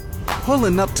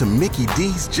Pulling up to Mickey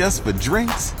D's just for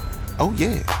drinks? Oh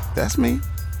yeah, that's me.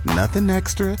 Nothing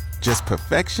extra, just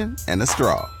perfection and a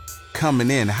straw. Coming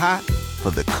in hot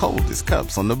for the coldest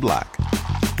cups on the block.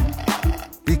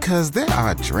 Because there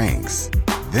are drinks.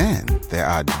 Then there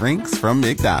are drinks from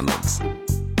McDonald's.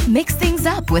 Mix things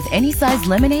up with any size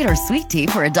lemonade or sweet tea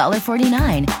for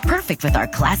 $1.49. Perfect with our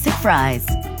classic fries.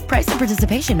 Price and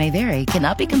participation may vary.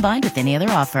 Cannot be combined with any other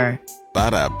offer.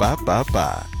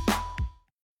 Ba-da-ba-ba-ba.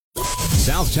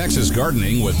 South Texas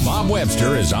Gardening with Bob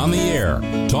Webster is on the air.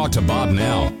 Talk to Bob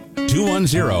now.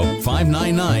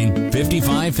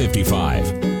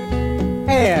 210-599-5555.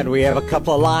 And we have a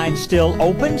couple of lines still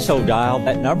open, so dial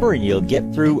that number and you'll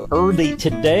get through early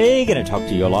today. Going to talk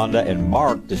to Yolanda and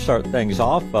Mark to start things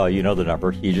off. You know the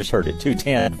number. You just heard it,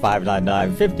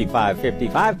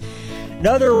 210-599-5555.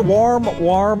 Another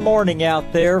warm morning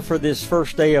out there for this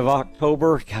first day of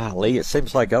October. Golly, it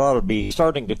seems like it ought to be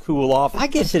starting to cool off. I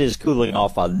guess it is cooling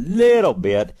off a little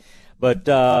bit, but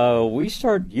we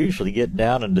start usually getting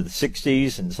down into the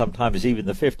 60s and sometimes even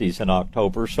the 50s in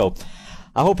October. So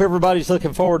I hope everybody's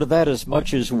looking forward to that as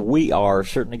much as we are.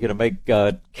 Certainly going to make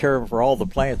caring for all the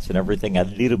plants and everything a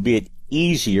little bit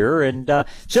easier, and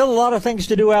still a lot of things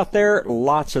to do out there.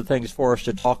 Lots of things for us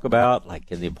to talk about, like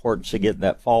the importance of getting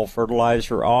that fall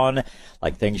fertilizer on,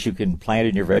 like things you can plant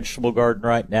in your vegetable garden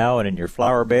right now and in your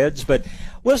flower beds. But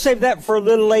we'll save that for a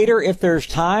little later if there's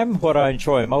time. What I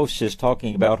enjoy most is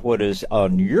talking about what is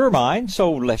on your mind.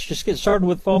 So let's just get started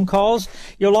with phone calls.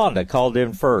 Yolanda called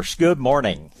in first. Good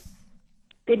morning.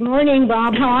 Good morning,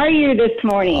 Bob. How are you this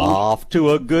morning? Off to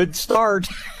a good start.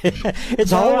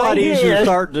 It's a whole lot easier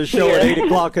starting the show at 8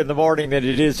 o'clock in the morning than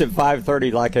it is at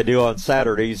 5:30 like I do on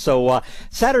Saturdays. So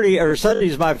Saturday or Sunday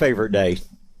is my favorite day.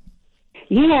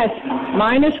 Yes,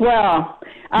 mine as well.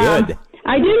 Good.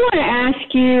 I did want to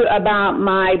ask you about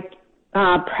my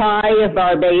Pride of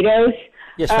Barbados.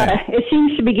 Yes, ma'am. It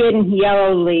seems to be getting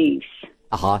yellow leaves.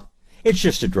 It's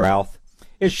just a drought.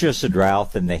 It's just a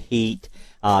drought and the heat.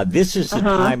 This is a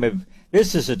time of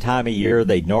year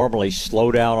they normally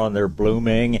slow down on their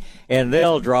blooming, and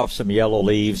they'll drop some yellow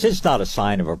leaves. It's not a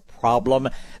sign of a problem.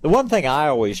 The one thing I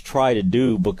always try to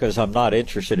do, because I'm not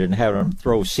interested in having them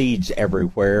throw seeds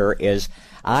everywhere, is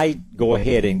I go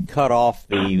ahead and cut off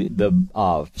the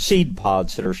seed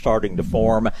pods that are starting to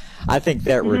form. I think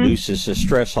that reduces the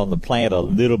stress on the plant a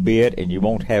little bit, and you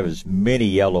won't have as many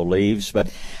yellow leaves.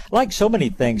 But like so many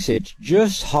things, it's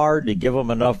just hard to give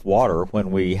them enough water when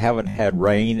we haven't had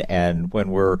rain and when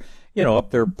we're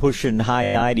up there pushing high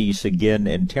 90s again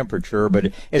in temperature.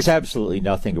 But it's absolutely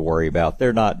nothing to worry about.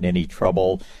 They're not in any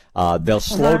trouble. They'll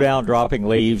slow down dropping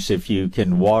leaves if you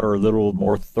can water a little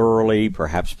more thoroughly,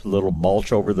 perhaps put a little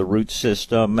mulch over the root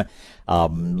system.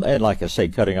 And like I say,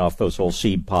 cutting off those old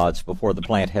seed pods before the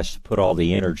plant has to put all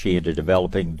the energy into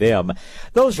developing them.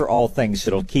 Those are all things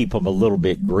that'll keep them a little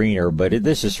bit greener, but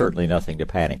this is certainly nothing to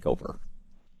panic over.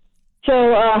 So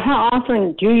how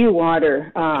often do you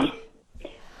water Pride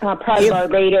of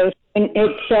Barbados? And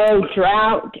it's so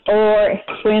drought or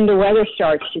when the weather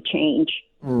starts to change?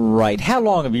 Right. How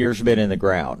long have yours been in the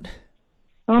ground?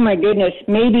 Oh, my goodness.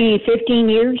 Maybe 15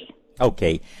 years.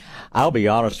 Okay. I'll be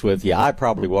honest with you. I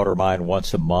probably water mine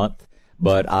once a month,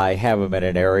 but I have them in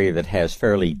an area that has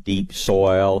fairly deep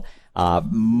soil.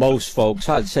 Most folks,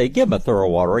 I'd say, give them a thorough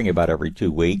watering about every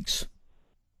 2 weeks.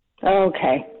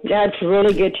 Okay. That's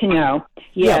really good to know.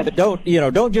 Yes. Yeah, but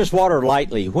don't just water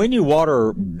lightly. When you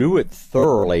water, do it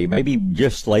thoroughly. Maybe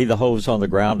just lay the hose on the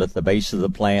ground at the base of the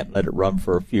plant, let it run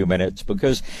for a few minutes,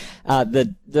 because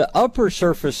the upper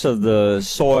surface of the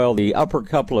soil, the upper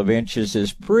couple of inches,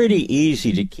 is pretty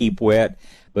easy to keep wet.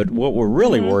 But what we're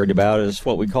really worried about is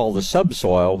what we call the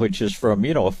subsoil, which is from,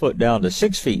 a foot down to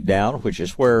 6 feet down, which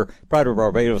is where Pride of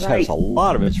Barbados has a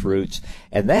lot of its roots.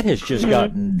 And that has just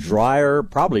gotten drier,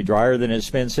 probably drier than it's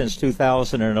been since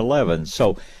 2011.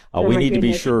 So we need to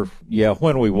be sure,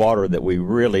 when we water, that we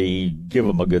really give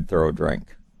them a good thorough drink.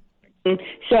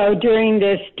 So during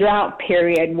this drought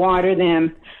period, water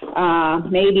them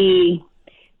maybe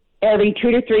every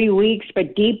 2 to 3 weeks,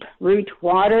 but deep root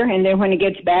water. And then when it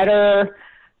gets better,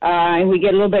 and we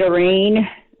get a little bit of rain,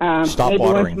 stop maybe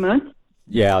watering once a month.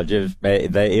 Yeah, just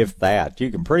if that, you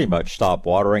can pretty much stop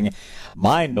watering.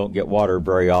 Mine don't get watered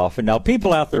very often. Now,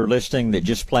 people out there listening that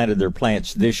just planted their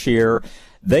plants this year,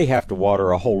 they have to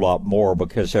water a whole lot more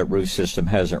because that root system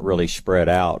hasn't really spread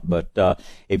out. But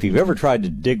if you've ever tried to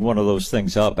dig one of those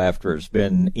things up after it's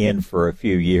been in for a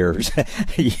few years,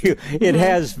 it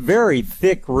has very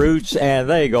thick roots, and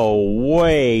they go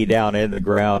way down in the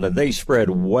ground, and they spread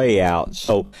way out.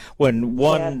 So when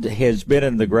one has been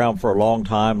in the ground for a long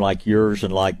time, like yours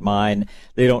and like mine,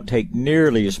 they don't take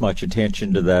nearly as much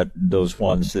attention to those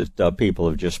ones that people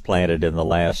have just planted in the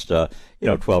last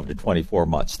 12 to 24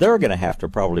 months. They're going to have to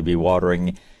probably be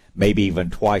watering maybe even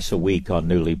twice a week on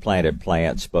newly planted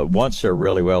plants, but once they're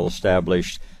really well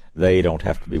established, they don't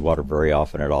have to be watered very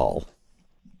often at all.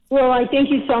 Well, I thank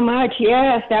you so much.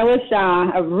 Yes, that was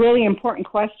a really important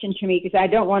question to me because I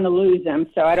don't want to lose them,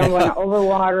 so I don't want to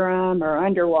overwater them or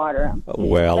underwater them.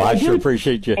 Well, but I sure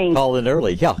appreciate you calling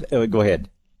early. Yeah, go ahead.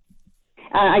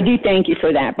 I do thank you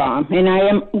for that, Bob, and I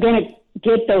am going to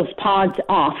get those pods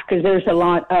off because there's a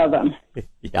lot of them.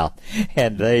 Yeah,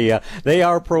 and they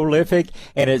are prolific,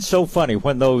 and it's so funny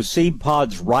when those seed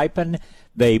pods ripen,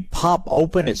 they pop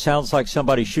open. It sounds like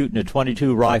somebody shooting a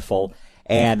 .22 rifle,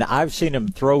 and I've seen them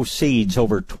throw seeds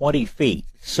over 20 feet.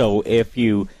 So if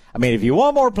you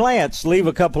want more plants, leave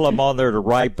a couple of them on there to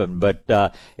ripen. But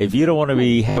if you don't want to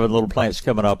be having little plants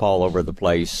coming up all over the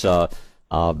place,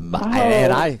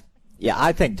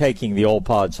 I think taking the old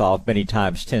pods off many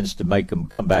times tends to make them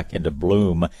come back into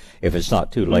bloom if it's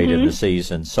not too late in the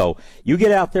season. So you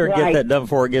get out there and get that done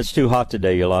before it gets too hot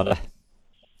today, Yolanda.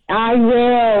 I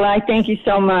will. I thank you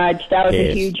so much. That was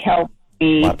a huge help.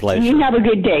 My pleasure. You have a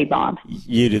good day, Bob.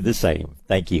 You do the same.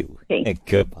 Thank you. Okay.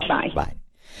 Goodbye. Bye. Bye.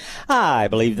 I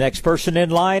believe the next person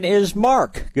in line is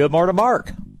Mark. Good morning,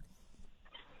 Mark.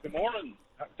 Good morning.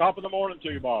 Top of the morning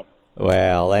to you, Bob.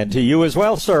 Well, and to you as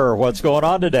well, sir. What's going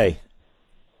on today?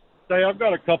 Hey, I've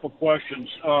got a couple questions.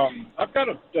 I've got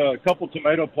a couple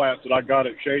tomato plants that I got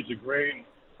at Shades of Green.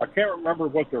 I can't remember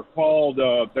what they're called.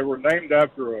 They were named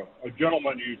after a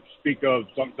gentleman you speak of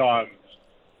sometimes.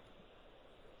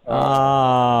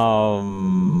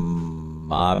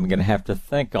 I'm going to have to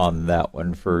think on that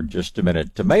one for just a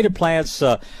minute. Tomato plants,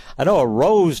 I know a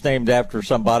rose named after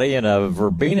somebody and a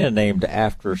verbena named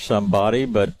after somebody,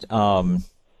 but I'll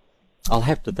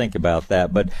have to think about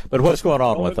that. But what's going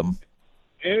on with them?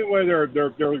 Anyway, they're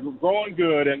growing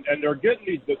good, and they're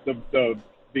getting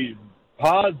these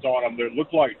pods on them that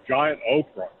look like giant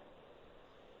okra.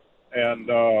 And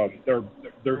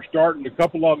they're starting. A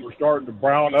couple of them are starting to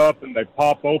brown up, and they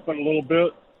pop open a little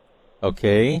bit.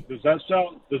 Okay. Does that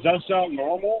sound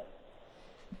normal?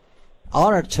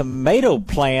 On a tomato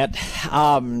plant,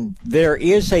 there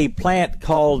is a plant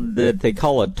that they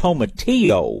call a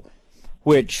tomatillo,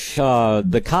 which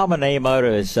the common name of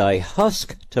it is a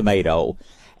husk tomato,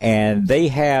 and they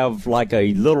have like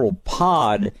a little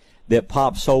pod that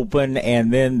pops open,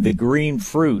 and then the green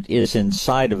fruit is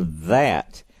inside of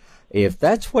that. If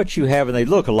that's what you have, and they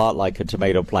look a lot like a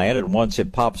tomato plant, and once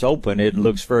it pops open, it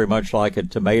looks very much like a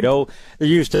tomato. They're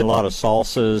used in a lot of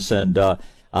salsas, and a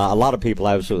lot of people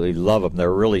absolutely love them.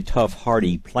 They're a really tough,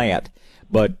 hardy plant.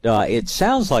 But it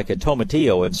sounds like a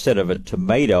tomatillo instead of a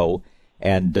tomato,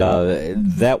 and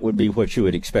that would be what you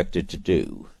would expect it to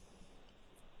do.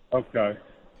 Okay.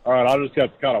 All right, I'll just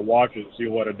have to kind of watch it and see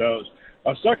what it does.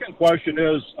 A second question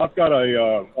is, I've got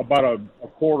about a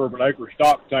quarter of an acre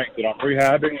stock tank that I'm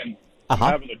rehabbing, and I'm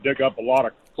having to dig up a lot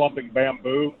of clumping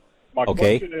bamboo. My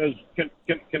question is,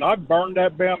 can I burn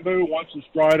that bamboo once it's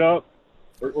dried up,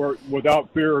 or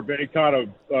without fear of any kind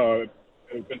of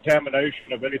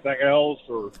contamination of anything else?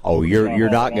 Or you're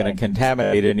not going to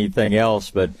contaminate anything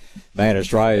else, but man, as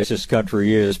dry as this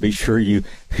country is, be sure you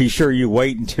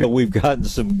wait until we've gotten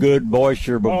some good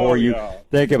moisture before you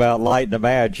think about lighting a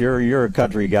match. You're a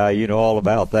country guy, you know all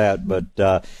about that. But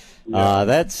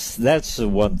that's the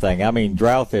one thing. I mean,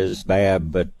 drought is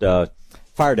bad, but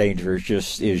fire danger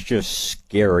is just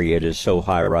scary. It is so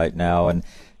high right now, and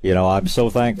I'm so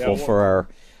thankful for our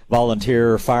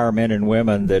volunteer firemen and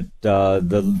women that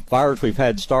the fires we've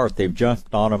had start, they've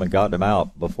jumped on them and gotten them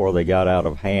out before they got out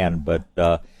of hand. But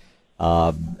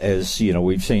as you know,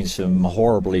 we've seen some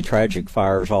horribly tragic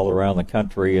fires all around the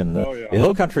country, and the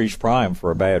hill country's prime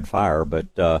for a bad fire.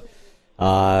 But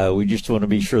we just want to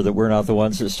be sure that we're not the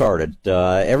ones that started.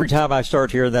 Every time I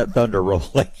start hearing that thunder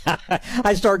rolling,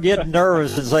 I start getting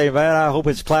nervous and say, man, I hope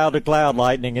it's cloud to cloud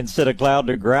lightning instead of cloud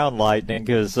to ground lightning,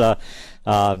 because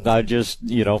I just,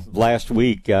 last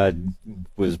week I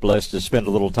was blessed to spend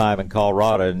a little time in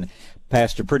Colorado and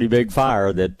passed a pretty big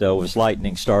fire that was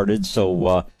lightning started.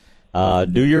 So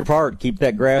do your part. Keep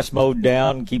that grass mowed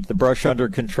down. Keep the brush under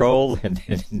control, and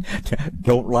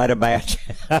don't light a match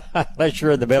unless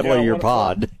you're in the middle of your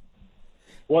pod.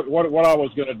 what I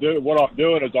was going to do, what I'm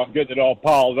doing is I'm getting it all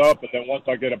piled up, and then once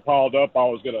I get it piled up, I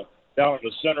was going to, down in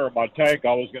the center of my tank,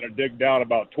 I was going to dig down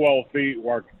about 12 feet,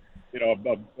 where,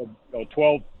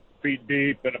 12 feet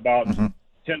deep and about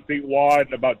 10 feet wide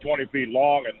and about 20 feet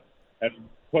long, and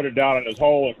put it down in this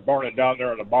hole and burn it down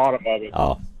there in the bottom of it.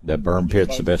 Oh, the burn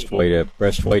pit's the best way to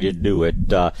do it.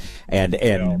 And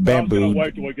bamboo. I'm going to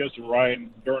wait till we get some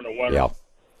rain during the winter. Yeah,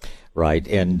 right.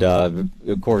 And of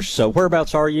course, so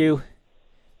whereabouts are you?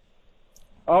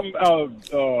 I'm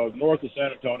north of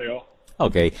San Antonio.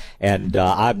 Okay, and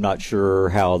I'm not sure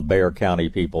how the Bexar County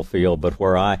people feel, but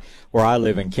where I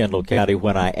live in Kendall County,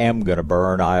 when I am going to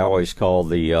burn, I always call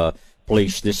the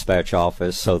police dispatch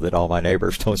office so that all my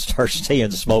neighbors don't start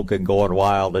seeing smoke and going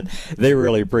wild, and they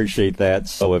really appreciate that.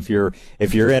 So if you're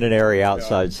in an area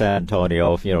outside San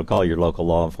Antonio, call your local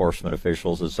law enforcement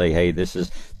officials and say, hey, this is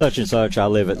such and such, I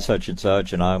live at such and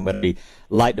such, and I'm going to be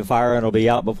lighting the fire and it'll be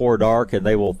out before dark, and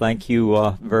they will thank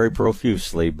you very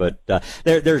profusely. But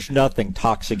there's nothing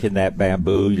toxic in that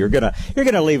bamboo. You're gonna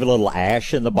leave a little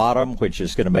ash in the bottom, which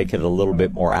is going to make it a little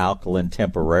bit more alkaline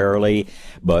temporarily.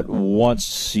 But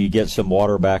once you get some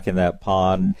water back in that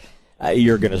pond,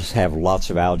 you're going to have lots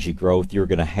of algae growth. You're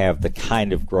going to have the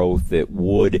kind of growth that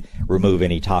would remove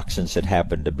any toxins that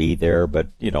happen to be there. But,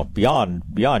 beyond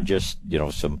just,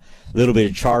 some little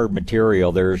bit of charred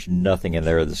material, there's nothing in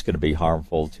there that's going to be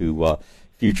harmful to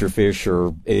future fish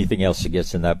or anything else that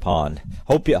gets in that pond.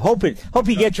 Hope you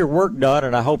get your work done,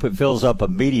 and I hope it fills up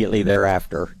immediately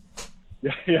thereafter.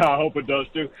 Yeah, I hope it does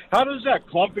too. How does that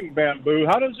clumping bamboo,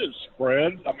 how does it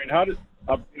spread? I mean, how does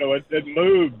it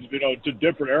moved, to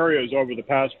different areas over the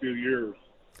past few years.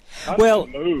 How does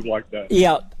it move like that?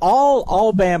 Yeah,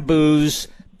 all bamboos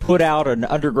put out an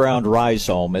underground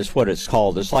rhizome, is what it's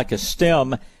called. It's like a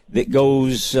stem that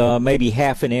goes maybe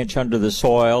half an inch under the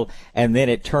soil, and then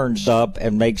it turns up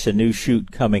and makes a new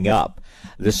shoot coming up.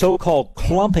 The so-called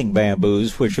clumping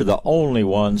bamboos, which are the only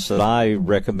ones that I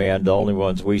recommend, the only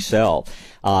ones we sell,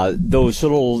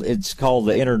 it's called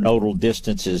the internodal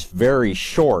distance is very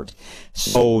short.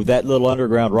 So that little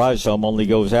underground rhizome only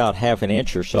goes out half an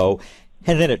inch or so,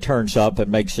 and then it turns up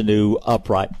and makes a new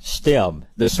upright stem.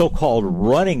 The so-called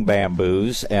running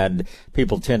bamboos, and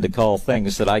people tend to call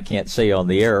things that I can't say on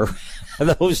the air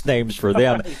those names for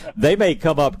them. They may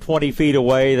come up 20 feet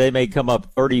away. They may come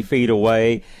up 30 feet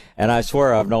away. And I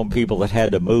swear I've known people that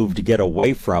had to move to get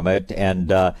away from it,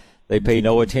 and they pay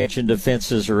no attention to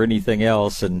fences or anything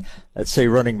else. And let's say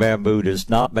running bamboo does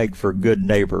not make for good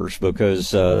neighbors,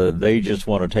 because they just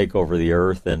want to take over the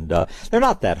earth, and they're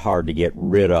not that hard to get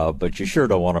rid of, but you sure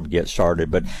don't want them to get started.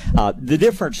 But the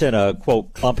difference in a,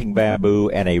 quote, clumping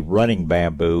bamboo and a running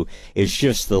bamboo is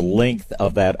just the length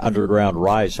of that underground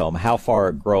rhizome, how far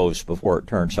it grows before it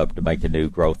turns up to make a new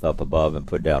growth up above and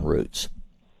put down roots.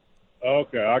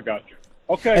 Okay, I got you.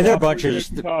 Okay, and there are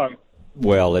bunches.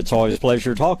 Well, it's always a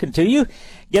pleasure talking to you.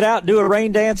 Get out, do a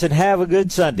rain dance, and have a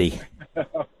good Sunday.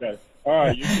 Okay. All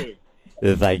right, you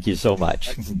too. Thank you so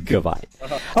much. Goodbye.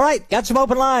 All right, got some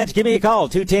open lines. Give me a call,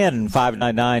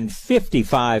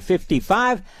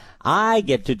 210-599-5555. I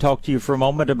get to talk to you for a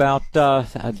moment about,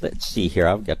 let's see here.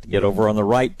 I've got to get over on the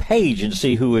right page and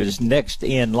see who is next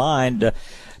in line to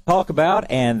talk about,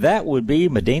 and that would be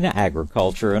Medina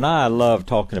Agriculture. And I love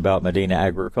talking about Medina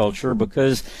Agriculture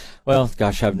because, well,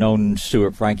 gosh, I've known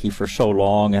Stuart Frankie for so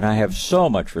long, and I have so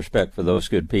much respect for those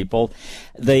good people.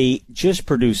 They just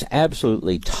produce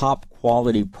absolutely top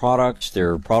quality products.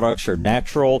 Their products are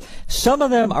natural. Some of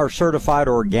them are certified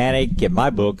organic. In my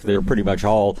book, they're pretty much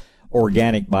all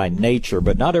organic by nature,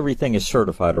 but not everything is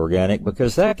certified organic,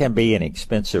 because that can be an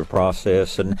expensive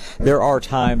process, and there are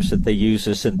times that they use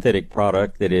a synthetic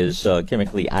product that is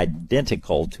chemically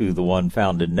identical to the one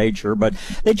found in nature, but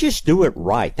they just do it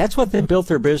right. That's what they built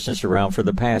their business around for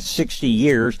the past 60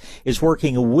 years, is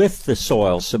working with the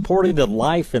soil, supporting the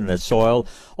life in the soil.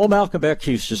 Old Malcolm X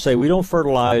used to say, we don't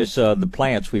fertilize the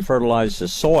plants, we fertilize the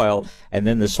soil, and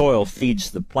then the soil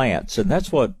feeds the plants. And that's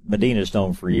what Medina's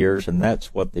known for years, and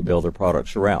that's what they build their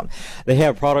products around. They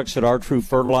have products that are true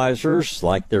fertilizers,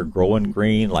 like their Grow and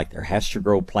Green, like their Has to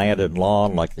Grow Plant and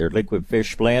Lawn, like their Liquid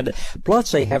Fish Blend.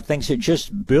 Plus, they have things that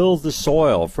just build the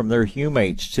soil, from their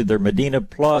humates to their Medina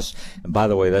Plus. And by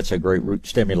the way, that's a great root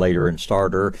stimulator and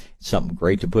starter. It's something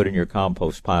great to put in your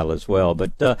compost pile as well.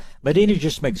 But Medina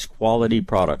just makes quality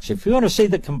products. If you want to see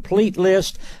the complete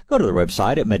list, go to their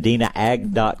website at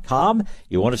medinaag.com.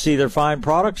 You want to see their fine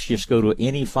products, just go to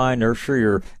any fine nursery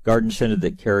or garden center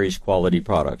that carries quality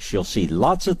products. You'll see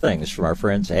lots of things from our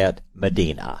friends at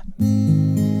Medina.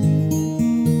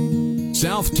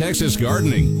 South Texas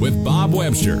Gardening with Bob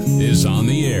Webster is on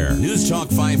the air. News Talk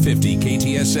 550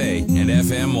 KTSA and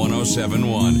FM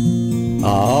 1071.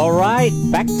 All right,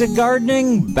 back to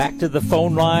gardening, back to the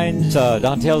phone lines.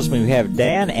 Don tells me we have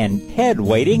Dan and Ted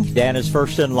waiting. Dan is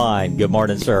first in line. Good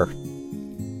morning, sir.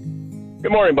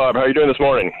 Good morning, Bob. How are you doing this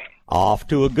morning? Off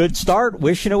to a good start.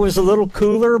 Wishing it was a little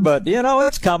cooler, but,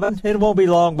 it's coming. It won't be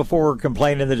long before we're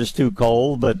complaining that it's too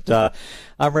cold, but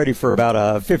I'm ready for about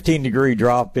a 15-degree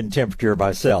drop in temperature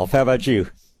myself. How about you?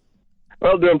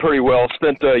 Well, doing pretty well.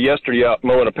 Spent yesterday out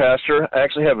mowing a pasture. I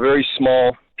actually have a very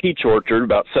small peach orchard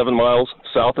about 7 miles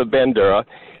south of Bandera.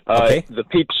 Okay. The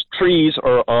peach trees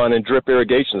are on a drip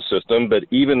irrigation system, but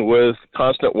even with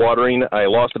constant watering, I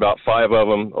lost about 5 of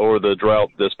them over the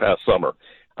drought this past summer.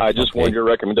 I just wanted your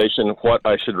recommendation what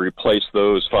I should replace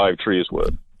those 5 trees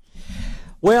with.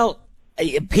 Well,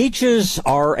 peaches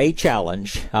are a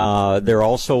challenge. They're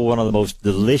also one of the most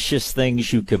delicious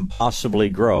things you can possibly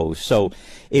grow. So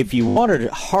if you want a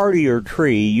hardier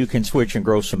tree, you can switch and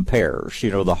grow some pears.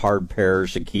 The hard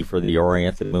pears, the Kiefer, the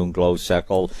Orient, the Moonglow,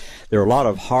 Seckel. There are a lot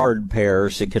of hard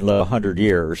pears that can live 100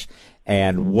 years.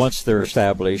 And once they're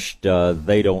established,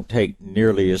 they don't take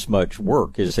nearly as much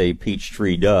work as a peach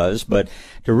tree does. But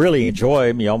to really enjoy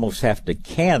them, you almost have to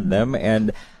can them.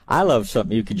 And I love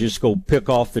something you could just go pick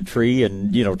off the tree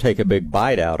and, take a big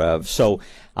bite out of. So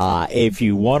if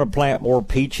you want to plant more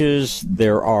peaches,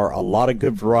 there are a lot of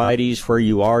good varieties where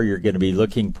you are. You're going to be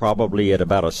looking probably at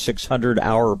about a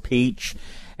 600-hour peach.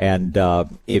 And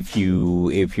if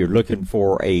you're looking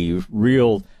for a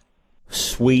real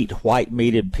sweet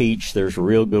white-meated peach, there's a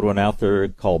real good one out there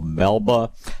called Melba.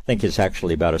 I think it's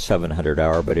actually about a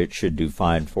 700-hour, but it should do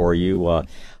fine for you.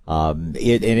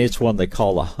 It's one they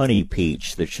call a honey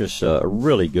peach. That's just a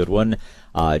really good one.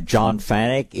 John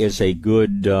Fanick is a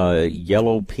good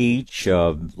yellow peach.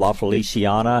 La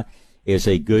Feliciana is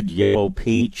a good yellow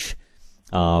peach.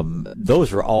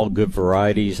 Those are all good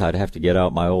varieties. I'd have to get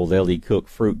out my old Ellie Cook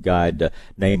fruit guide to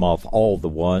name off all the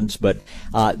ones. But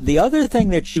the other thing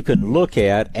that you can look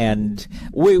at, and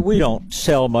we don't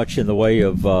sell much in the way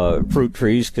of fruit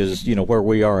trees because, where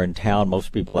we are in town,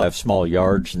 most people have small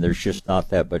yards and there's just not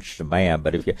that much demand.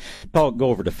 But if you go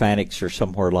over to Fanick's or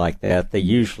somewhere like that, they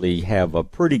usually have a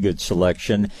pretty good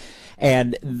selection.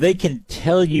 And they can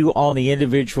tell you on the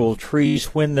individual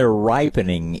trees when their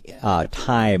ripening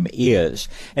time is.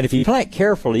 And if you plant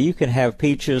carefully, you can have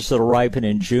peaches that'll ripen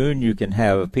in June. You can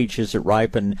have peaches that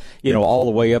ripen, all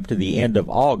the way up to the end of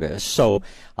August. So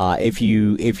if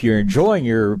you're enjoying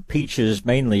your peaches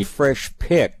mainly fresh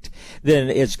picked, then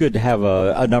it's good to have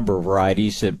a number of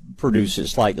varieties that produce at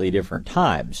slightly different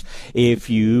times. If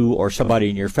you or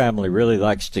somebody in your family really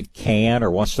likes to can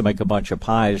or wants to make a bunch of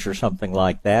pies or something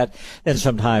like that, then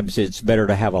sometimes it's better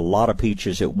to have a lot of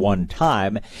peaches at one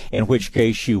time, in which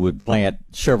case you would plant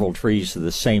several trees of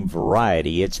the same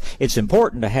variety. It's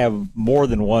important to have more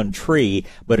than one tree,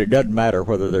 but it doesn't matter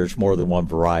whether there's more than one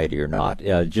variety or not.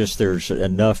 Just there's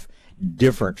enough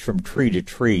difference from tree to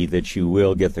tree that you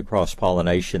will get the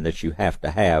cross-pollination that you have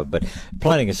to have. But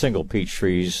planting a single peach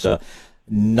tree is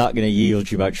not going to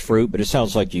yield you much fruit, but it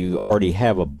sounds like you already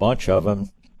have a bunch of them.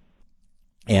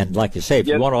 And like you say, if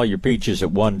you want all your peaches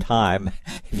at one time,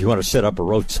 if you want to set up a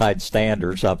roadside stand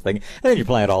or something, then you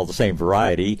plant all the same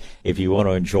variety. If you want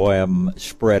to enjoy them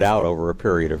spread out over a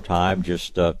period of time,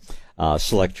 just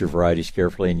select your varieties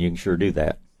carefully, and you can sure do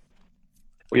that.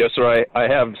 Yes, sir. I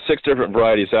have 6 different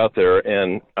varieties out there,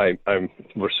 and I'm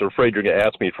so afraid you're going to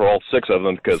ask me for all 6 of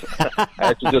them because I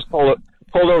actually just pulled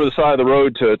over the side of the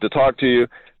road to talk to you.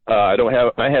 I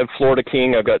have Florida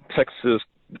King. I've got Texas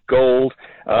Gold.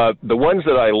 The ones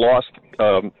that I lost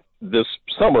this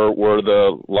summer were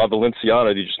the La Valenciana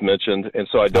that you just mentioned, and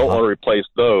so I don't want to replace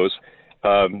those.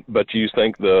 But you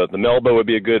think the Melba would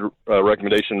be a good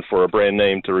recommendation for a brand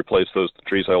name to replace those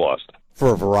trees I lost?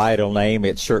 For a varietal name,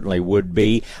 it certainly would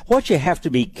be. What you have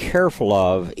to be careful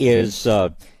of is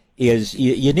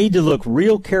you need to look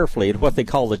real carefully at what they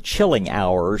call the chilling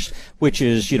hours, which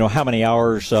is, how many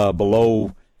hours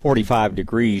below 45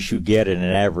 degrees you get in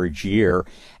an average year.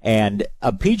 And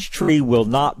a peach tree will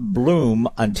not bloom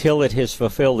until it has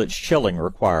fulfilled its chilling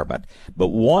requirement. But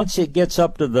once it gets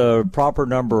up to the proper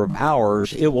number of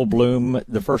hours, it will bloom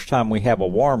the first time we have a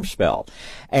warm spell.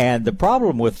 And the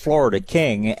problem with Florida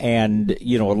King and,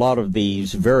 a lot of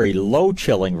these very low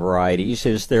chilling varieties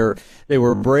is they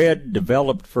were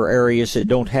developed for areas that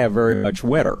don't have very much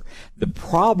winter. The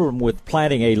problem with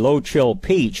planting a low chill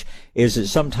peach is that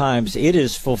sometimes it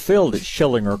has fulfilled its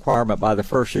chilling requirement by the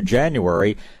 1st of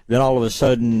January. Then all of a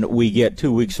sudden we get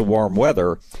 2 weeks of warm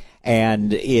weather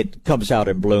and it comes out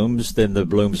and blooms. Then the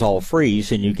blooms all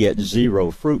freeze and you get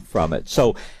zero fruit from it.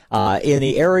 So In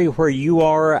the area where you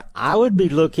are, I would be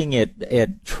looking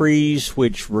at trees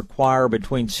which require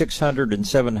between 600 and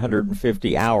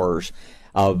 750 hours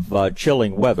of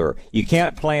chilling weather. You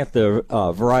can't plant the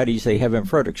varieties they have in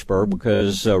Fredericksburg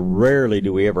because rarely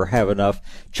do we ever have enough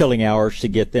chilling hours to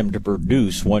get them to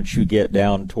produce once you get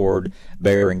down toward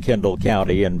Bexar and Kendall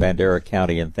County and Bandera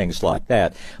County and things like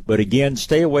that. But again,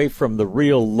 stay away from the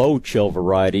real low chill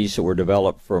varieties that were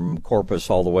developed from Corpus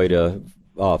all the way to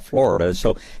Florida.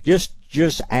 So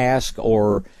just ask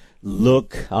or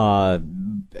look,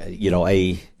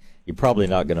 you're probably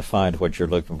not going to find what you're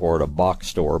looking for at a box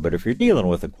store, but if you're dealing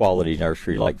with a quality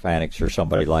nursery like Fanix or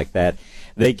somebody like that,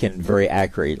 they can very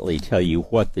accurately tell you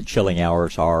what the chilling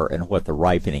hours are and what the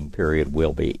ripening period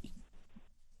will be.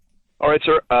 All right,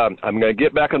 sir. I'm going to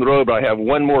get back on the road, but I have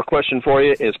one more question for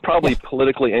you. It's probably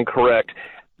politically incorrect.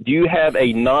 Do you have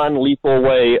a non-lethal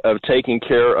way of taking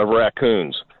care of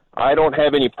raccoons? I don't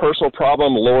have any personal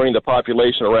problem lowering the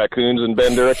population of raccoons in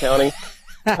Bandera County.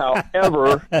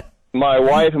 However, my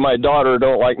wife and my daughter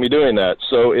don't like me doing that.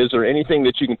 So is there anything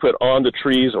that you can put on the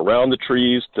trees, around the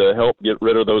trees, to help get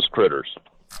rid of those critters?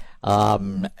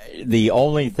 The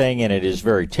only thing, and it is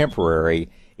very temporary,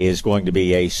 is going to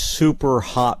be a super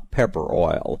hot pepper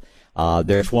oil.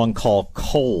 There's one called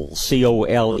Coles,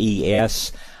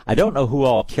 Coles. I don't know who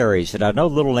all carries it. I know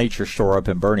Little Nature Store up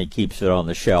in Bernie keeps it on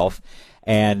the shelf.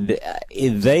 And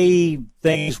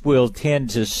things will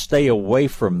tend to stay away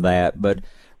from that, but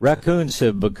raccoons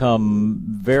have become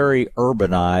very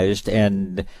urbanized,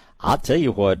 and I'll tell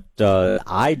you what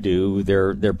I do.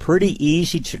 They're pretty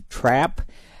easy to trap,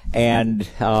 and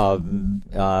I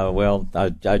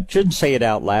shouldn't say it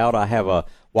out loud. I have a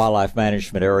wildlife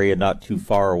management area not too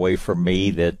far away from me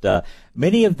that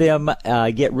many of them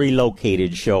get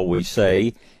relocated, shall we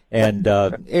say. And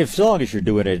as long as you're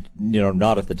doing it,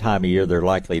 not at the time of year they're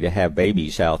likely to have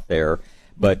babies out there.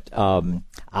 But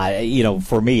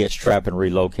for me, it's trap and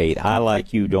relocate. I,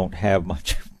 like you, don't have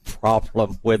much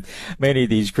problem with many of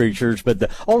these creatures. But the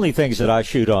only things that I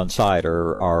shoot on sight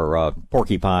are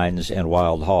porcupines and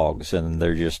wild hogs, and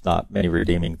they're just not many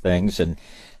redeeming things. And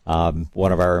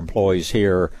one of our employees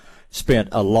here spent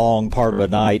a long part of the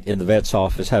night in the vet's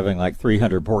office having like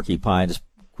 300 porcupines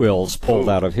quills pulled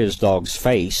out of his dog's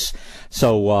face.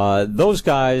 So those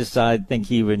guys, I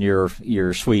think even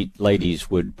your sweet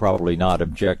ladies would probably not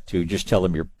object to. Just tell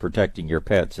them you're protecting your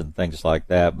pets and things like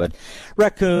that. But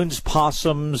raccoons,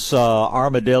 possums,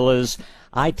 armadillos,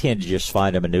 I tend to just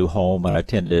find them a new home, and I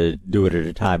tend to do it at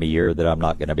a time of year that I'm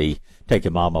not going to be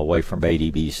taking mama away from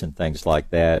babies and things like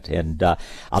that. And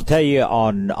I'll tell you,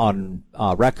 on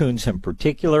raccoons in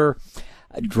particular,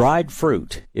 dried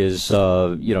fruit is,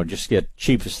 just get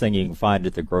cheapest thing you can find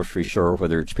at the grocery store,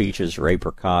 whether it's peaches or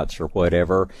apricots or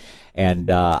whatever.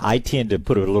 And I tend to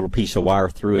put a little piece of wire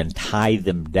through and tie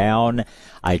them down.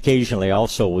 I occasionally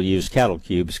also will use cattle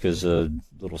cubes because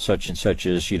little such and such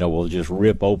as, will just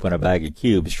rip open a bag of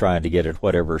cubes trying to get at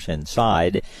whatever's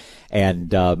inside.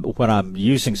 And when I'm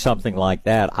using something like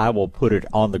that, I will put it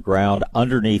on the ground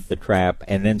underneath the trap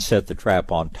and then set the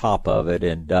trap on top of it.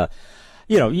 And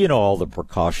you know all the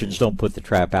precautions. Don't put the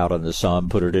trap out in the sun.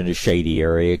 Put it in a shady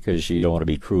area because you don't want to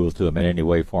be cruel to them in any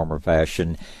way, form, or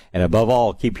fashion. And above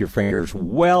all, keep your fingers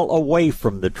well away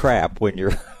from the trap when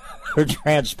you're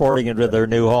transporting them to their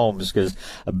new homes, because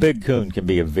a big coon can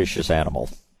be a vicious animal.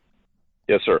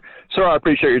 Yes, sir. Sir, I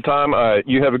appreciate your time.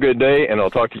 You have a good day, and I'll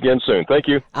talk to you again soon. Thank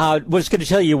you. I was going to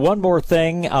tell you one more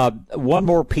thing, one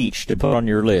more peach to put on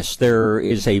your list. There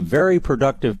is a very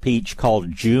productive peach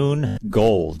called June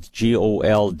Gold,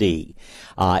 Gold.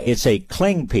 It's a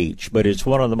cling peach, but it's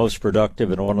one of the most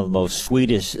productive and one of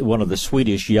the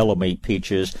sweetest yellow meat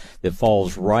peaches that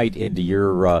falls right into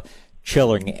your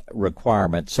chilling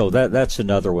requirement. So that's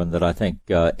another one that I think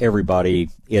everybody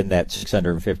in that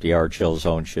 650-hour chill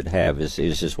zone should have is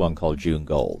this one called June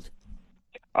Gold.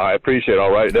 I appreciate it. I'll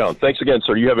write it down. Thanks again,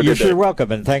 sir. You have a good day. You're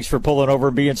welcome, and thanks for pulling over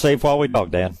and being safe while we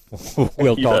talk, Dan.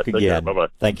 We'll talk again. Bye-bye.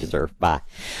 Thank you, sir. Bye.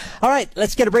 All right,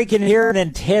 let's get a break in here, and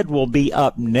then Ted will be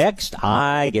up next.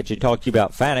 I get to talk to you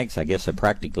about Fanix. I guess I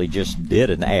practically just did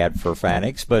an ad for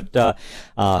Fanix, but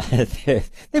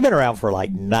they've been around for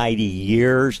like 90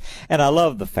 years, and I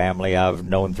love the family. I've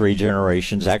known 3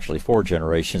 generations, actually 4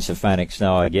 generations of Fanix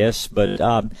now, I guess, but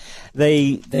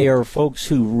they are folks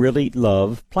who really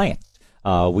love plants.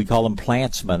 We call them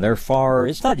plantsmen.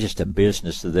 It's not just a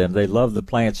business to them. They love the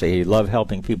plants. They love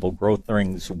helping people grow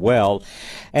things well.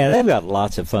 And they've got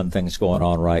lots of fun things going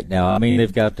on right now. I mean,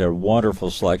 they've got a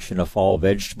wonderful selection of fall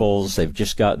vegetables. They've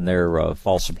just gotten their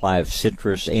fall supply of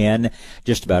citrus in.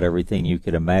 Just about everything you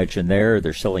could imagine there.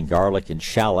 They're selling garlic and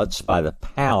shallots by the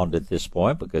pound at this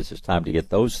point because it's time to get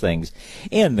those things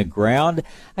in the ground.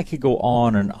 I could go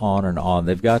on and on and on.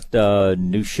 They've got a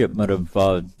new shipment of,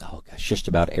 just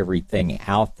about everything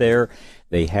out there.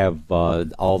 They have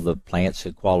all the plants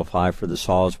that qualify for the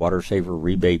SAWS Water Saver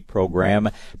Rebate Program.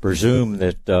 Presume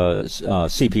that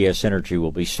CPS Energy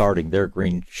will be starting their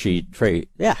Green Tree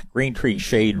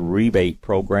Shade Rebate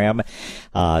Program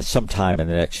sometime in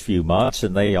the next few months,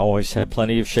 and they always have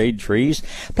plenty of shade trees.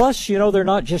 Plus, they're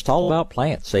not just all about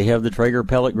plants. They have the Traeger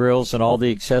pellet grills and all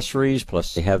the accessories,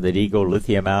 plus they have that Ego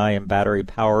lithium-ion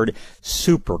battery-powered,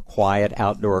 super quiet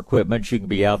outdoor equipment. You can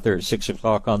be out there at 6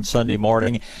 o'clock on Sunday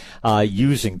morning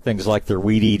using things like their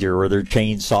weed eater or their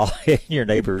chainsaw, and your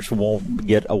neighbors won't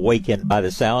get awakened by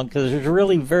the sound because there's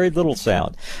really very little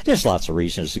sound. Just lots of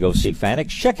reasons to go see Fanick.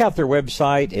 Check out their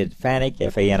website at Fanick,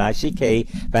 F-A-N-I-C-K,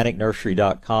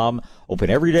 FanickNursery.com. Open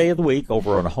every day of the week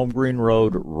over on Home Green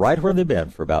Road, right where they've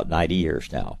been for about 90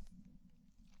 years now.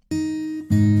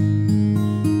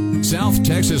 South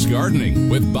Texas Gardening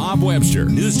with Bob Webster.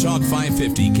 News Talk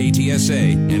 550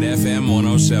 KTSA and FM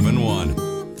 1071.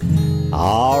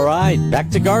 All right, back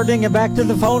to gardening and back to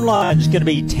the phone line. It's going to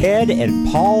be Ted and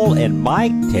Paul and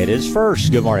Mike. Ted is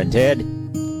first. Good morning, Ted.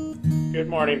 Good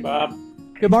morning, Bob.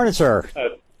 Good morning, sir.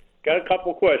 Got a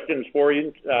couple questions for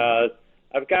you.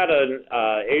 I've got an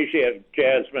Asia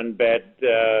jasmine bed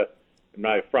in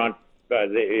my front,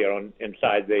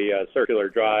 inside the circular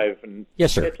drive, and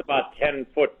yes, sir. It's about 10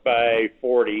 foot by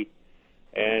 40.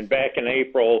 And back in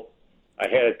April, I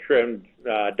had it trimmed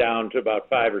down to about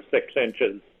 5 or 6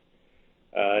 inches.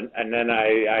 And then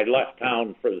I left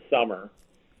town for the summer,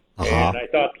 and I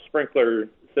thought the sprinkler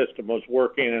system was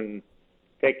working and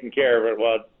taking care of it.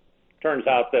 Well, it turns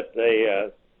out that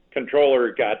the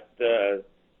controller got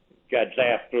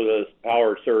zapped with a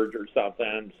power surge or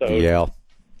something, so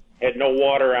had no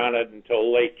water on it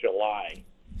until late July.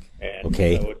 And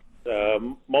so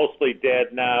it's mostly dead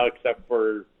now, except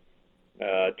for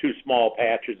 2 small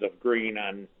patches of green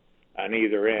on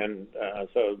either end.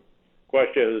 So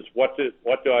question is, what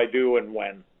do I do and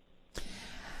when?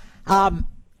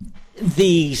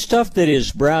 The stuff that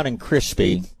is brown and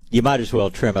crispy, you might as well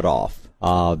trim it off.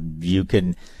 You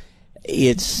can.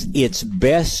 It's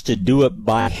best to do it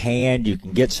by hand. You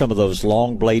can get some of those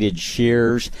long bladed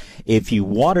shears. If you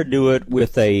want to do it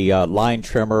with a line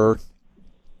trimmer,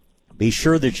 be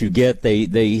sure that you get,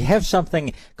 they have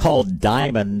something called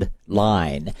diamond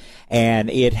line, and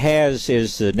it has,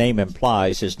 as the name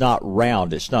implies, it's not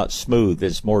round, it's not smooth,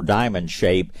 it's more diamond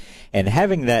shape, and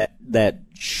having that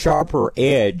sharper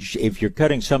edge, if you're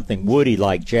cutting something woody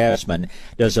like jasmine,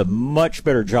 does a much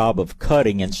better job of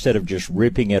cutting instead of just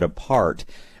ripping it apart.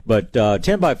 But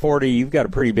 10 by 40, you've got a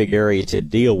pretty big area to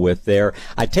deal with there.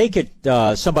 I take it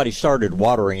somebody started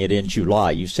watering it in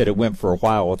July. You said it went for a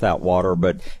while without water,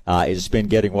 but it's been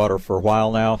getting water for a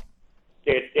while now?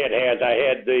 It has. I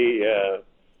had the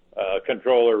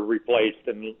controller replaced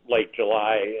in late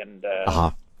July, and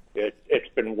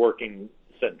it's been working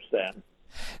since then.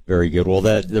 Very good. Well,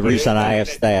 the reason I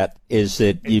asked that is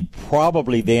that you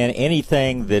probably then,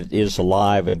 anything that is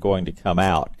alive and going to come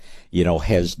out,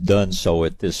 has done so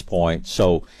at this point.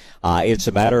 So it's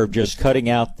a matter of just cutting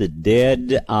out the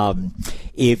dead. And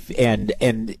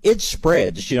it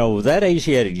spreads. That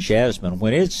Asiatic jasmine,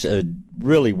 when it's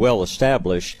really well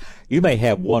established, you may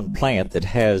have one plant that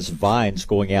has vines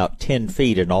going out 10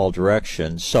 feet in all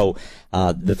directions. So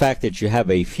the fact that you have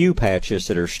a few patches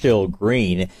that are still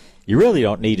green, you really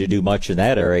don't need to do much in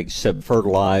that area except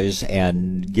fertilize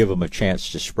and give them a chance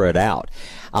to spread out.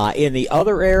 In the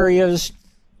other areas,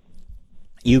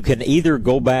 you can either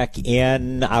go back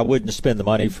in. I wouldn't spend the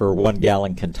money for 1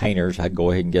 gallon containers. I'd go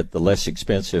ahead and get the less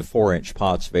expensive 4-inch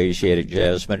pots of Asiatic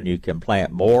jasmine. You can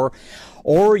plant more.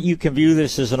 Or you can view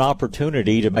this as an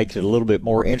opportunity to make it a little bit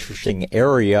more interesting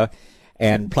area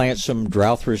and plant some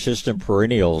drought-resistant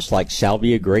perennials like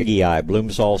Salvia greggii.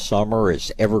 Blooms all summer.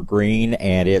 It's evergreen,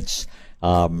 and it's,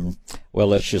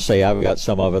 let's just say I've got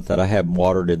some of it that I haven't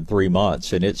watered in 3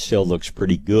 months, and it still looks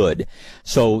pretty good.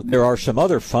 So there are some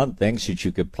other fun things that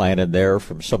you could plant in there,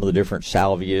 from some of the different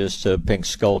salvias to pink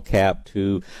skullcap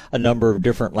to a number of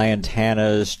different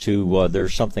lantanas to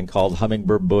there's something called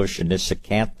hummingbird bush and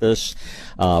Nisacanthus.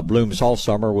 Blooms all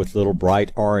summer with little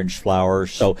bright orange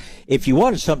flowers. So if you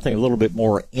wanted something a little bit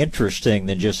more interesting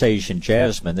than just Asian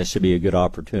jasmine, this would be a good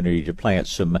opportunity to plant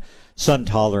some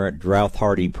sun-tolerant,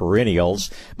 drought-hardy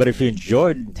perennials. But if you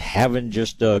enjoyed having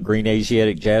just a green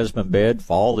Asiatic jasmine bed,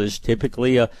 fall is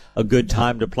typically a good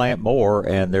time to plant more,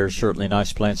 and there's certainly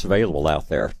nice plants available out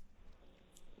there.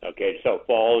 Okay, so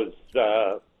fall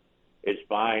is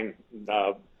fine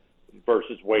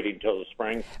versus waiting till the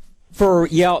spring.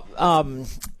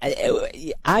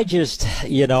 I just,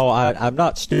 I'm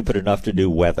not stupid enough to do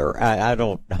weather. I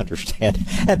don't understand.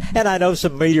 And I know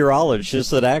some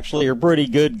meteorologists that actually are pretty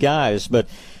good guys, but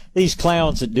these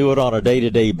clowns that do it on a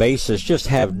day-to-day basis just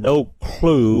have no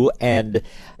clue. And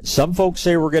some folks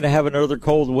say we're going to have another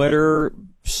cold winter.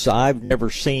 So I've never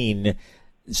seen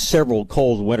several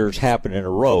cold winters happen in a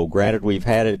row. Granted, we've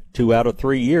had it 2 out of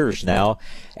 3 years now,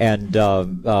 and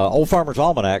Old Farmer's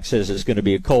Almanac says it's going to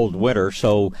be a cold winter,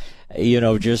 so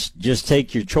just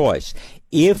take your choice.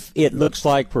 If it looks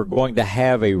like we're going to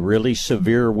have a really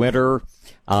severe winter,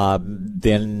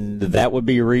 then that would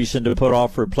be a reason to put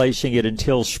off replacing it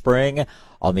until spring.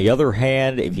 On the other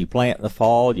hand, if you plant in the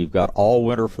fall, you've got all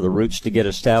winter for the roots to get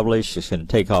established. It's going to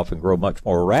take off and grow much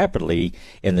more rapidly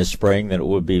in the spring than it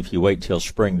would be if you wait till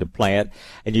spring to plant.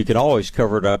 And you can always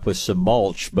cover it up with some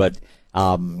mulch, but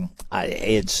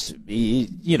it's,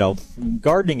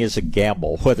 gardening is a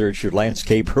gamble, whether it's your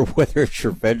landscape or whether it's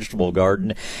your vegetable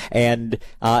garden. And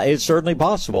it's certainly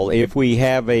possible if we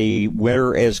have a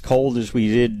winter as cold as we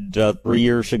did 3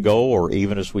 years ago, or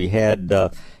even as we had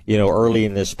early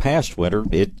in this past winter,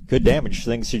 it could damage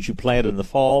things that you planted in the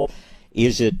fall.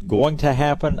 Is it going to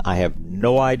happen? I have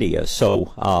no idea.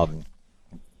 So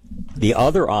the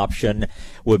other option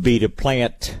would be to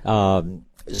plant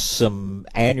some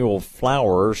annual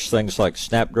flowers, things like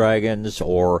snapdragons,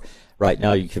 or right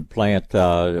now you could plant,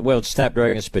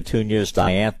 snapdragons, petunias,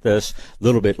 dianthus. A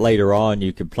little bit later on,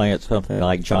 you could plant something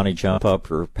like Johnny Jump Up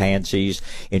or pansies.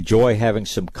 Enjoy having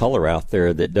some color out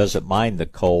there that doesn't mind the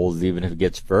cold, even if it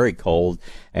gets very cold.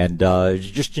 And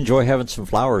just enjoy having some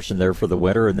flowers in there for the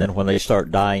winter. And then when they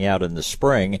start dying out in the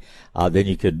spring, then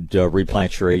you could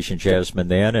replant your Asian jasmine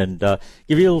then, and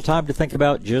give you a little time to think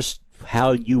about just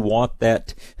how you want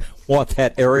that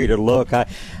area to look.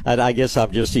 I guess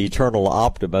I'm just the eternal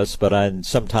optimist, but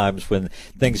sometimes when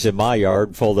things in my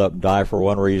yard fold up and die for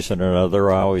one reason or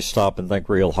another, I always stop and think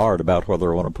real hard about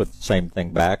whether I want to put the same thing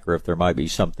back or if there might be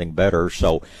something better.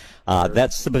 So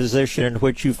that's the position in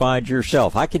which you find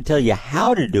yourself. I can tell you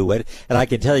how to do it, and I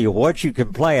can tell you what you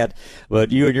can plant,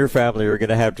 but you and your family are going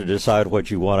to have to decide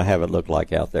what you want to have it look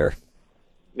like out there.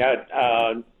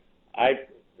 Now,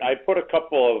 I put a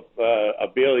couple of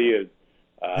abelia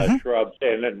shrubs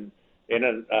in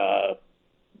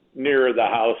near the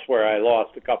house where I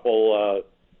lost a couple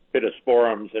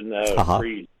pittosporums in the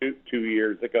freeze 2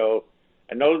 years ago,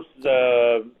 and those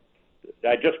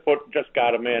I just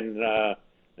got them in.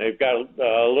 They've got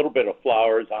a little bit of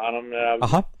flowers on them.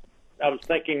 And I was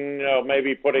thinking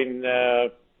maybe putting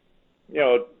 2,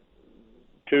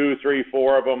 3,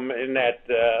 4 of them in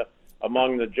that.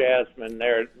 Among the jasmine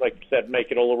there, like you said,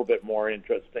 make it a little bit more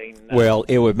interesting. Well,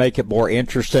 it would make it more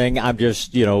interesting. I'm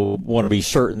just, want to be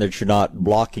certain that you're not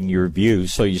blocking your view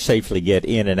so you safely get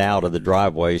in and out of the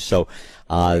driveway. So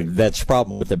that's the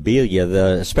problem with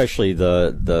abelia, especially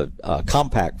the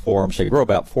compact forms. They grow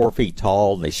about 4 feet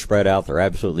tall and they spread out. They're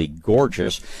absolutely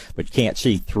gorgeous, but you can't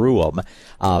see through them.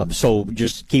 So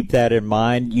just keep that in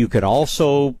mind. You can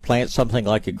also plant something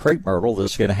like a crepe myrtle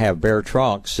that's going to have bare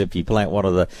trunks. If you plant one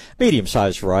of the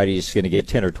medium-sized varieties, it's going to get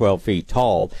 10 or 12 feet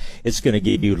tall. It's going to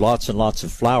give you lots and lots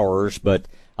of flowers, but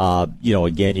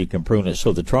again, you can prune it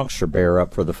so the trunks are bare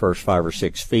up for the first 5 or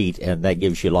 6 feet, and that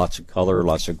gives you lots of color,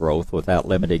 lots of growth without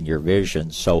limiting your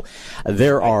vision. So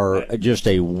there are just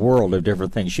a world of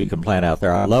different things you can plant out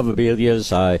there. I love abelias.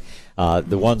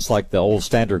 The ones like the old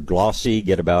standard glossy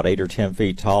get about 8 or 10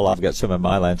 feet tall. I've got some in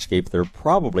my landscape. They're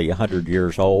probably 100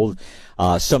 years old.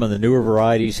 Some of the newer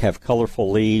varieties have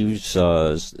colorful leaves.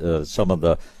 Some of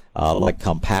the like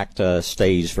compacta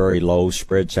stays very low,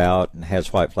 spreads out, and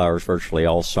has white flowers virtually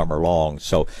all summer long.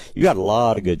 So you got a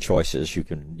lot of good choices you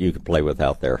can play with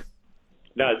out there.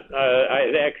 Now,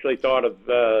 I actually thought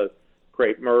of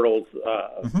crepe myrtles,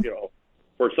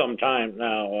 for some time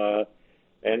now,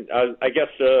 and I guess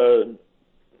the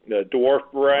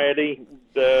dwarf variety,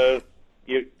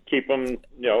 you keep them,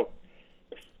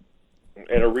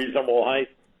 at a reasonable height.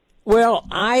 Well,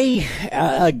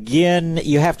 again,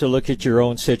 you have to look at your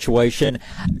own situation.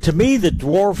 To me, the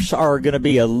dwarfs are going to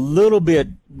be a little bit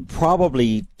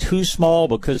probably too small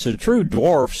because the true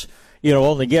dwarfs,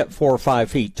 only get 4 or 5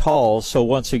 feet tall. So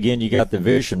once again, you got the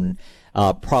vision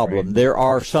problem. Right. There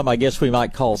are some, I guess we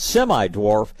might call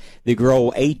semi-dwarf. They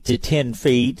grow 8 to 10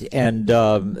 feet, and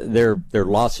there are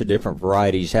lots of different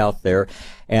varieties out there.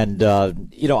 And,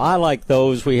 I like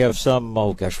those. We have some,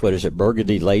 what is it,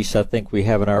 burgundy lace I think we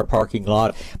have in our parking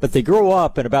lot. But they grow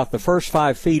up, and about the first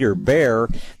 5 feet are bare.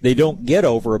 They don't get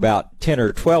over about 10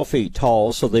 or 12 feet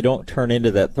tall, so they don't turn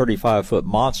into that 35-foot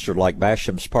monster like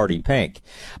Basham's Party Pink.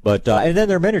 But and then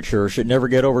they're miniatures that never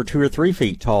get over 2 or 3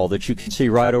 feet tall that you can see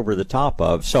right over the top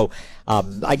of. So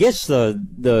I guess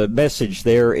the message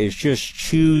there is just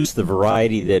choose the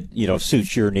variety that,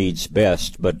 suits your needs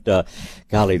best. But,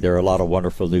 golly, there are a lot of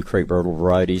wonderful new crepe myrtle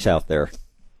varieties out there.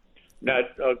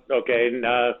 Okay. And,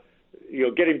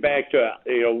 getting back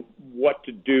to, what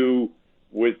to do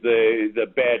with the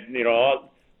bed,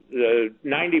 the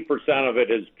 90% of it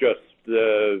is just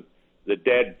the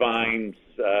dead vines.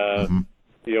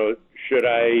 Should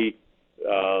I,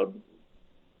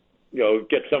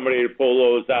 get somebody to pull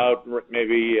those out,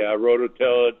 maybe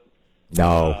rototill it?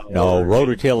 No,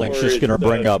 rototilling's just going to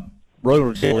bring up.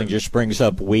 Rototilling just brings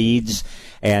up weeds,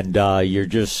 and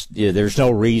there's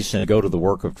no reason to go to the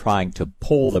work of trying to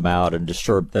pull them out and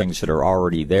disturb things that are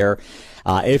already there.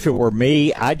 If it were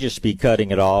me, I'd just be cutting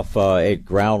it off at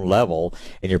ground level,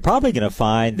 and you're probably going to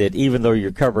find that even though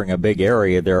you're covering a big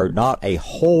area, there are not a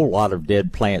whole lot of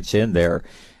dead plants in there.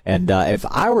 And if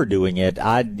I were doing it,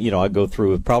 I'd go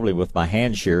through probably with my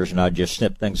hand shears, and I'd just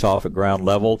snip things off at ground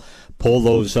level, pull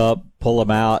those up, pull them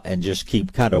out, and just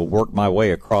keep kind of work my way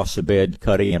across the bed,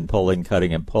 cutting and pulling.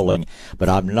 But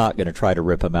I'm not going to try to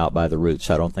rip them out by the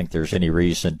roots. I don't think there's any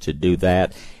reason to do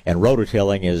that. And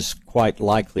rototilling is quite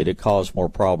likely to cause more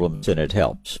problems than it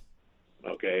helps.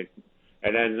 Okay.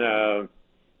 And then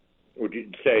would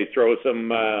you say throw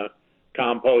some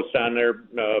compost on there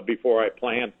before I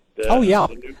plant?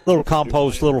 Little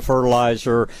compost, little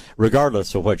fertilizer,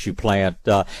 regardless of what you plant.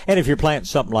 And if you're planting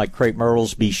something like crepe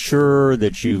myrtles, be sure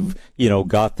that you've,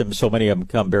 got them. So many of them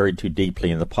come buried too deeply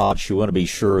in the pots. You want to be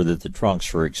sure that the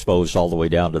trunks are exposed all the way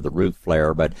down to the root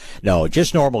flare. But no,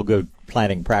 just normal good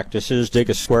planting practices.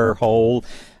 Dig a square hole.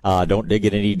 Don't dig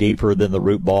it any deeper than the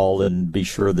root ball, and be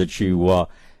sure that you,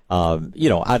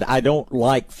 I don't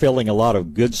like filling a lot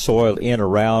of good soil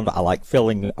around. I like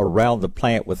filling around the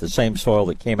plant with the same soil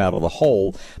that came out of the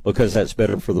hole, because that's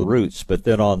better for the roots. But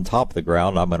then on top of the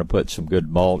ground, I'm going to put some good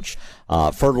mulch.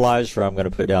 Fertilizer I'm going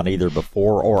to put down either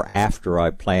before or after I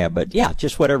plant. But yeah,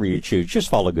 just whatever you choose. Just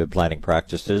follow good planting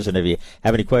practices. And if you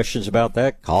have any questions about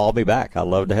that, call me back. I'd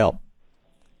love to help.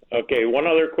 Okay, one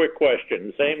other quick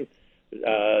question. Same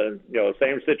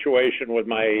situation with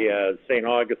my St.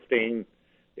 Augustine.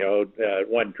 It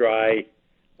went dry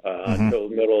until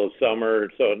the middle of summer.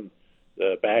 So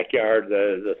the backyard,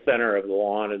 the center of the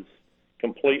lawn is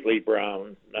completely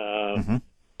brown.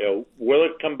 Will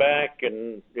it come back?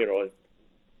 And,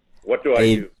 what do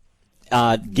I do?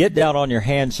 Get down on your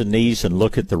hands and knees and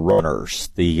look at the runners,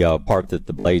 the part that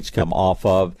the blades come off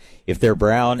of. If they're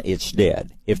brown, it's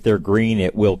dead. If they're green,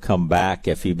 it will come back.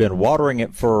 If you've been watering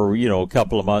it for, a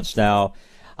couple of months now,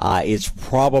 it's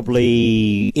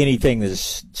probably anything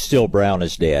that's still brown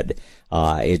is dead.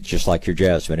 It's just like your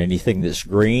jasmine. Anything that's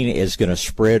green is going to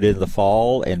spread in the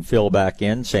fall and fill back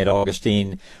in. St.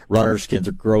 Augustine runners can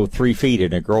grow 3 feet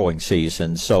in a growing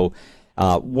season. So,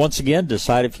 once again,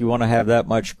 decide if you want to have that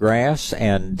much grass.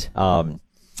 And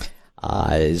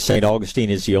St. Augustine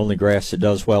is the only grass that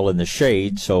does well in the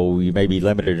shade, so you may be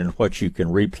limited in what you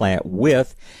can replant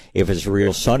with. If it's a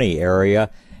real sunny area,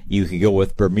 you can go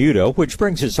with Bermuda, which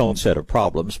brings its own set of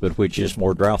problems, but which is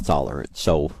more drought tolerant.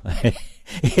 So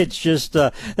it's just,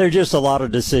 there are just a lot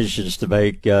of decisions to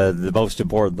make. The most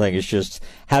important thing is just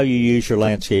how you use your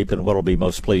landscape and what will be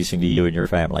most pleasing to you and your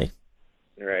family.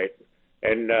 Right.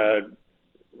 And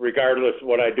regardless of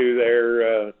what I do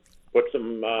there, put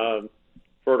some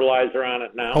fertilizer on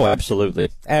it now? Oh, absolutely.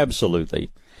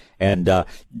 And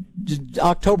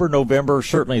October, November,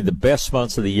 certainly the best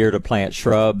months of the year to plant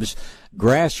shrubs.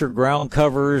 Grass or ground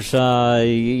covers,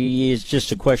 it's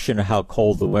just a question of how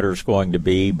cold the winter's going to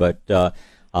be. But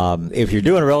if you're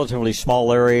doing a relatively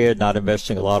small area, not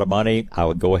investing a lot of money, I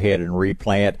would go ahead and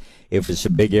replant. If it's a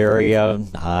big area,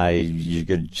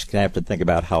 you're just going to have to think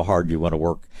about how hard you want to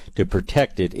work to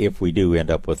protect it if we do end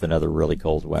up with another really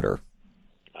cold winter.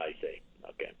 I see.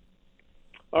 Okay.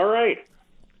 All right.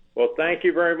 Well, thank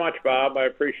you very much, Bob. I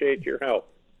appreciate your help.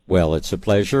 Well, it's a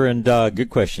pleasure, and good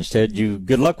questions, Ted.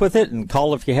 Good luck with it, and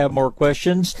call if you have more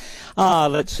questions.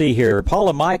 Let's see here. Paul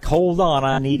and Mike, hold on.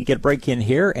 I need to get a break in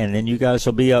here, and then you guys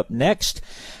will be up next.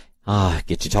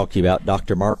 Get to talk to you about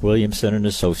Dr. Mark Williamson and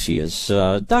Associates.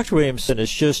 Dr. Williamson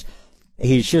is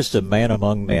he's just a man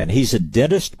among men. He's a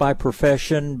dentist by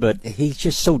profession, but he's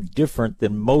just so different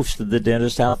than most of the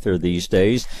dentists out there these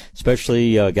days,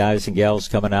 especially guys and gals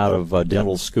coming out of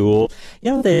dental school.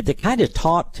 They're kind of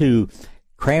taught to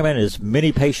cram in as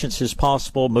many patients as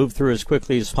possible, move through as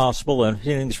quickly as possible, and if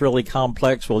anything's really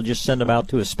complex, we'll just send them out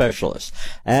to a specialist.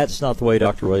 That's not the way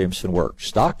Dr. Williamson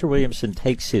works. Dr. Williamson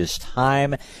takes his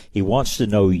time. He wants to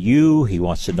know you. He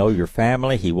wants to know your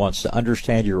family. He wants to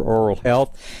understand your oral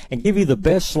health and give you the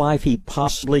best life he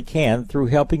possibly can through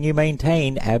helping you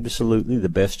maintain absolutely the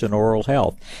best in oral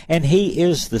health. And he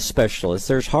is the specialist.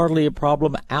 There's hardly a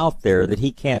problem out there that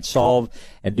he can't solve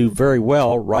and do very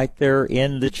well right there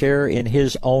in the chair in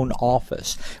his own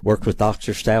office. Worked with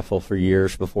Dr. Staffel for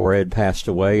years before Ed passed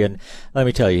away, and let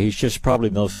me tell you, he's just probably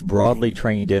the most broadly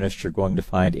trained dentist you're going to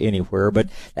find anywhere. But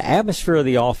the atmosphere of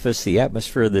the office, the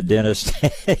atmosphere of the dentist,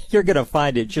 you're going to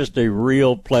find it just a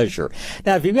real pleasure.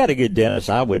 Now, if you've got a good dentist,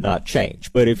 I would not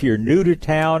change. But if you're new to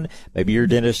town, maybe your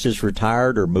dentist is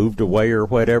retired or moved away or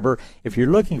whatever, if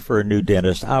you're looking for a new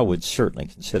dentist, I would certainly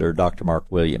consider Dr. Mark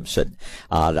Williamson.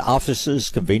 The office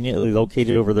is conveniently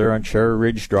located over there on Cherry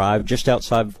Ridge Drive, just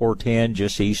outside 410,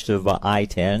 just east of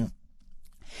I-10.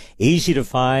 Easy to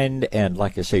find, and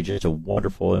like I say, just a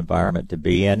wonderful environment to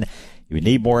be in. If you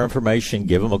need more information,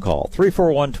 give them a call.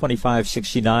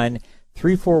 341-2569,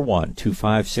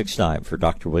 341-2569 for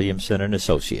Dr. Williamson and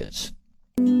Associates.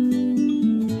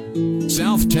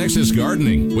 South Texas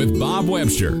Gardening with Bob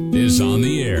Webster is on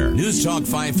the air. News Talk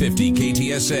 550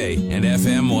 KTSA and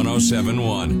FM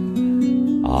 1071.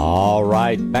 All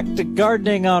right, back to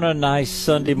gardening on a nice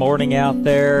Sunday morning out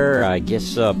there. I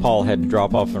guess Paul had to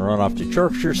drop off and run off to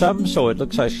church or something, so it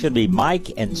looks like it should be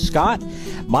Mike and Scott.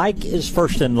 Mike is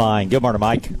first in line. Good morning,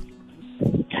 Mike.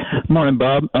 Morning,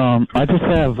 Bob. I just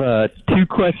have two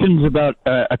questions about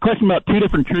a question about two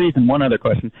different trees and one other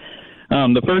question.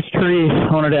 The first tree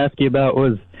I wanted to ask you about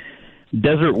was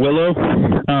desert willow.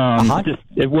 Just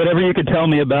whatever you could tell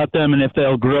me about them and if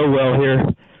they'll grow well here.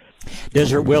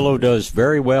 Desert willow does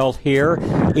very well here.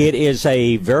 It is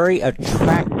a very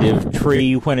attractive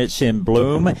tree when it's in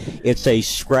bloom. It's a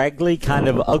scraggly, kind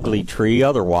of ugly tree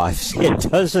otherwise. It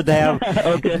doesn't have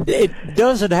it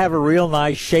doesn't have a real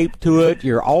nice shape to it.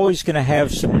 You're always going to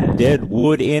have some dead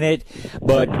wood in it,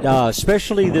 but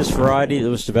especially this variety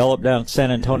that was developed down at San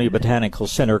Antonio Botanical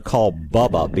Center called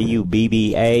Bubba,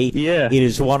 B-U-B-B-A. Yeah. It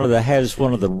is has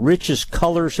one of the richest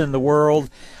colors in the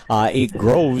world. It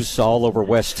grows all over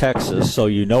West Texas, so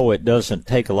you know it doesn't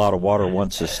take a lot of water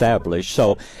once established.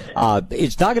 So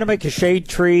it's not going to make a shade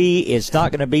tree. It's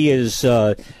not going to be as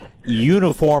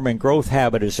uniform in growth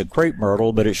habit as a crepe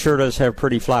myrtle, but it sure does have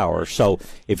pretty flowers. So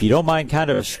if you don't mind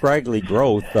kind of a scraggly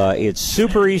growth, it's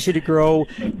super easy to grow,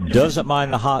 doesn't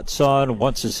mind the hot sun.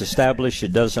 Once it's established,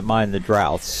 it doesn't mind the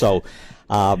drought. So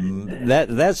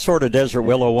that's sort of Desert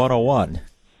Willow 101.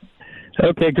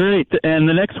 Okay, great. And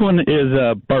the next one is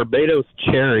Barbados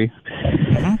cherry.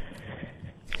 Mm-hmm.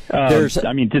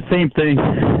 The same thing.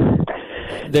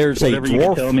 There's Whatever a you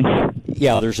can tell me.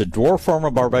 there's a dwarf form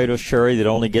of Barbados cherry that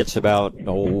only gets about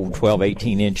 12,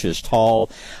 18 inches tall.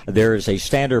 There is a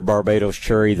standard Barbados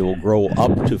cherry that will grow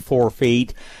up to 4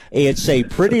 feet. It's a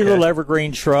pretty little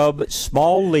evergreen shrub,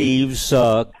 small leaves,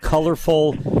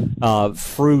 colorful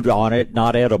fruit on it,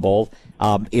 not edible.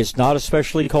 It's not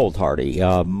especially cold hardy.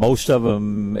 Most of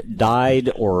them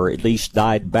died or at least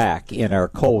died back in our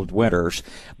cold winters.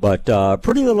 But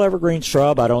pretty little evergreen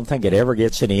shrub. I don't think it ever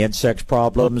gets any insect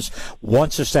problems.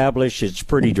 Once established, it's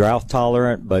pretty drought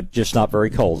tolerant, but just not very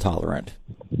cold tolerant.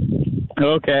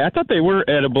 Okay, I thought they were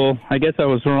edible. I guess I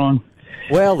was wrong.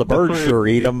 Well, the birds sure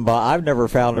eat them, but I've never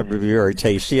found them to be very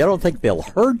tasty. I don't think they'll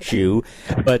hurt you,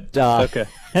 but okay.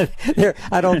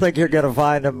 I don't think you're going to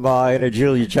find them in a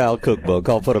Julia Child cookbook.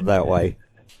 I'll put them that way.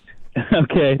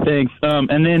 Okay, thanks.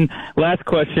 And then last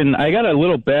question. I got a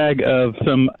little bag of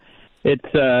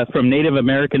it's from Native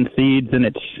American Seeds, and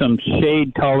it's some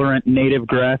shade-tolerant native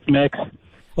grass mix.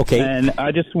 Okay. And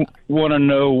I just want to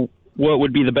know what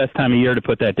would be the best time of year to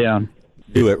put that down.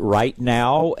 Do it right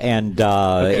now, and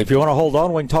if you want to hold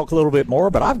on, we can talk a little bit more,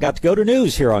 but I've got to go to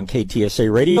news here on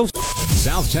KTSA Radio.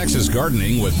 South Texas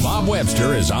Gardening with Bob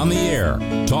Webster is on the air.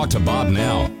 Talk to Bob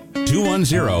now.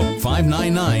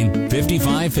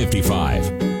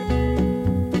 210-599-5555.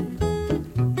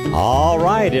 All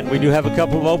right, and we do have a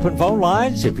couple of open phone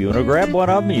lines. If you want to grab one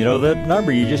of them, you know the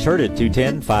number. You just heard it,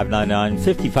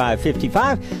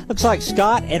 210-599-5555. Looks like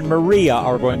Scott and Maria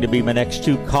are going to be my next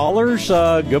two callers.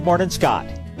 Good morning, Scott.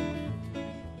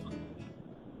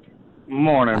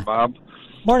 Morning, Bob.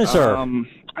 Morning, sir.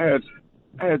 I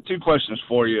had two questions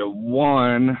for you.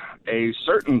 One, a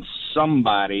certain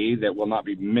somebody that will not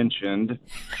be mentioned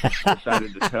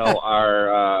decided to tell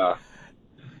our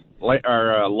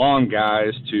lawn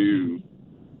guys to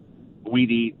weed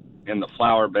eat in the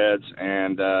flower beds,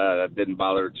 and didn't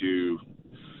bother to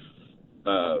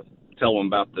tell them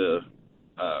about the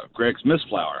Greg's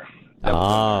Mistflower.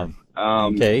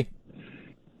 Okay.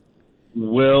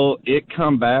 Will it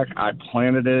come back? I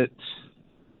planted it,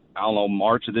 I don't know,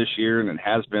 March of this year, and it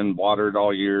has been watered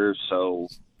all year, so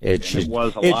it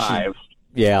was alive.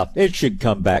 It should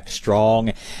come back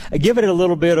strong. Give it a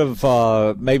little bit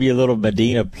of maybe a little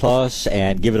Medina Plus,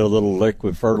 and give it a little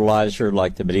liquid fertilizer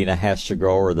like the Medina Has to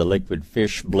Grow or the Liquid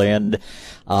Fish Blend.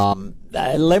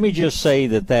 Let me just say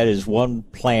that is one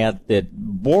plant that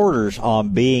borders on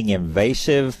being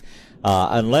invasive.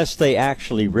 Unless they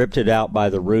actually ripped it out by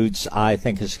the roots, I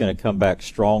think it's going to come back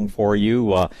strong for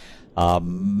you.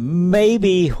 May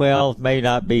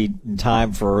not be in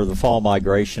time for the fall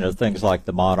migration of things like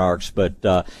the monarchs,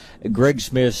 but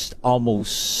Greg's Mist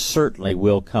almost certainly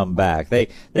will come back. They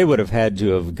would have had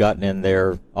to have gotten in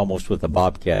there almost with a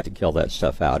bobcat to kill that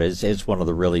stuff out. It's one of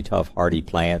the really tough, hardy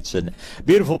plants, and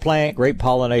beautiful plant, great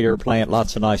pollinator plant,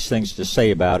 lots of nice things to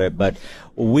say about it, but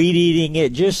weed eating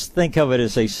it, just think of it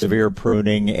as a severe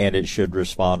pruning, and it should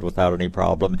respond without any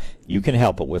problem. You can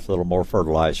help it with a little more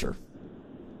fertilizer.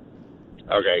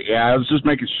 Okay, yeah, I was just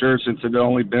making sure since it had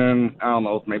only been, I don't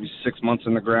know, maybe 6 months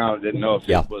in the ground. I didn't know if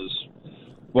it was,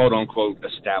 quote-unquote,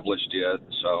 established yet,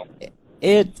 so.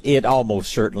 It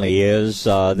almost certainly is.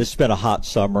 This has been a hot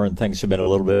summer, and things have been a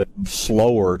little bit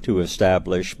slower to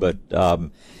establish, but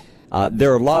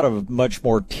there are a lot of much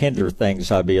more tender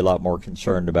things I'd be a lot more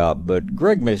concerned about. But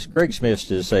Greg's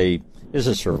Mist is a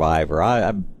survivor.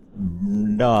 I'm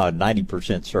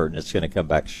 90% certain it's going to come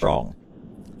back strong.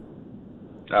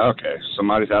 Okay,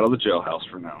 somebody's out of the jailhouse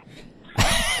for now.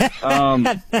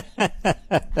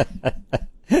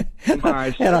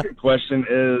 My second question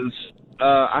is,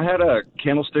 I had a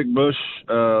candlestick bush,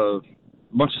 a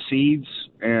bunch of seeds,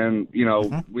 and,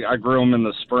 I grew them in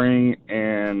the spring,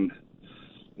 and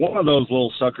one of those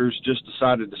little suckers just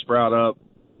decided to sprout up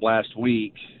last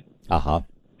week. Uh-huh.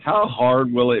 How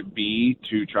hard will it be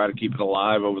to try to keep it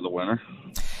alive over the winter?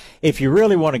 If you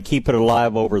really want to keep it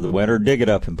alive over the winter, dig it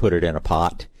up and put it in a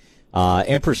pot.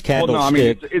 Empress Candlestick. Well, no, I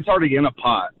mean, it's already in a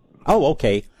pot. Oh,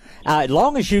 okay. As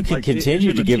long as you can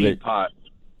continue to give it. Pot.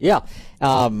 Yeah.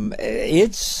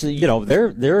 It's,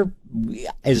 they're,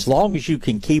 as long as you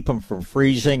can keep them from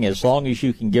freezing, as long as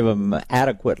you can give them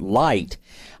adequate light,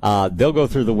 they'll go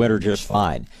through the winter just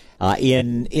fine.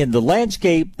 In the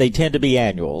landscape, they tend to be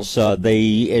annuals.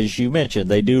 They, as you mentioned,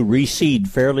 they do reseed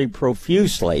fairly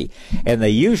profusely, and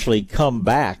they usually come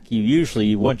back.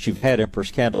 Once you've had Empress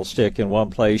Candlestick in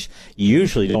one place, you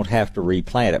usually don't have to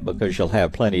replant it because you'll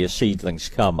have plenty of seedlings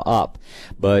come up.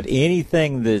 But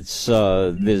anything that's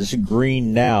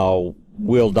green now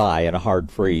will die in a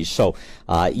hard freeze. So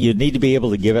you need to be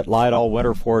able to give it light all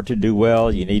winter for it to do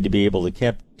well. You need to be able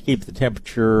to keep the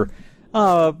temperature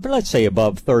let's say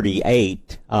above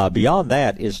 38. Beyond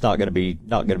that, it's not going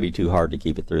to be too hard to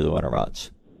keep it through the winter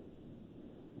months.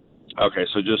 Okay,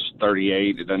 so just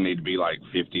 38. It doesn't need to be like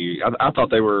 50. I thought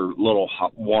they were little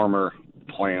warmer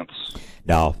plants.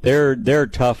 No, they're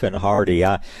tough and hardy.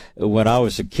 When I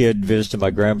was a kid visiting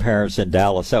my grandparents in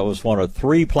Dallas, that was one of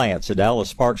 3 plants. The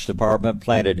Dallas Parks Department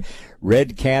planted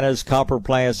red cannas, copper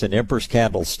plants, and Empress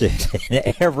Candlestick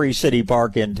in every city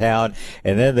park in town,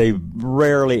 and then they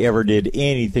rarely ever did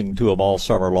anything to them all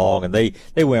summer long, and they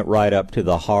went right up to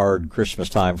the hard Christmas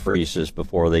time freezes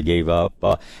before they gave up,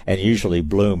 and usually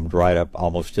bloomed right up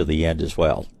almost to the end as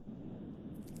well.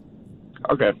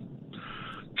 Okay.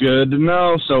 Good to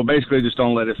know. So basically just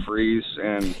don't let it freeze,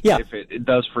 and if it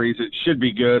does freeze, it should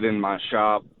be good in my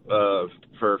shop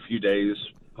for a few days.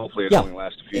 Hopefully it only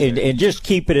lasts a few days. And just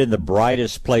keep it in the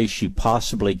brightest place you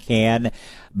possibly can.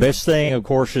 Best thing, of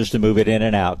course, is to move it in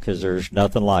and out because there's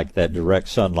nothing like that direct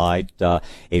sunlight.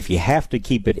 If you have to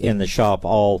keep it in the shop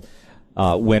all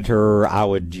winter, I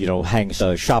would, hang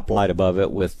a shop light above it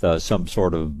with some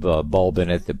sort of bulb in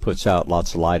it that puts out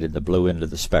lots of light in the blue end of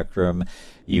the spectrum.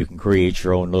 You can create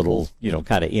your own little,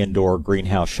 kind of indoor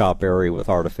greenhouse shop area with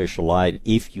artificial light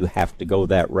if you have to go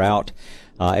that route,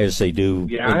 as they do.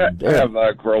 Yeah, I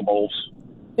have grow bowls.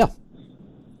 Yeah.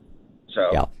 So.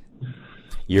 Yeah.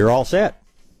 You're all set.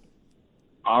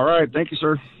 All right. Thank you,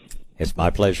 sir. It's my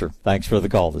pleasure. Thanks for the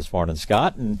call this morning,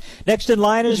 Scott. And next in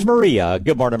line is Maria.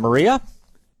 Good morning, Maria.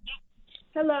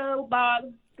 Hello,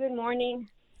 Bob. Good morning.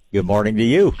 Good morning to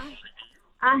you.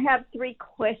 I have 3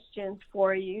 questions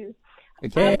for you.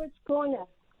 Okay. I was going to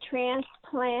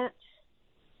transplant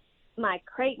my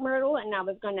crepe myrtle, and I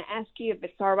was going to ask you if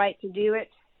it's all right to do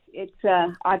it. It's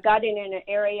I got it in an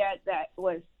area that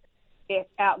it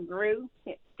outgrew.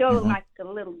 It's still like a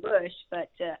little bush, but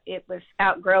it was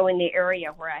outgrowing the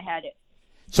area where I had it.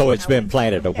 So it's been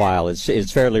planted a while.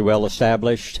 It's fairly well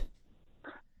established.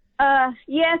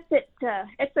 Yes,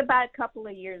 it's about a couple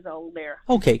of years old there.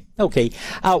 Okay.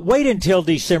 Wait until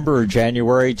December or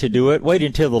January to do it. Wait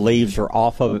until the leaves are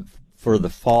off of it for the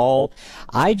fall.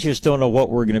 I just don't know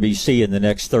what we're going to be seeing the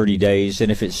next 30 days.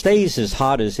 And if it stays as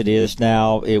hot as it is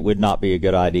now, it would not be a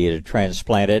good idea to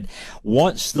transplant it.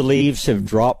 Once the leaves have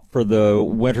dropped for the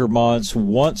winter months,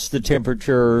 once the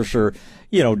temperatures are,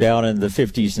 down in the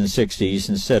 50s and 60s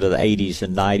instead of the 80s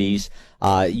and 90s,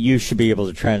 you should be able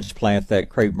to transplant that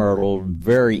crepe myrtle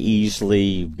very easily.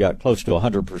 You've got close to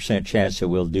 100% chance it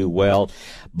will do well.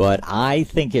 But I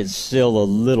think it's still a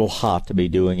little hot to be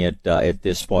doing it at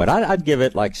this point. I'd give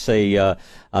it,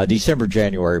 December,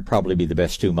 January probably be the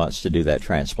best 2 months to do that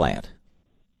transplant.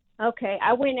 Okay.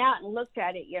 I went out and looked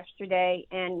at it yesterday,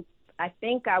 and I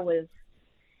think I was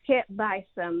hit by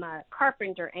some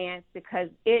carpenter ants because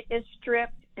it is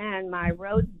stripped and my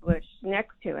rose bush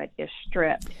next to it is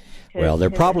stripped. Well, they're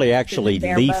probably actually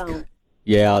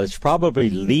it's probably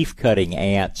leaf cutting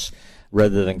ants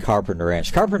rather than carpenter ants.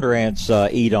 Carpenter ants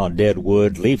eat on dead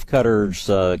wood. Leaf cutters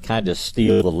kind of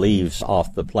steal the leaves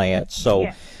off the plants. So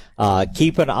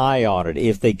keep an eye on it.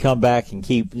 If they come back and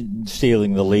keep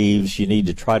stealing the leaves, you need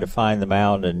to try to find them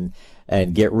out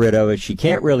and get rid of it. You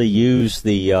can't really use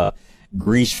the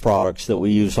grease products that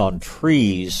we use on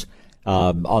trees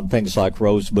on things like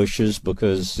rose bushes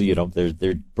because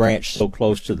they're branched so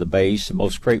close to the base, and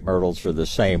most crepe myrtles are the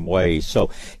same way. So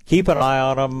keep an eye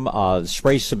on them.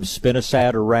 Spray some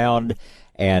spinosad around,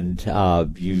 and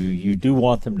you do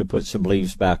want them to put some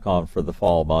leaves back on for the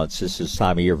fall months. This is the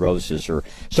time of year roses are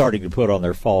starting to put on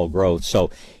their fall growth.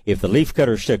 So if the leaf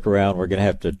cutters stick around, we're going to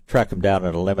have to track them down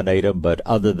and eliminate them. But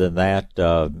other than that,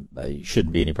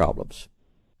 shouldn't be any problems.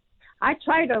 I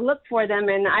tried to look for them,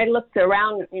 and I looked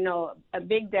around, a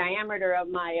big diameter of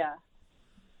my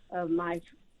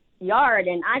yard,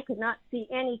 and I could not see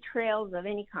any trails of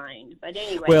any kind. But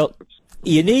anyway. Well,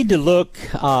 you need to look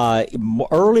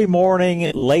early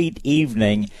morning, late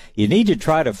evening. You need to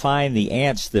try to find the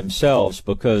ants themselves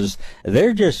because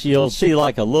you'll see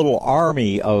like a little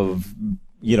army of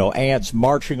ants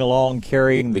marching along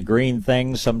carrying the green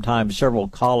things, sometimes several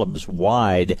columns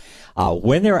wide.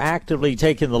 When they're actively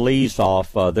taking the leaves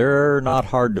off, they're not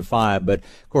hard to find. But,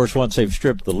 of course, once they've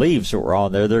stripped the leaves that were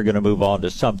on there, they're going to move on to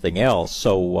something else.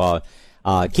 So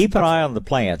keep an eye on the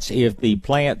plants. If the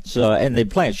plants, and the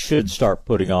plants should start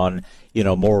putting on,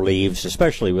 more leaves,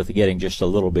 especially with it getting just a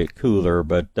little bit cooler.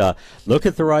 But look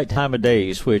at the right time of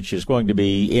days, which is going to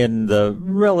be in the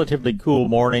relatively cool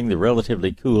morning, the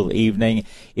relatively cool evening.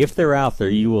 If they're out there,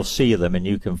 you will see them, and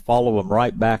you can follow them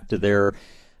right back to their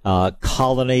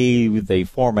colony. They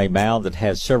form a mound that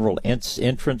has several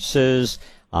entrances.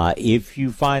 If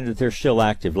you find that they're still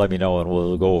active, let me know, and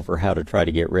we'll go over how to try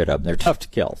to get rid of them. They're tough to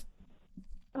kill.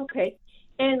 Okay.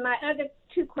 And my other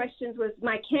two questions was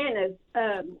my cannas.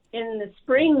 In the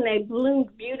spring, they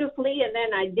bloomed beautifully, and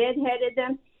then I deadheaded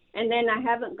them, and then I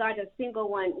haven't got a single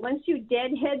one. Once you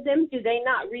deadhead them, do they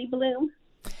not rebloom?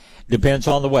 Depends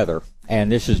on the weather.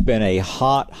 And this has been a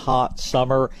hot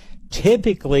summer.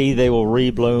 Typically, they will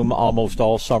rebloom almost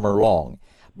all summer long.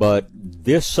 But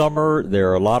this summer, there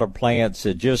are a lot of plants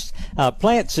that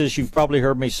plants, as you've probably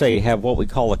heard me say, have what we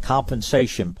call a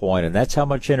compensation point, and that's how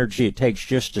much energy it takes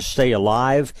just to stay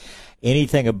alive.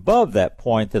 Anything above that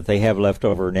point that they have left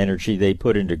over in energy, they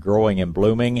put into growing and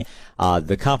blooming.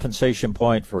 The compensation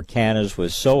point for cannas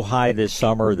was so high this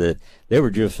summer that they were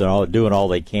just doing all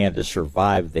they can to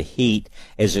survive the heat.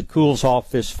 As it cools off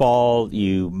this fall,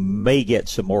 you may get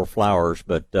some more flowers,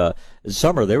 but this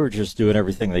summer they were just doing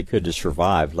everything they could to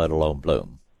survive, let alone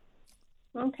bloom.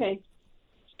 Okay.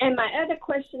 And my other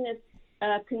question is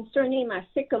concerning my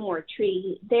sycamore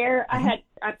tree. There, I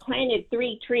planted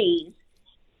 3 trees.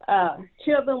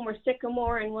 2 of them were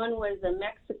sycamore and one was a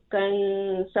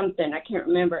Mexican something, I can't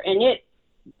remember. And it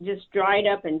just dried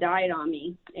up and died on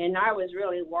me. And I was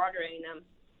really watering them.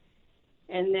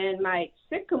 And then my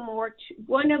sycamore,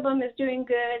 one of them is doing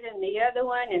good and the other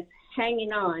one is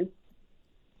hanging on.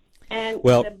 And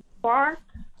the bark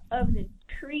of the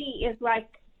tree is like,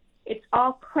 it's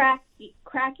all cracking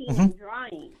and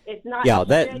drying. It's not. Yeah,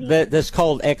 that's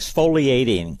called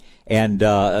exfoliating. And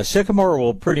a sycamore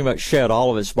will pretty much shed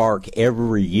all of its bark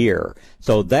every year.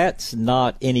 So that's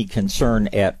not any concern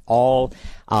at all.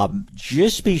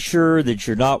 Just be sure that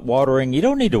you're not watering. You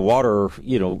don't need to water,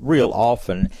 real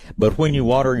often. But when you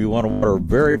want to water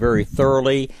very, very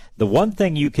thoroughly. The one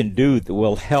thing you can do that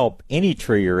will help any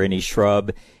tree or any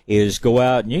shrub is go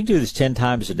out, and you can do this 10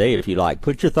 times a day if you like.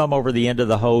 Put your thumb over the end of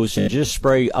the hose and just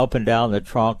spray up and down the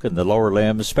trunk and the lower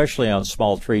limbs, especially on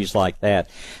small trees like that.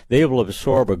 They will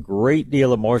absorb a great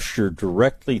deal of moisture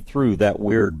directly through that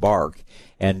weird bark.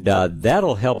 And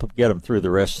that'll help get them through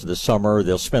the rest of the summer.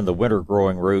 They'll spend the winter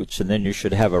growing roots, and then you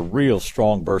should have a real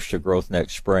strong burst of growth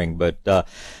next spring. But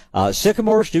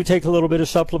sycamores do take a little bit of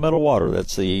supplemental water.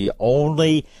 That's the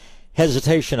only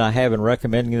hesitation I have in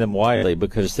recommending them widely,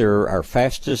 because they're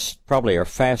probably our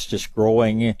fastest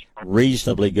growing,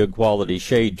 reasonably good quality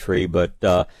shade tree. But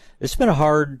it's been a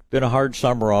hard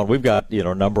summer on. We've got,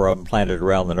 a number of them planted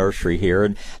around the nursery here,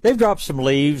 and they've dropped some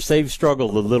leaves. They've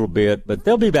struggled a little bit, but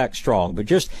they'll be back strong. But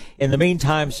just in the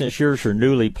meantime, since yours are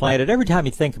newly planted, every time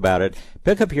you think about it,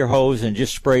 pick up your hose and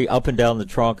just spray up and down the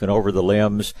trunk and over the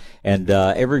limbs. And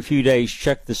every few days,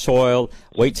 check the soil.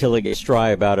 Wait till it gets dry,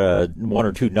 about 1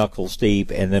 or 2 knuckles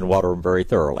deep, and then water them very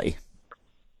thoroughly.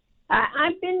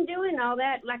 I've been doing all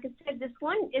that. Like I said, this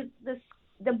one is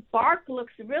the bark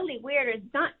looks really weird.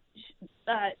 It's not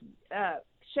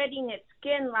shedding its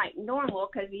skin like normal,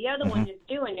 because the other one is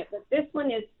doing it. But this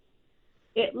one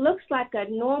it looks like a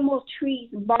normal tree's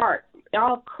bark,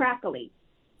 all crackly.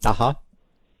 Uh-huh.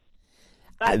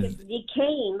 Like it's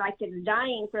decaying, like it's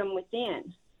dying from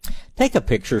within. Take a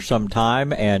picture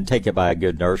sometime and take it by a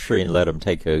good nursery and let them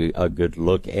take a good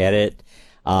look at it.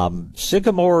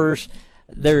 Sycamores,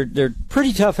 they're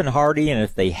pretty tough and hardy, and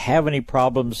if they have any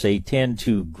problems, they tend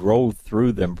to grow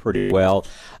through them pretty well.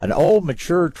 An old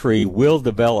mature tree will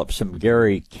develop some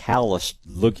very calloused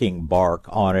looking bark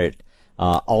on it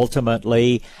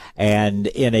ultimately, and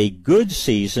in a good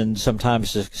season,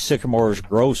 sometimes the sycamores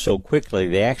grow so quickly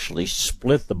they actually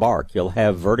split the bark. You'll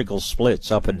have vertical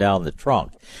splits up and down the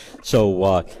trunk.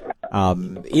 So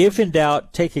if in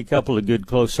doubt, take a couple of good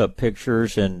close-up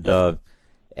pictures and go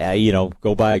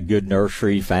by a good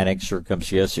nursery. Fanick's or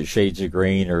Comcius, Shades of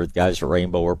Green, or Guys of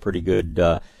Rainbow are pretty good.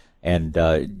 And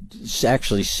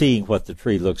actually seeing what the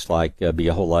tree looks like be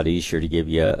a whole lot easier to give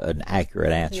you an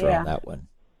accurate answer on that one.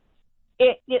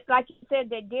 It like you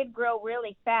said, they did grow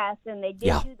really fast, and they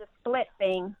did do the split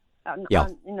thing.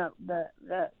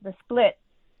 The split.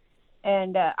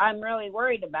 And I'm really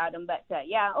worried about them. But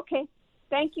okay.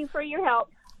 Thank you for your help.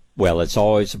 Well, it's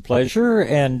always a pleasure,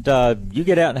 and you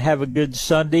get out and have a good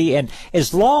Sunday. And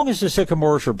as long as the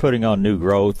sycamores are putting on new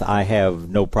growth, I have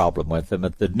no problem with them.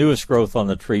 The newest growth on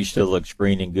the tree still looks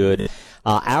green and good.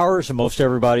 Ours and most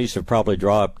everybody's have probably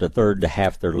dropped a third to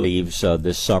half their leaves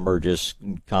this summer, just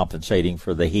compensating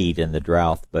for the heat and the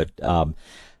drought. But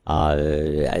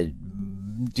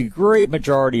the great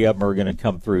majority of them are going to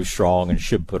come through strong and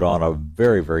should put on a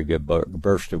very, very good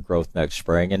burst of growth next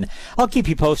spring. And I'll keep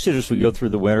you posted as we go through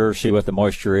the winter, see what the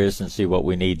moisture is, and see what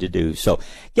we need to do. So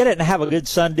get it and have a good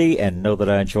Sunday, and know that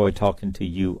I enjoy talking to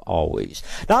you always.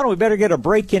 Donna, we better get a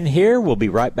break in here. We'll be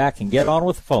right back and get on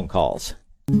with the phone calls.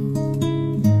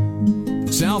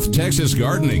 South Texas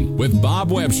Gardening with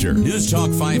Bob Webster. News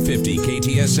Talk 550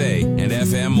 KTSA and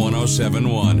FM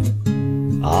 1071.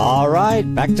 All right,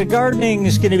 back to gardening.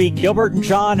 It's going to be Gilbert and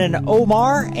John and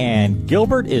Omar, and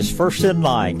Gilbert is first in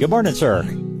line. Good morning, sir.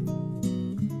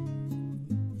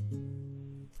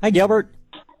 Hi, Gilbert.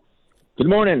 Good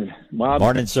morning, Bob.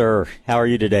 Morning, sir. How are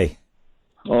you today?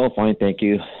 Oh, fine, thank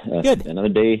you. Good. Another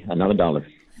day, another dollar.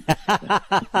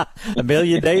 A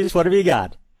million days. What have you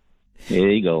got?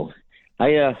 There you go.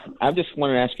 I just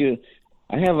want to ask you.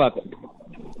 I have a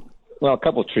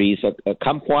couple trees, a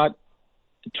kumquat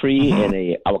tree and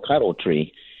a avocado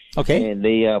tree. Okay. And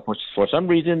they for some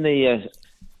reason they're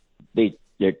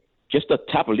just the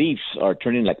top leaves are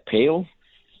turning like pale,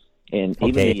 and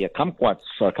even the kumquats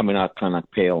are coming out kind of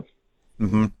pale.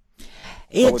 Mm-hmm.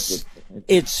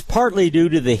 It's partly due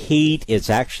to the heat. It's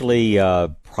actually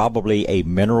probably a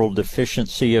mineral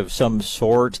deficiency of some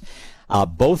sort.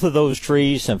 Both of those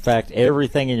trees, in fact,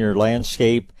 everything in your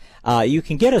landscape. You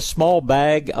can get a small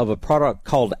bag of a product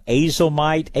called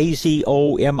Azomite,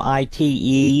 Azomite.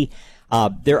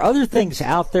 There are other things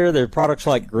out there. There are products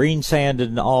like green sand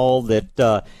and all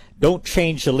that don't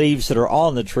change the leaves that are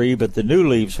on the tree, but the new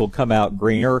leaves will come out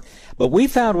greener. But we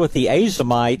found with the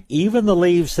Azomite, even the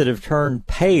leaves that have turned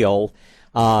pale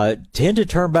tend to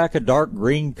turn back a dark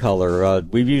green color.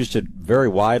 We've used it very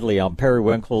widely on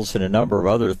periwinkles and a number of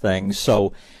other things.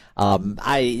 So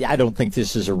I don't think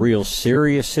this is a real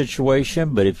serious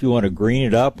situation, but if you want to green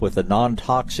it up with a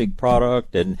non-toxic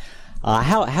product, and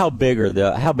how big are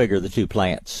the two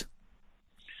plants?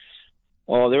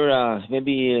 Well, they're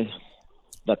maybe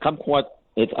the kumquat.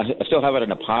 I still have it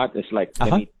in a pot. It's like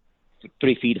maybe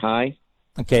 3 feet high.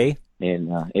 Okay.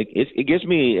 And it gives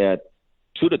me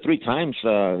 2 to 3 times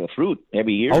fruit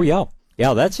every year. Oh yeah,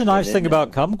 Yeah, that's a nice thing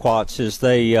about kumquats is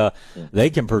they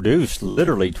can produce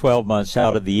literally 12 months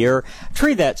out of the year. A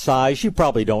tree that size, you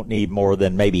probably don't need more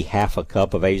than maybe half a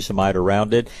cup of azomite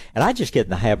around it. And I just get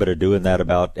in the habit of doing that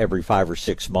about every 5 or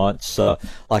 6 months.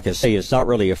 Like I say, it's not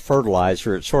really a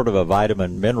fertilizer. It's sort of a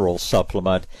vitamin mineral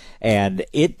supplement. And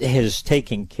it has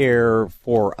taken care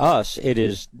for us. It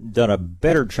has done a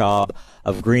better job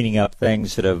of greening up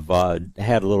things that have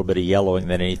had a little bit of yellowing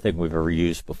than anything we've ever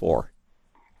used before.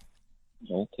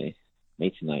 Okay.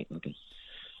 Azomite. Okay.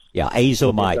 Yeah,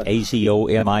 azomite.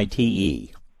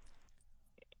 Azomite.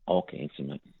 Okay,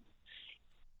 azomite.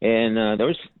 And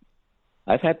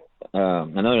I've had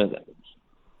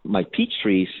my peach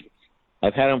trees.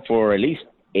 I've had them for at least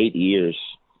 8 years.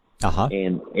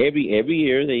 And every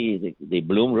year they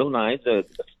bloom real nice.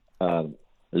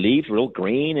 Leaves real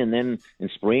green, and then in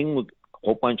spring with a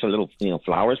whole bunch of little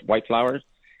flowers, white flowers.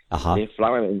 They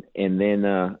flower, and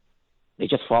then they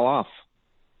just fall off.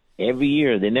 Every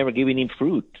year, they never give any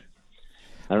fruit.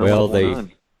 I don't know what's going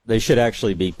on. They should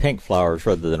actually be pink flowers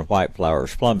rather than white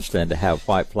flowers. Plums tend to have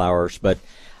white flowers, but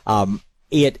a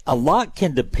lot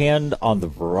can depend on the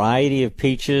variety of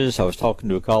peaches. I was talking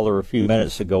to a caller a few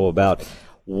minutes ago about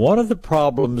one of the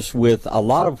problems with a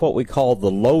lot of what we call the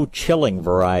low chilling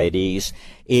varieties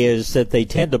is that they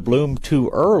tend to bloom too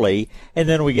early, and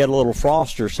then we get a little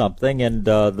frost or something, and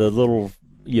the little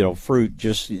fruit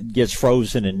just gets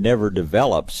frozen and never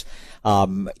develops.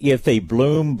 If they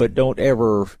bloom but don't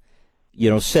ever,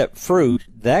 set fruit,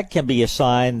 that can be a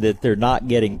sign that they're not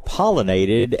getting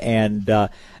pollinated, and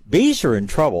bees are in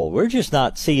trouble. We're just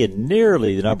not seeing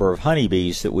nearly the number of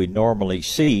honeybees that we normally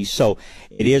see. So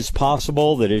it is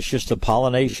possible that it's just a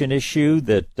pollination issue,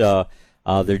 that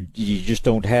you just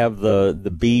don't have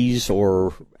the bees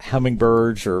or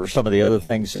hummingbirds or some of the other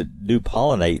things that do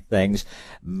pollinate things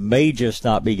may just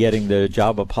not be getting the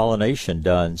job of pollination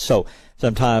done. So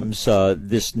sometimes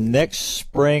this next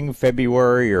spring,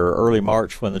 February or early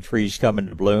March, when the trees come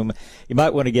into bloom, you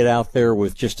might want to get out there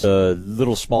with just a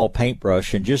little small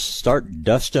paintbrush and just start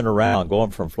dusting around, going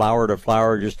from flower to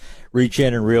flower. Just reach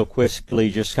in and real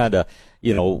quickly just kind of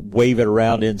wave it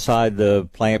around inside the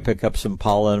plant, pick up some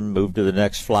pollen, move to the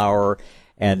next flower,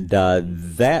 and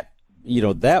that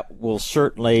will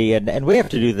certainly, and we have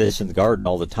to do this in the garden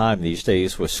all the time these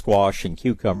days with squash and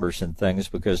cucumbers and things,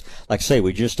 because, like I say,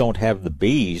 we just don't have the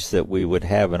bees that we would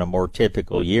have in a more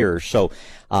typical year. So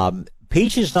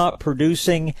peaches not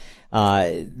producing,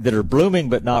 that are blooming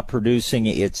but not producing,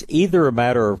 it's either a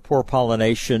matter of poor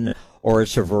pollination or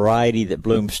it's a variety that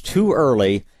blooms too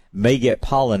early, may get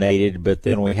pollinated, but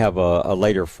then we have a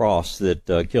later frost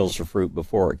that kills the fruit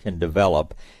before it can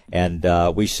develop. And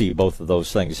we see both of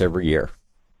those things every year.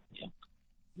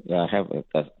 Yeah, I have.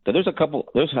 There's a couple.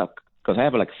 Because I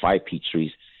have like 5 peach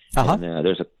trees. And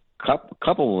there's a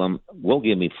couple of them will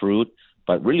give me fruit,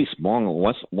 but really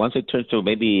small. Once it turns to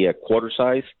maybe a quarter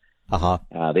size,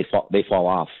 they fall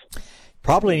off.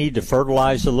 Probably need to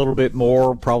fertilize a little bit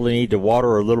more. Probably need to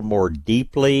water a little more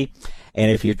deeply. And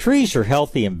if your trees are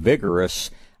healthy and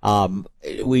vigorous,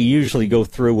 we usually go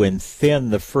through and thin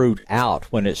the fruit out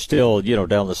when it's still,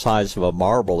 down the size of a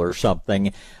marble or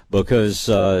something, because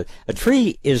a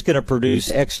tree is going to produce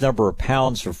X number of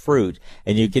pounds of fruit,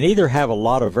 and you can either have a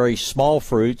lot of very small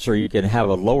fruits or you can have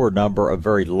a lower number of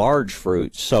very large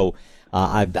fruits. So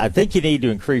I think you need to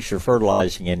increase your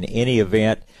fertilizing in any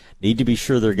event. Need to be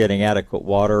sure they're getting adequate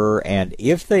water, and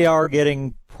if they are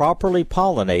getting properly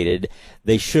pollinated,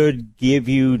 they should give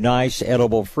you nice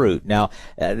edible fruit. Now,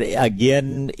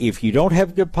 again, if you don't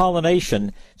have good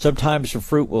pollination, sometimes the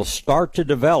fruit will start to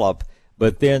develop,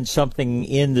 but then something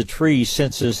in the tree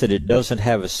senses that it doesn't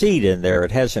have a seed in there,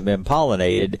 it hasn't been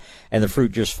pollinated, and the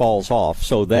fruit just falls off.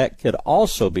 So that could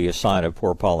also be a sign of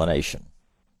poor pollination.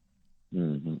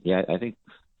 Mm-hmm. Yeah, I think,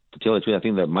 to tell the truth, I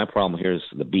think that my problem here is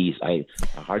the bees. I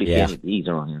hardly see any bees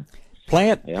around here.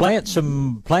 Plant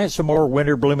some more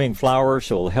winter blooming flowers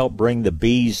that will help bring the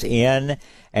bees in.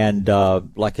 And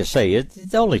like I say,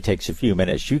 it only takes a few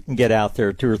minutes. You can get out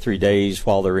there 2 or 3 days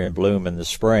while they're in bloom in the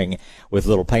spring with a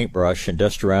little paintbrush and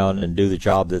dust around and do the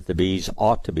job that the bees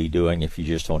ought to be doing if you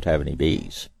just don't have any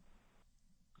bees.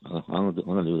 I'm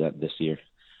going to do that this year.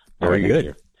 Very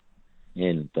good.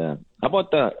 And how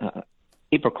about the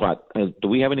apricot? Do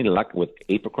we have any luck with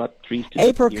apricot trees?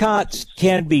 Apricots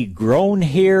can be grown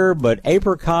here, but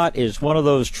apricot is one of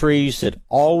those trees that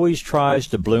always tries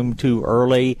to bloom too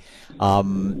early.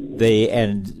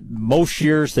 And most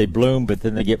years they bloom, but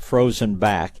then they get frozen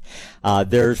back.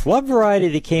 There's one variety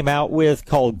they came out with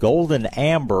called Golden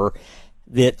Amber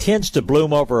that tends to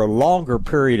bloom over a longer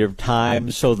period of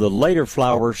time, so the later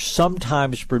flowers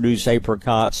sometimes produce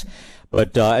apricots.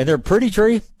 But and they're pretty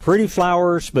tree, pretty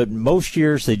flowers, but most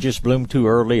years they just bloom too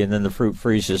early, and then the fruit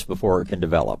freezes before it can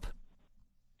develop.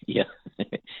 Yeah,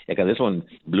 because this one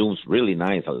blooms really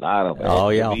nice, a lot of it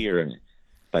every year,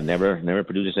 but never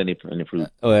produces any fruit.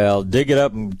 Well, dig it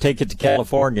up and take it to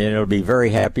California, and it'll be very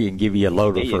happy and give you a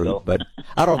load of fruit. But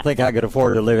I don't think I could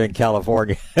afford to live in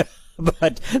California.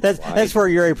 But that's where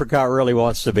your apricot really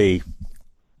wants to be.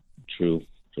 True.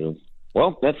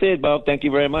 Well, that's it, Bob. Thank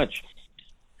you very much.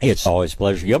 It's always a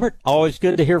pleasure, Gilbert. Always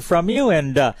good to hear from you.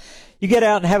 And you get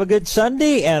out and have a good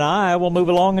Sunday, and I will move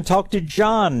along and talk to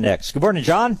John next. Good morning,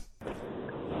 John.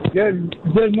 Good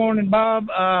morning,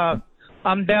 Bob.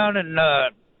 I'm down in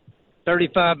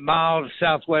 35 miles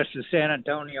southwest of San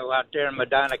Antonio out there in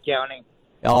Medina County.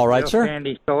 All right, sir.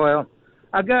 Sandy soil.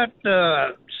 I got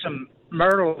some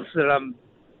myrtles that I'm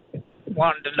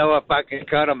wanting to know if I can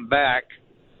cut them back.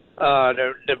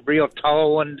 The real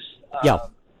tall ones.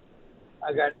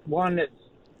 I got one that's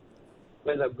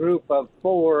with a group of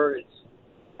 4. It's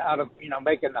out of,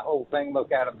 making the whole thing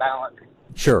look out of balance.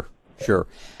 Sure.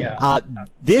 Yeah.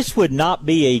 This would not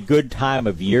be a good time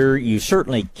of year. You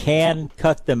certainly can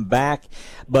cut them back,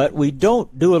 but we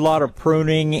don't do a lot of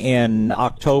pruning in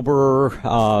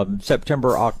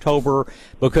September, October,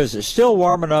 because it's still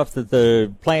warm enough that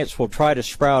the plants will try to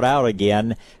sprout out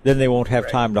again. Then they won't have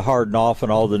time to harden off,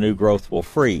 and all the new growth will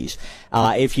freeze.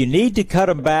 If you need to cut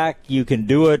them back, you can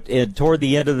do it toward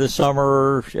the end of the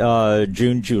summer,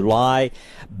 June, July.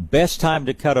 Best time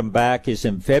to cut them back is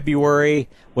in February,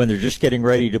 when they're just getting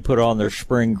ready to put on their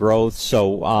spring growth.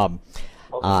 So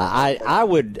I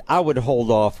would hold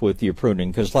off with your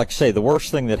pruning, because, like I say, the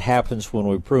worst thing that happens when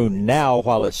we prune now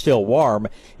while it's still warm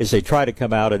is they try to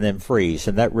come out and then freeze,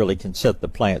 and that really can set the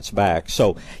plants back.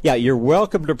 So, yeah, you're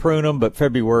welcome to prune them, but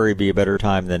February would be a better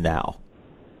time than now.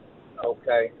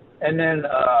 Okay. And then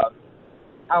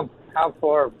how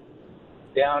far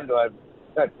down do I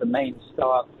cut the main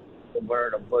stalk to where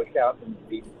it'll bush out and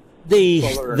be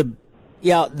fuller?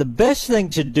 The best thing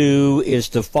to do is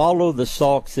to follow the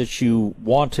stalks that you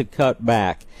want to cut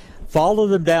back. Follow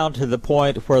them down to the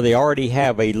point where they already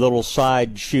have a little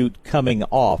side shoot coming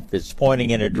off that's pointing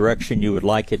in a direction you would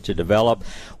like it to develop.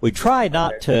 We try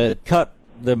not to cut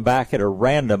them back at a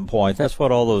random point. That's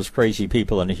what all those crazy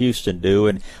people in Houston do,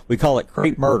 and we call it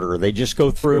crepe murder. They just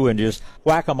go through and just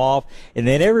whack them off, and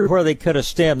then everywhere they cut a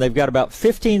stem, they've got about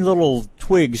 15 little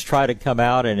twigs try to come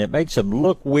out, and it makes them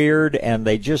look weird, and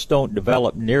they just don't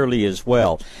develop nearly as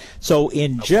well. So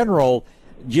in general,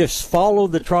 just follow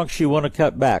the trunks you want to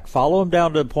cut back. Follow them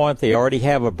down to the point they already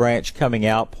have a branch coming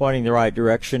out, pointing the right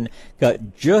direction.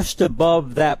 Cut just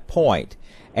above that point,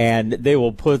 and they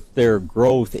will put their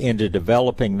growth into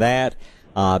developing that.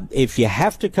 If you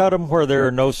have to cut them where there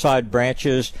are no side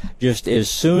branches, just as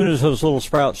soon as those little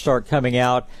sprouts start coming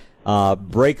out,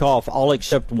 break off all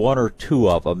except 1 or 2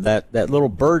 of them. That little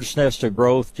bird's nest of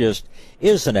growth just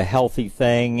isn't a healthy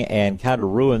thing and kind of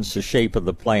ruins the shape of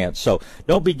the plant. So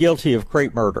don't be guilty of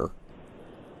crepe murder.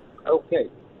 Okay,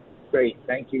 great.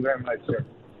 Thank you very much, sir.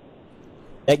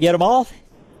 That get them all?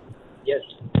 Yes.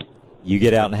 You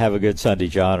get out and have a good Sunday,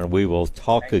 John, and we will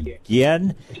talk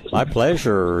again. My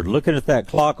pleasure. Looking at that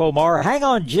clock, Omar. Hang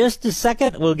on just a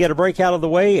second. We'll get a break out of the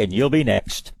way, and you'll be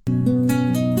next.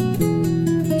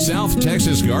 South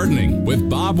Texas Gardening with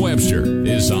Bob Webster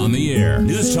is on the air.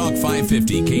 News Talk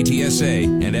 550 KTSA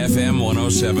and FM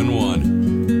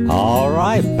 1071. All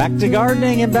right, back to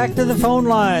gardening and back to the phone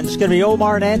lines. It's going to be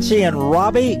Omar, Nancy, and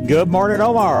Robbie. Good morning,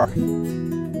 Omar. Good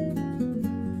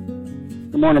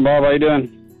morning, Bob. How you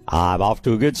doing? I'm off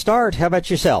to a good start. How about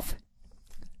yourself?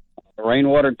 The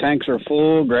rainwater tanks are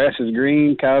full. Grass is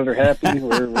green. Cows are happy.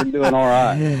 We're doing all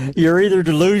right. You're either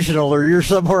delusional or you're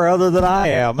somewhere other than I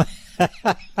am.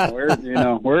 We're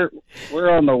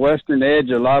on the western edge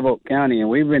of Live Oak County, and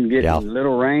we've been getting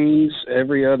little rains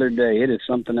every other day. It is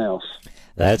something else.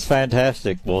 That's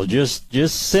fantastic. Well, just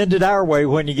send it our way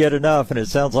when you get enough, and it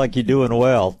sounds like you're doing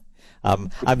well.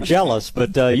 I'm jealous,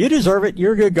 but you deserve it.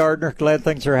 You're a good gardener. Glad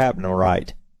things are happening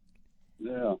right.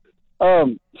 Yeah.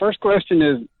 First question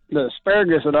is the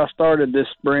asparagus that I started this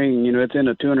spring. It's in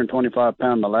a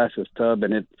 225-pound molasses tub,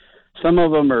 and some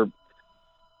of them are,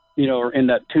 in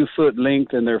that 2-foot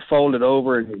length, and they're folded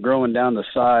over and growing down the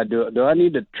side. Do I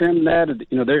need to trim that?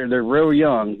 They're real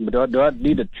young, but do I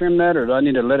need to trim that, or do I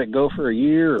need to let it go for a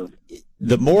year? Or?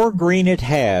 the more green it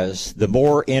has, the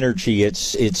more energy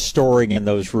it's storing in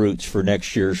those roots for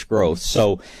next year's growth.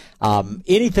 So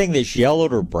anything that's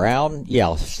yellowed or brown,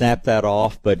 yeah, snap that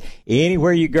off. But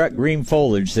anywhere you got green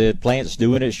foliage, the plant's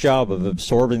doing its job of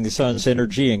absorbing the sun's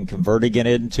energy and converting it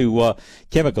into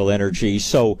chemical energy.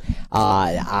 So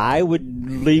I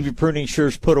would leave your pruning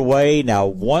shears put away. Now,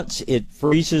 once it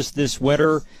freezes this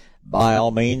winter, by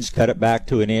all means, cut it back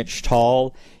to 1 inch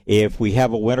tall. If we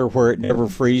have a winter where it never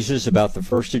freezes, about the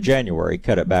 1st of January,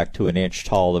 cut it back to 1 inch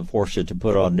tall and force it to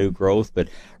put on new growth. But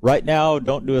right now,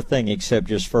 don't do a thing except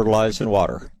just fertilize and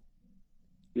water.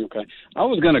 Okay. I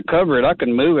was going to cover it. I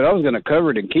can move it. I was going to cover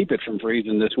it and keep it from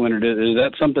freezing this winter. Is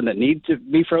that something that needs to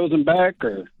be frozen back,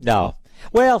 or? No.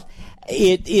 Well,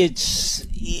 you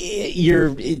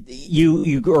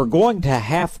are going to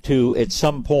have to at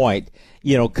some point,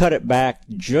 cut it back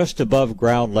just above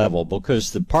ground level,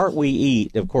 because the part we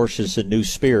eat, of course, is the new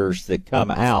spears that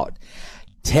come out.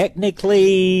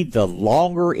 Technically, the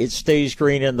longer it stays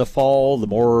green in the fall, the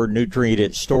more nutrient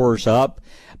it stores up.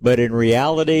 But in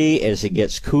reality, as it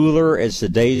gets cooler, as the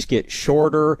days get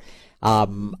shorter,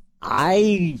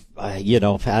 I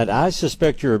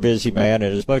suspect you're a busy man,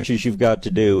 and as much as you've got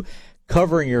to do,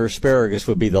 covering your asparagus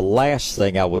would be the last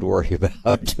thing I would worry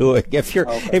about doing. If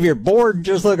you're bored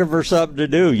just looking for something to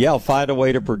do, yeah, find a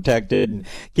way to protect it and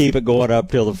keep it going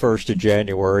up till the 1st of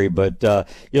January. But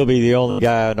you'll be the only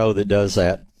guy I know that does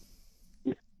that.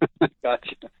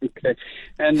 Gotcha. Okay.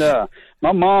 And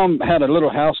my mom had a little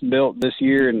house built this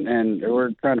year, and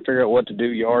we're trying to figure out what to do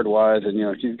yard wise.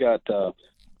 And she's got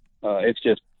it's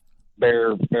just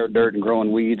bare dirt and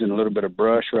growing weeds and a little bit of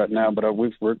brush right now. But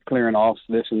we're clearing off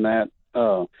this and that.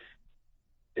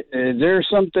 Is there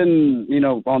something,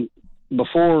 on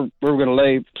before we're going to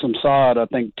lay some sod? I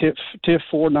think TIF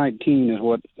 419 is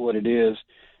what it is.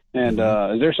 And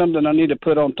is there something I need to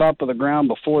put on top of the ground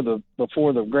before the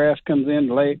grass comes in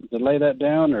to lay that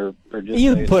down, or just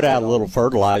you can put out a little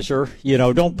fertilizer?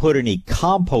 Don't put any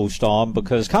compost on,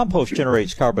 because compost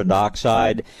generates carbon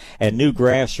dioxide, and new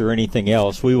grass or anything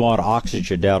else, we want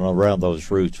oxygen down around those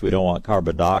roots. We don't want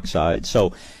carbon dioxide.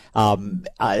 So a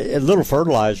little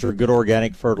fertilizer, good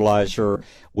organic fertilizer,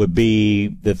 would be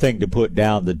the thing to put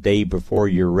down the day before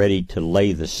you're ready to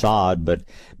lay the sod. But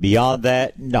beyond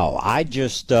that, no. I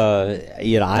just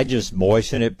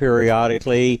moisten it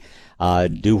periodically.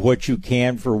 Do what you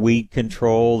can for weed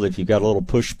control. If you've got a little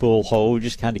push-pull hoe,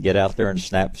 just kind of get out there and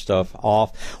snap stuff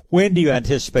off. When do you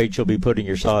anticipate you'll be putting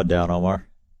your sod down, Omar?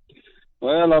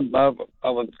 Well, I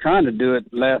was trying to do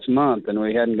it last month, and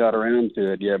we hadn't got around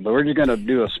to it yet. But we're just going to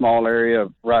do a small area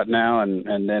right now, and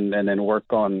then work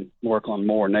on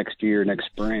more next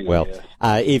spring. Well,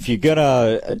 if you're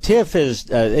gonna, TIF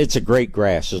is it's a great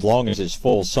grass as long as it's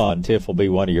full sun. TIF will be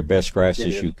one of your best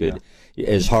grasses you could,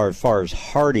 as far as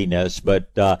hardiness. But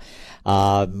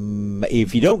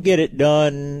if you don't get it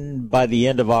done by the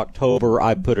end of October,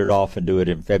 I put it off and do it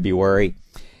in February.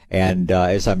 And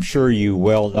as I'm sure you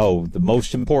well know, the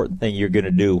most important thing you're going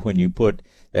to do when you put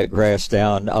that grass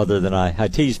down, other than I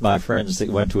tease my friends that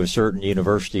went to a certain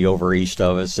university over east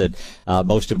of us, that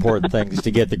most important thing is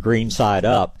to get the green side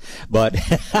up. But,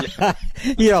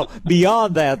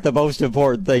 beyond that, the most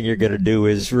important thing you're going to do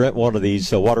is rent one of these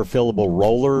water fillable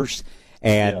rollers.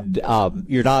 And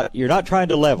you're not trying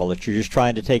to level it. You're just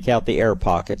trying to take out the air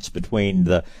pockets between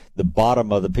the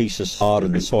bottom of the piece of sod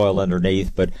and the soil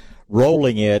underneath. But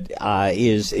rolling it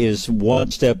is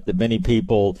one step that many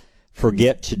people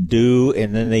forget to do,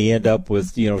 and then they end up with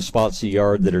spots of the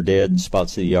yard that are dead and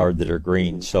spots of the yard that are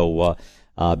green. So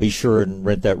be sure and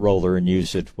rent that roller and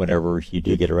use it whenever you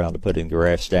do get around to putting the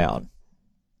grass down.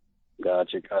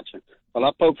 Gotcha. Well,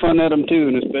 I poke fun at them too,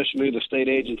 and especially the state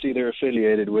agency they're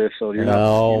affiliated with. So you're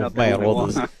not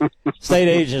the state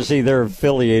agency they're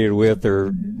affiliated with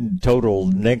are total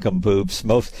nincompoops.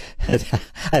 Most,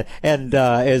 and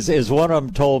as one of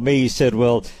them told me, he said,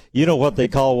 "Well, you know what they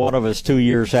call one of us 2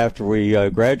 years after we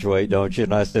graduate, don't you?"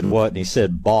 And I said, "What?" And he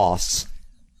said, "Boss."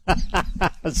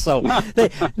 So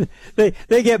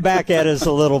they get back at us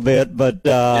a little bit, but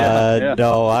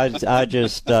no, I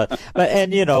just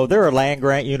and they're a land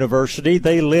grant university.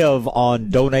 They live on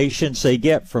donations they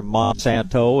get from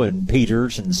Monsanto and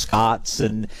Peters and Scott's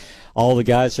and all the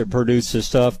guys that produce the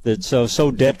stuff that's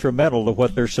so detrimental to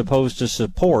what they're supposed to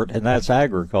support, and that's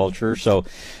agriculture. So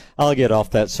I'll get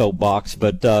off that soapbox,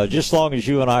 but just as long as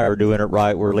you and I are doing it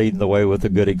right, we're leading the way with a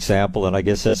good example, and I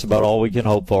guess that's about all we can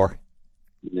hope for.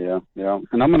 Yeah.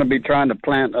 And I'm going to be trying to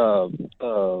plant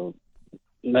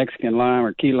Mexican lime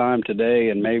or key lime today,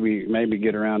 and maybe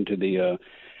get around to the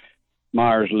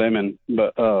Myers lemon,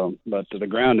 but the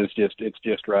ground is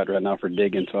just right now for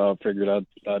digging. So I figured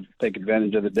I'd take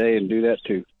advantage of the day and do that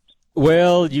too.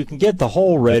 Well, you can get the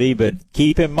hole ready, but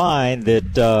keep in mind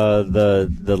that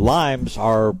the limes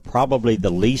are probably the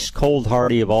least cold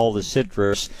hardy of all the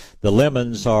citrus. The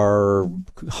lemons are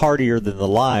hardier than the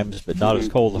limes, but not as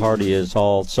cold hardy as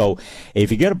all. So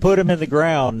if you're going to put them in the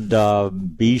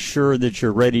ground, be sure that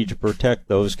you're ready to protect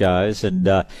those guys. And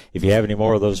if you have any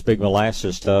more of those big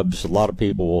molasses tubs, a lot of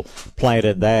people will plant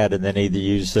in that and then either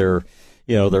use their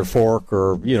fork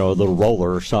or, a little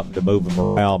roller or something to move them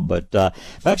around. But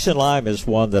Mexican lime is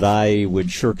one that I would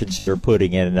sure consider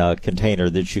putting in a container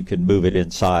that you can move it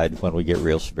inside when we get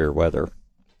real severe weather.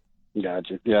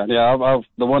 Gotcha. Yeah. I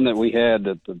the one that we had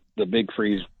that the big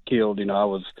freeze killed, I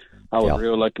was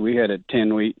real lucky. We had it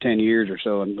 10 years or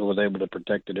so and was able to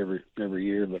protect it every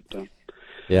year. But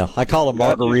yeah, I call them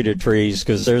margarita trees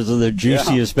because they're the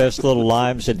juiciest, best little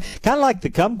limes. And kind of like the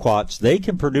kumquats, they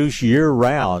can produce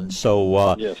year-round.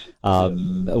 So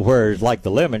whereas like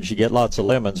the lemons, you get lots of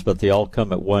lemons, but they all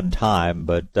come at one time.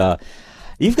 But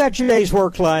you've got your day's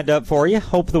work lined up for you.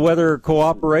 Hope the weather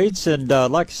cooperates. And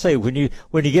like I say, when you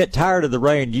get tired of the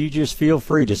rain, you just feel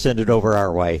free to send it over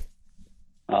our way.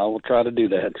 I will try to do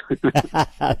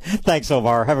that. Thanks,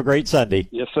 Omar. Have a great Sunday.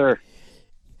 Yes, sir.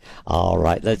 All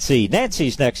right, let's see.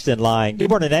 Nancy's next in line. Good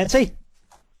morning, Nancy.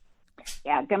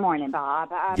 Yeah, good morning, Bob.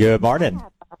 Good morning.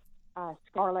 I have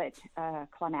scarlet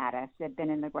clematis that have been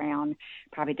in the ground.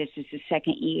 Probably this is the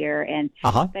second year, and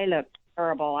they look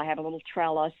terrible. I have a little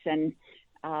trellis, and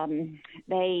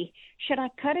should I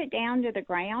cut it down to the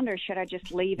ground, or should I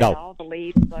just leave it? All the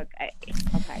leaves look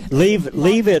okay.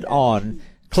 Leave it on.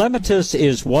 Clematis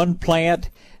is one plant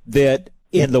that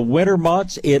in the winter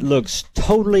months, it looks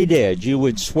totally dead. You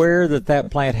would swear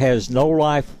that plant has no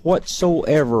life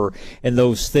whatsoever in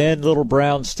those thin little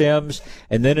brown stems.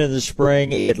 And then in the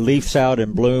spring, it leafs out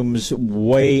and blooms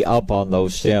way up on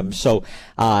those stems. So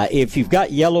if you've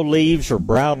got yellow leaves or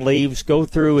brown leaves, go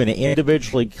through and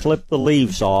individually clip the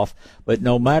leaves off. But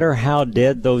no matter how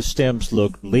dead those stems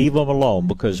look, leave them alone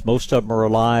because most of them are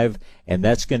alive, and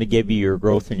that's going to give you your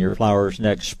growth and your flowers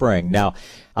next spring. Now,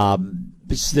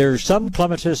 there's some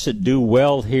clematis that do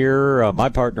well here. My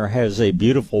partner has a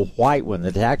beautiful white one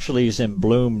that actually is in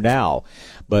bloom now,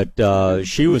 but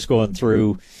she was going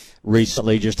through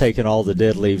recently just taking all the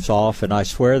dead leaves off, and I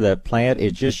swear that plant,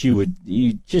 you just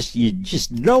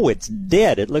know it's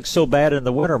dead. It looks so bad in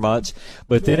the winter months,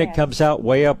 but then it comes out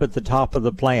way up at the top of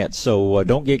the plant. So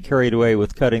don't get carried away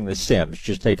with cutting the stems.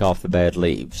 Just take off the bad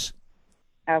leaves.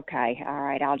 Okay, all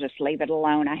right. I'll just leave it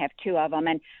alone. I have two of them.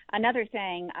 And another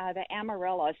thing, the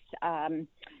amaryllis,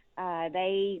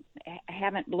 they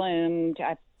haven't bloomed.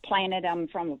 I planted them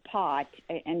from a pot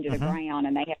into the ground,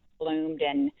 and they have bloomed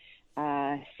in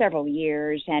several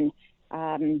years. And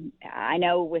I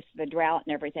know with the drought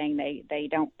and everything, they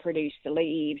don't produce the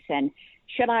leaves. And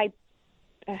should I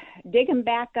dig them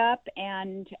back up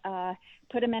and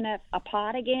put them in a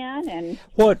pot again? And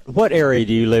what area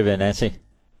do you live in, Nancy?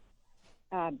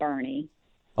 Bernie.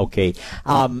 Okay.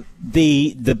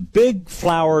 The big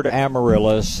flowered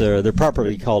amaryllis, they're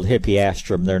properly called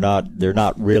hippeastrum. They're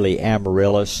not really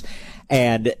amaryllis.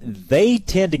 And they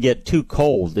tend to get too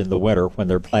cold in the winter when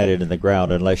they're planted in the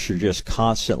ground unless you're just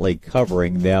constantly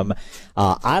covering them.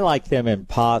 I like them in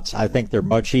pots. I think they're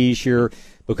much easier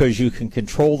because you can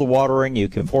control the watering. You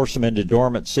can force them into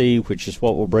dormancy, which is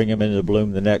what will bring them into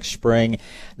bloom the next spring.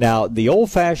 Now, the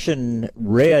old-fashioned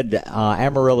red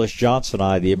Amaryllis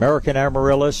johnsoni, the American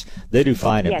Amaryllis, they do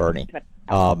fine in Bernie.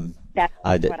 That's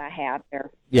what I have there.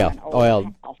 Yeah,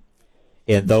 well,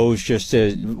 and those just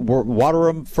water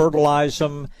them, fertilize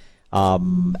them,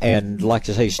 and like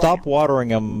I say, stop watering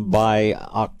them by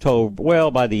October.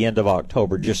 Well, by the end of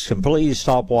October, just completely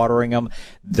stop watering them.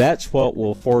 That's what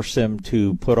will force them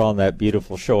to put on that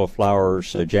beautiful show of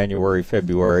flowers January,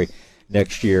 February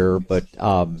next year. But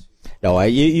no,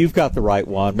 you've got the right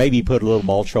one. Maybe put a little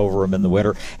mulch over them in the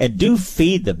winter, and do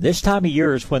feed them. This time of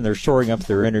year is when they're storing up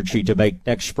their energy to make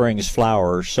next spring's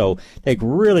flowers. So take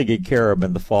really good care of them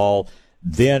in the fall.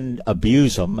 Then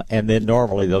abuse them, and then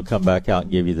normally they'll come back out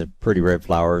and give you the pretty red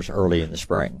flowers early in the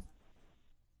spring.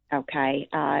 Okay.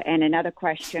 And another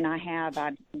question I have,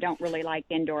 I don't really like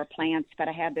indoor plants, but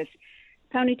I have this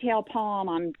ponytail palm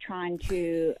I'm trying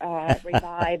to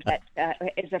revive that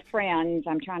is a friend.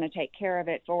 I'm trying to take care of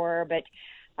it for her, but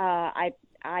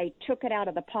I took it out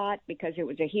of the pot because it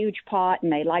was a huge pot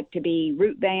and they like to be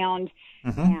root bound.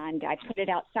 And I put it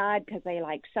outside because they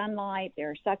like sunlight.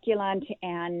 They're succulent,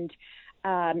 and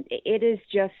it is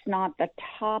just not the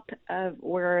top of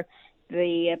where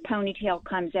the ponytail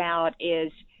comes out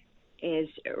is is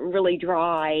really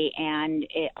dry and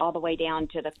all the way down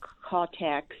to the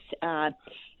cortex.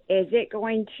 Is it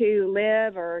going to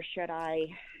live, or should I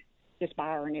just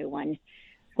buy a new one?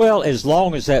 Well, as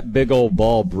long as that big old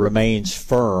bulb remains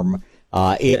firm,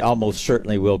 it almost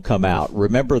certainly will come out.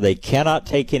 Remember, they cannot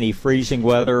take any freezing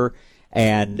weather,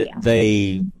 and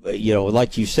they,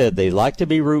 like you said, they like to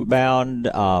be root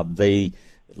bound. They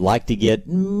like to get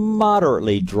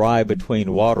moderately dry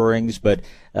between waterings, but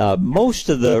most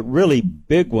of the really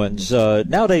big ones,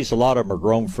 nowadays a lot of them are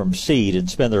grown from seed and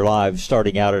spend their lives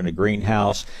starting out in a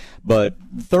greenhouse. But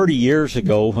 30 years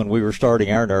ago, when we were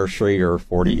starting our nursery, or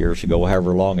 40 years ago,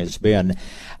 however long it's been,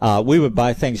 we would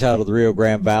buy things out of the Rio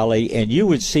Grande Valley, and you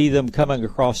would see them coming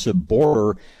across the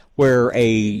border where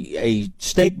a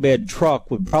stake bed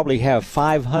truck would probably have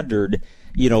 500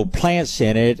 plants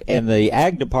in it, and the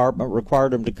ag department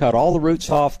required them to cut all the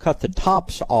roots off, cut the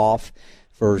tops off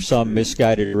for some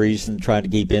misguided reason, trying to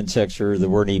keep insects or that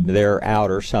weren't even there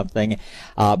out or something.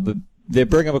 But they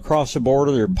bring them across the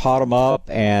border, they pot them up,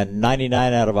 and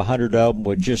 99 out of 100 of them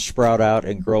would just sprout out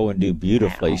and grow and do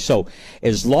beautifully. So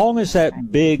as long as that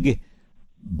big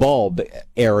bulb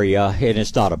area, and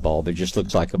it's not a bulb, it just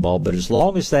looks like a bulb, but as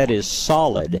long as that is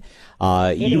solid,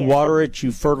 you water it,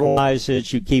 you fertilize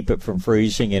it, you keep it from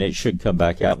freezing, and it should come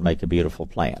back out and make a beautiful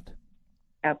plant.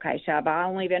 Okay, so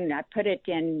I put it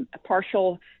in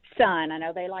partial sun. I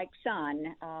know they like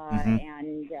sun,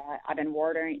 and I've been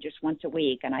watering it just once a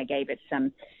week, and I gave it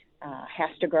some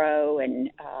Has to Grow and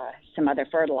some other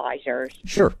fertilizers.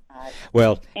 Sure.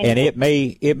 Well, and it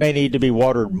may need to be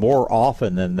watered more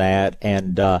often than that,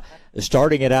 and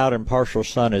starting it out in partial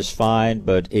sun is fine,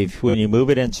 but when you move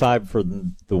it inside for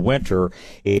the winter,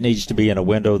 it needs to be in a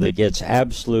window that gets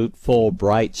absolute full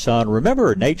bright sun.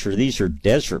 Remember, in nature, these are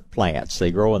desert plants. They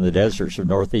grow in the deserts of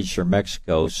northeastern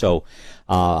Mexico, so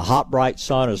hot, bright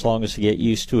sun, as long as you get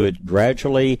used to it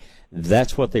gradually,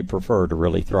 that's what they prefer to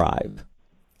really thrive.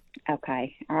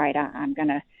 Okay. All right. I'm going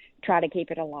to try to keep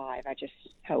it alive. I just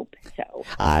hope so.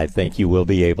 I think you will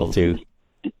be able to.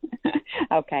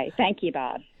 Okay. Thank you,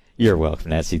 Bob. You're welcome,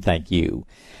 Nancy. Thank you.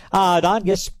 Don,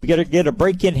 guess we got to get a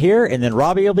break in here, and then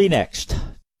Robbie will be next.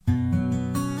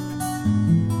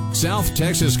 South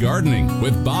Texas Gardening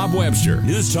with Bob Webster.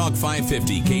 News Talk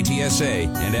 550 KTSA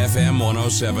and FM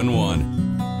 1071.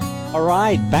 All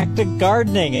right, back to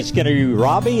gardening. It's going to be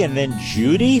Robbie and then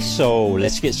Judy. So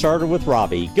let's get started with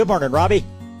Robbie. Good morning, Robbie.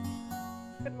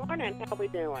 Good morning. How we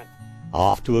doing?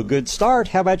 Off to a good start.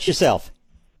 How about yourself?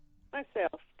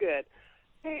 Myself, good.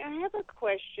 Hey, I have a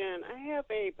question. I have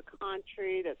a pecan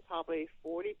tree that's probably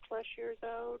 40-plus years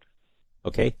old.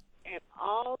 Okay. And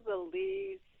all the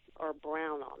leaves are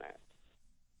brown on it.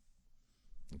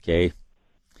 Okay.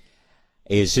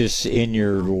 Is this in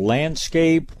your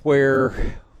landscape?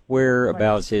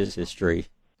 Whereabouts is this tree?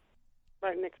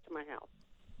 Right next to my house.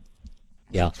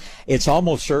 Yeah. It's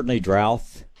almost certainly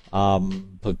drought.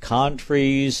 Pecan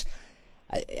trees,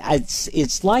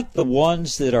 it's like the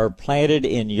ones that are planted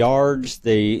in yards.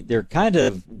 They're kind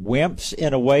of wimps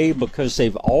in a way because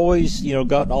they've always,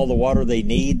 gotten all the water they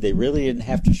need. They really didn't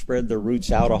have to spread their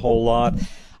roots out a whole lot.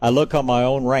 I look on my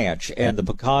own ranch, and the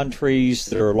pecan trees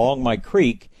that are along my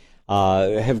creek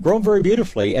have grown very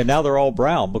beautifully, and now they're all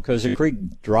brown because the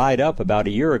creek dried up about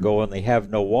a year ago and they have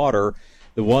no water.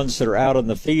 The ones that are out in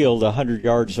the field 100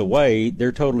 yards away,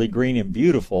 they're totally green and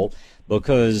beautiful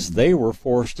because they were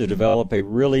forced to develop a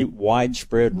really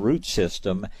widespread root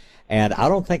system. And I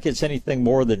don't think it's anything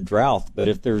more than drought, but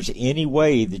if there's any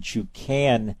way that you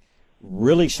can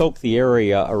really soak the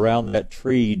area around that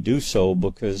tree, do so,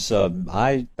 because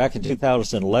back in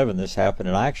 2011 this happened,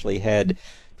 and I actually had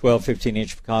 12,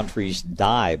 15-inch pecan trees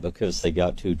die because they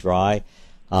got too dry.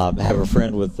 I have a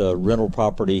friend with a rental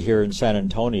property here in San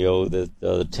Antonio that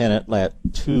the tenant let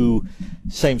two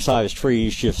same-sized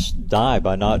trees just die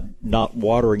by not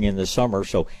watering in the summer.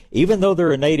 So even though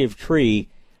they're a native tree,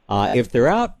 if they're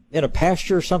out in a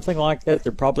pasture or something like that,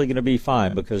 they're probably going to be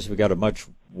fine because we've got a much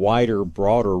wider,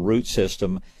 broader root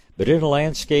system. But in a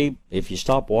landscape, if you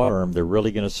stop watering them, they're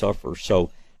really going to suffer.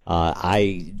 So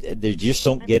they just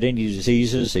don't get any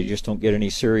diseases. They just don't get any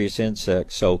serious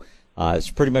insects. So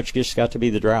it's pretty much just got to be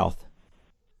the drought.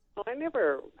 Well,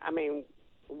 I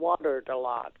watered a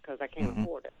lot because I can't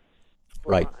afford it.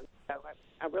 Right. So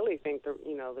I really think the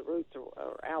roots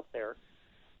are out there,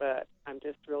 but I'm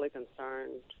just really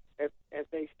concerned if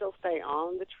they still stay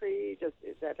on the tree.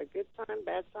 Is that a good sign?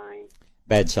 Bad sign?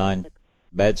 Bad sign.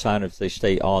 Bad sign if they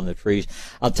stay on the trees.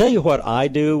 I'll tell you what I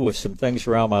do with some things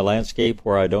around my landscape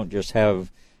where I don't just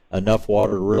have enough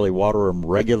water to really water them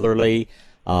regularly.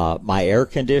 My air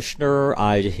conditioner,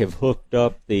 I have hooked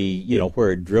up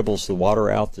where it dribbles the water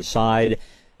out the side.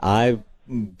 I've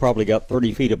probably got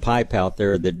 30 feet of pipe out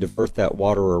there that divert that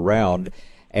water around,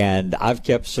 and I've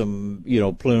kept some,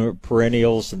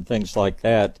 perennials and things like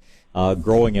that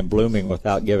growing and blooming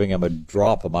without giving them a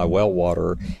drop of my well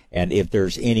water. And if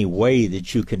there's any way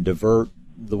that you can divert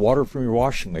the water from your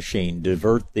washing machine,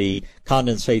 divert the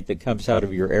condensate that comes out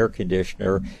of your air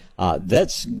conditioner,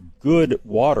 that's good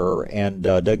water and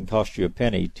doesn't cost you a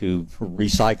penny to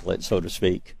recycle it, so to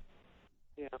speak.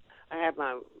 Yeah, I have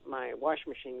my washing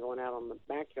machine going out on the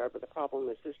backyard, but the problem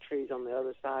is this tree's on the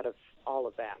other side of all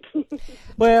of that.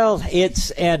 Well,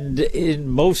 and in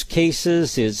most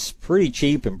cases, it's pretty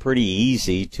cheap and pretty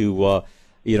easy to,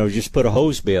 just put a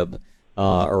hose bib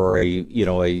or a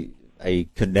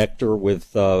connector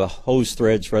with hose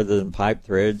threads rather than pipe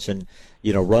threads, and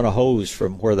run a hose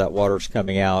from where that water's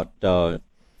coming out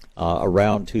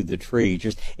around to the tree.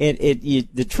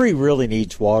 The tree really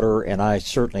needs water, and I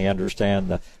certainly understand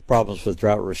the problems with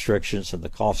drought restrictions and the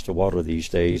cost of water these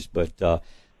days. But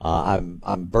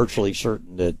I'm virtually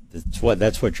certain that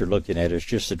that's what you're looking at. It's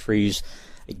just the trees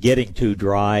getting too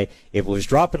dry. If it was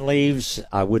dropping leaves,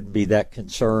 I wouldn't be that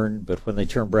concerned. But when they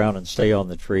turn brown and stay on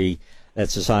the tree,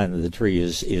 that's a sign that the tree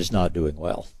is not doing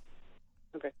well.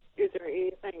 Okay. Is there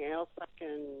anything else I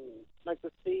can, like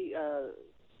the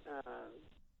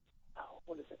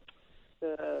what is it?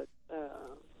 The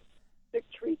sick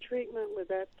tree treatment, with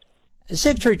that?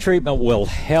 Sick tree treatment will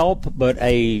help, but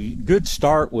a good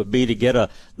start would be to get a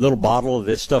little bottle of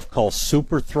this stuff called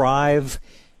Super Thrive.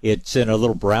 It's in a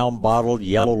little brown bottle,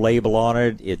 yellow label on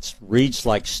it. It reads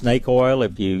like snake oil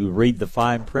if you read the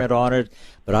fine print on it,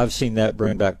 but I've seen that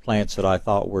bring back plants that I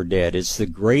thought were dead. It's the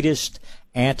greatest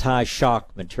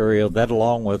anti-shock material, that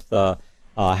along with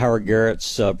Howard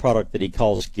Garrett's product that he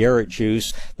calls Garrett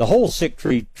Juice. The whole sick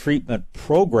tree treatment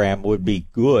program would be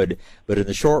good, but in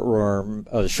the short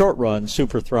run,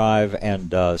 Super Thrive and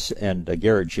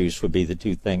Garrett Juice would be the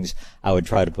two things I would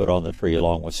try to put on the tree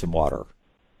along with some water.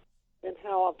 And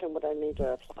how often would I need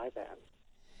to apply that?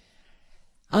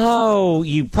 Oh,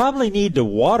 you probably need to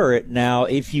water it now,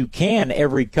 if you can,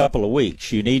 every couple of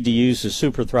weeks. You need to use the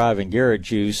Super Thrive and Garrett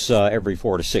Juice every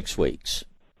 4 to 6 weeks.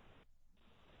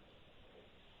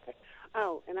 Okay.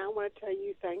 Oh, and I want to tell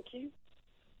you thank you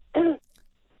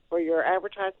for your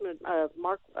advertisement of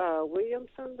Mark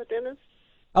Williamson, the dentist.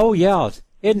 Oh, yeah.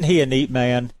 Isn't he a neat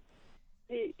man?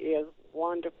 He is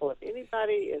wonderful. If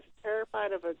anybody is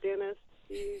terrified of a dentist,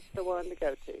 he's the one to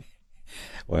go to.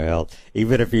 Well,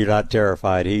 even if you're not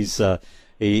terrified, he's a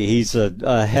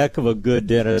heck of a good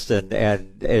dentist, and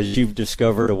as you've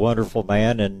discovered, a wonderful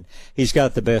man, and he's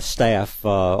got the best staff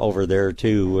over there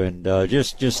too, and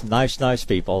just nice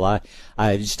people.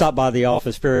 I stop by the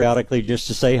office periodically just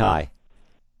to say hi.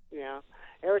 Yeah,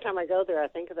 every time I go there, I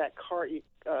think of that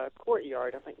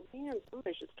courtyard. I think, man,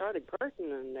 somebody should start a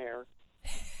garden in there.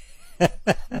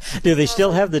 Do they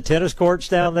still have the tennis courts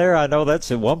down there? I know that's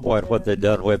at one point what they've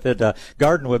done with it.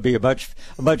 Garden would be a much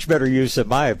better use, in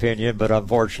my opinion, but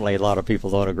unfortunately, a lot of people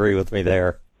don't agree with me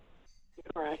there.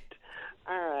 All right.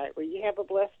 Well, you have a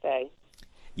blessed day.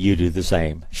 You do the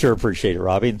same. Sure appreciate it,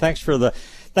 Robbie, and thanks for the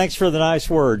nice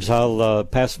words. I'll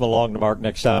pass them along to Mark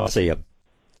next time I see him.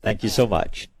 Thank you so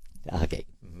much. Okay.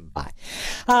 Bye.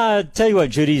 Tell you what,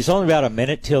 Judy, it's only about a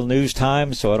minute till news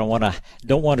time, so I don't want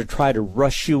to try to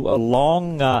rush you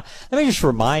along. Let me just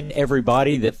remind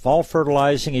everybody that fall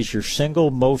fertilizing is your single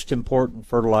most important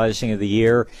fertilizing of the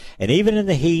year, and even in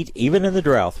the heat, even in the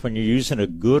drought, when you're using a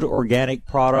good organic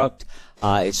product,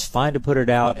 it's fine to put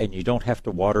it out, and you don't have to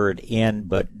water it in,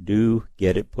 but do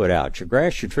get it put out. Your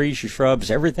grass, your trees, your shrubs,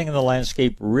 everything in the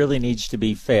landscape really needs to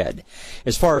be fed.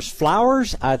 As far as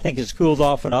flowers, I think it's cooled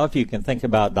off enough. You can think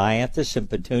about dianthus and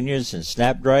petunias and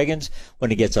snapdragons.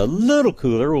 When it gets a little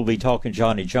cooler, we'll be talking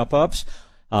Johnny jump-ups.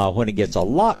 When it gets a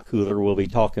lot cooler, we'll be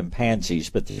talking pansies,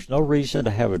 but there's no reason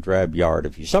to have a drab yard.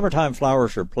 If your summertime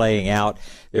flowers are playing out,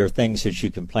 there are things that you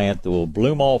can plant that will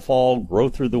bloom all fall, grow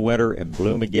through the winter, and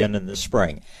bloom again in the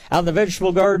spring. Out in the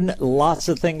vegetable garden, lots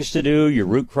of things to do. Your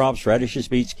root crops, radishes,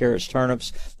 beets, carrots,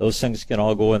 turnips, those things can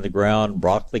all go in the ground.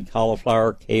 Broccoli,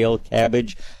 cauliflower, kale,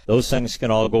 cabbage, those things can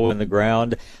all go in the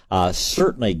ground.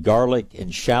 Certainly garlic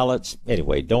and shallots.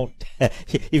 Anyway,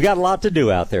 you've got a lot to do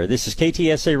out there. This is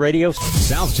KTSA Radio.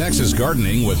 South Texas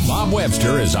Gardening with Bob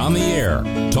Webster is on the air.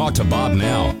 Talk to Bob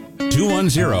now.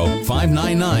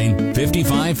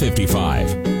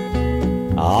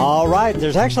 210-599-5555. All right,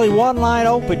 there's actually one line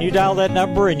open. You dial that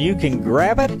number and you can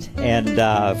grab it. And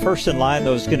first in line,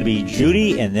 those going to be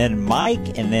Judy, and then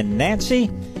Mike, and then Nancy.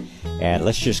 And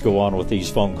let's just go on with these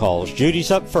phone calls.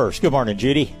 Judy's up first. Good morning,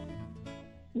 Judy.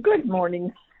 Good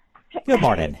morning. Good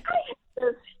morning. I have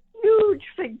this huge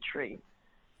fig tree.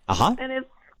 Uh-huh. And it's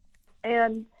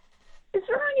And is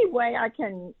there any way I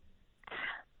can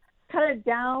cut it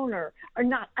down or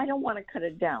not? I don't want to cut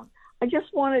it down. I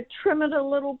just want to trim it a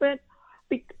little bit.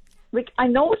 I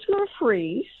know it's going to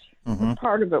freeze. Mm-hmm.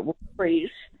 Part of it will freeze.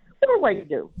 What do I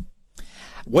do?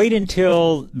 Wait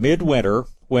until midwinter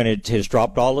when it has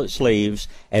dropped all its leaves,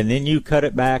 and then you cut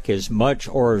it back as much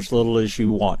or as little as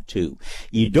you want to.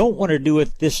 You don't want to do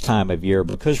it this time of year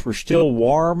because we're still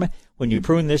warm. When you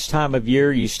prune this time of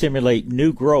year, you stimulate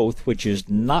new growth, which is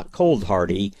not cold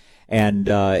hardy, and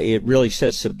it really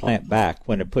sets the plant back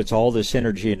when it puts all this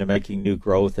energy into making new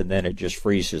growth, and then it just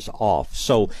freezes off.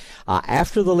 So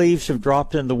after the leaves have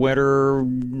dropped in the winter,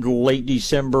 late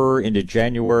December into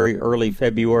January, early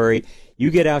February, you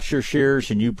get out your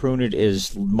shears and you prune it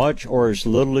as much or as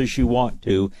little as you want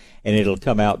to, and it'll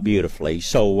come out beautifully.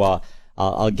 So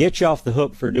I'll get you off the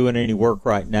hook for doing any work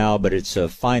right now, but it's a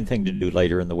fine thing to do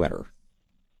later in the winter.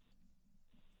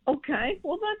 Okay,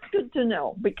 well, that's good to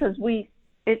know because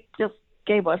it just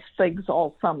gave us figs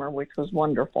all summer, which was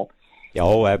wonderful.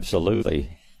 Oh,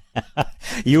 absolutely.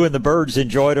 You and the birds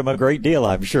enjoyed them a great deal,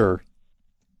 I'm sure.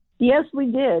 Yes, we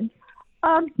did.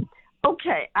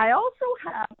 Okay, I also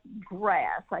have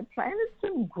grass. I planted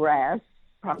some grass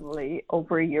probably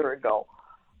over a year ago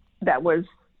that was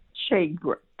shade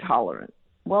tolerant.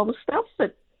 Well, the stuff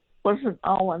that wasn't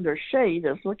all under shade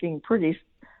is looking pretty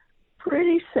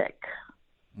sick.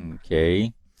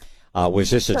 Okay. Was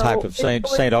this a type of St.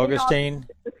 Augustine?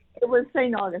 It was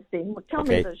St. Augustine. Well, tell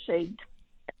me the shade.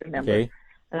 I remember. Okay.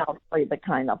 And I'll tell you the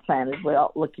kind I planted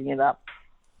without looking it up.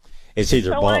 It's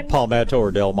either Palmetto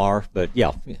or Del Mar, but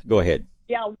yeah, go ahead.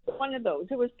 Yeah, one of those.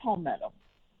 It was Palmetto.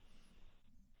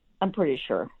 I'm pretty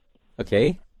sure.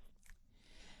 Okay.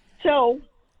 So,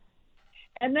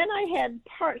 and then I had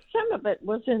some of it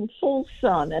was in full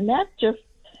sun, and that just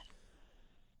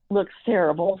looks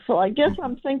terrible. So I guess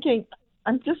I'm thinking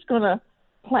I'm just going to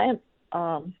plant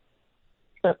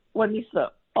the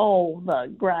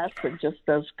grass that just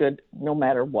does good no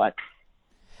matter what.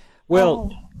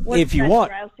 Well, if you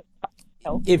want...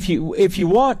 If you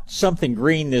want something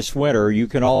green this winter, you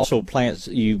can also plant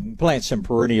some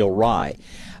perennial rye.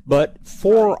 But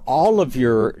for all of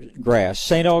your grass,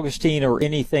 St. Augustine or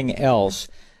anything else,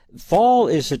 fall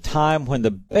is a time when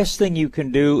the best thing you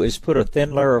can do is put a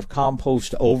thin layer of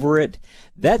compost over it.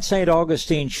 That St.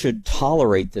 Augustine should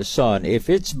tolerate the sun. If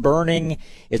it's burning,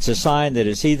 it's a sign that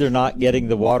it's either not getting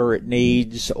the water it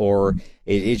needs or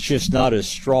it's just not as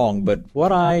strong. But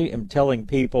what I am telling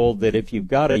people that if you've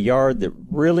got a yard that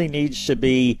really needs to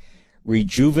be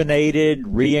rejuvenated,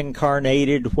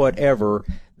 reincarnated, whatever,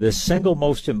 the single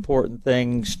most important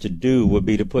things to do would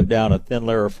be to put down a thin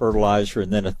layer of fertilizer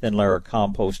and then a thin layer of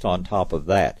compost on top of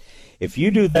that. If you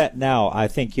do that now, I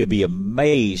think you'll be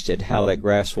amazed at how that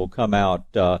grass will come out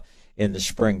in the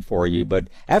spring for you. But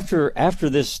after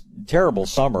this terrible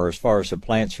summer, as far as the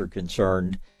plants are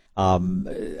concerned,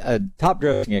 top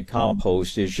dressing and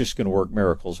compost is just going to work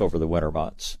miracles over the winter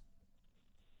months.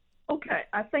 Okay,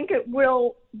 I think it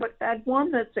will, but that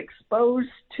one that's exposed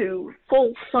to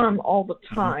full sun all the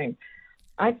time,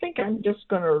 I think I'm just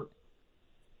going to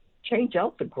change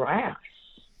out the grass.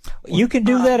 You can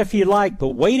do that if you like,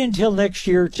 but wait until next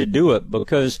year to do it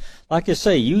because, like I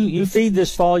say, you feed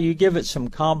this fall, you give it some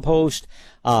compost.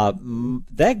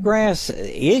 That grass,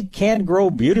 it can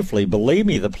grow beautifully. Believe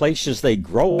me, the places they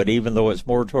grow it, even though it's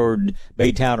more toward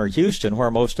Baytown or Houston,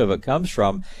 where most of it comes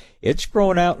from, it's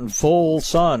growing out in full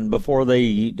sun before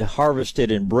they harvest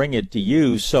it and bring it to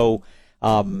you. So,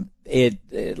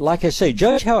 like I say,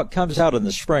 judge how it comes out in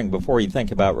the spring before you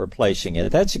think about replacing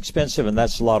it. That's expensive and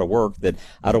that's a lot of work that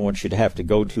I don't want you to have to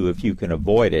go to if you can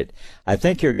avoid it. I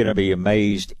think you're going to be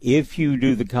amazed if you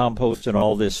do the compost and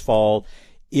all this fall.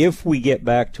 If we get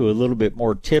back to a little bit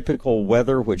more typical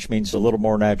weather, which means a little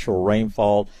more natural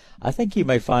rainfall, I think you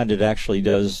may find it actually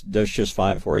does just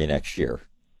fine for you next year.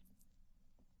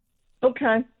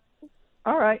 Okay.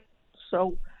 All right.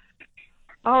 So,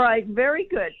 all right. Very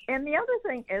good. And the other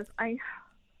thing is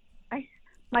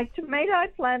my tomato I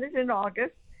planted in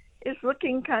August is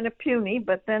looking kind of puny,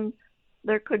 but then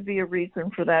there could be a reason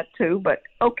for that too, but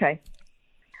okay.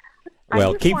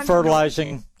 Well, keep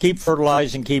fertilizing, keep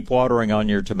watering on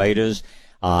your tomatoes.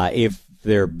 If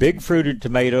they're big fruited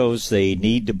tomatoes, they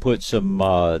need to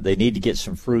get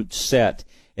some fruit set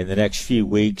in the next few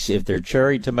weeks. If they're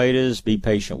cherry tomatoes, be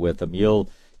patient with them. You'll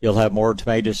have more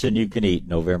tomatoes than you can eat in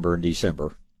November and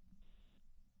December.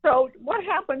 So what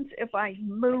happens if I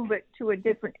move it to a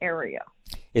different area?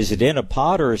 Is it in a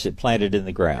pot or is it planted in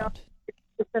the ground?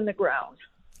 It's in the ground.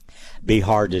 Be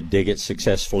hard to dig it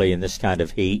successfully in this kind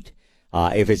of heat.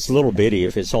 If it's little bitty,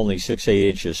 if it's only 6-8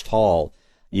 inches tall,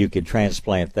 you could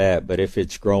transplant that. But if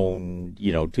it's grown,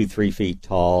 2-3 feet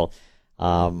tall,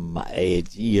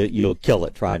 you'll kill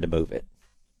it trying to move it.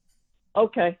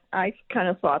 Okay, I kind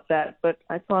of thought that, but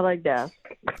I thought I'd ask.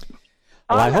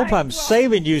 Well, I hope I'm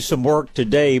saving you some work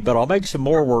today, but I'll make some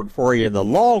more work for you in the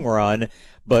long run.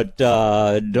 But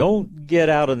don't get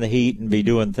out in the heat and be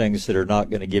doing things that are not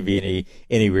going to give you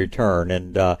any return.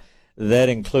 And that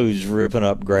includes ripping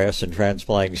up grass and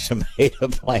transplanting tomato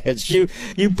plants. You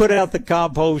put out the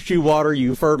compost, you water,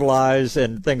 you fertilize,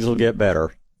 and things will get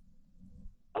better.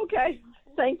 Okay,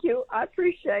 thank you. I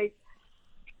appreciate.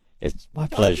 It's my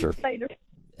pleasure. Later.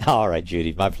 All right,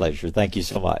 Judy, my pleasure. Thank you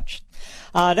so much.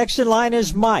 Next in line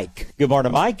is Mike. Good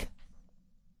morning, Mike.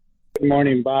 Good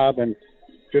morning, Bob, and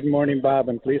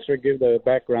please forgive the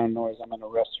background noise. I'm in a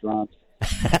restaurant.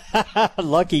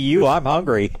 Lucky you, I'm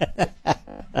hungry.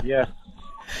 Yes.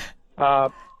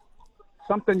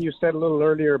 Something you said a little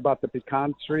earlier about the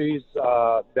pecan trees,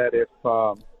 that if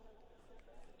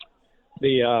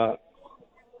the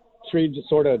tree just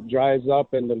sort of dries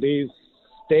up and the leaves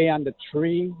stay on the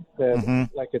tree, that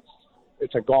like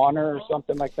it's a goner or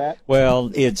something like that?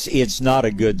 Well, it's not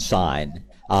a good sign.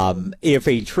 If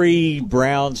a tree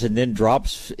browns and then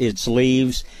drops its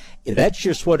leaves, that's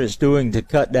just what it's doing to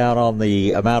cut down on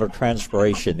the amount of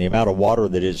transpiration, the amount of water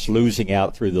that it's losing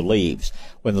out through the leaves.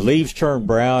 When the leaves turn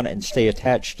brown and stay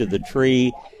attached to the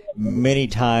tree, many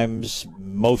times,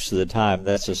 most of the time,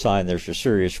 that's a sign there's a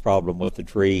serious problem with the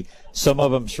tree. Some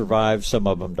of them survive, some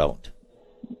of them don't.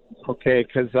 Okay,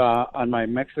 because on my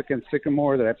Mexican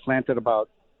sycamore that I planted about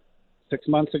 6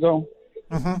 months ago,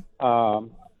 it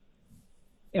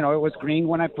was green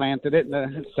when I planted it,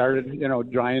 and it started,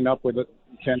 drying up with the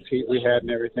intense heat we had and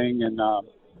everything. And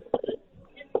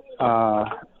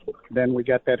then we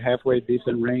got that halfway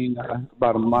decent rain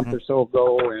about a month or so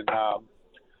ago, and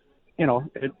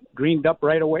it greened up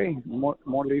right away.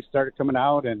 More leaves started coming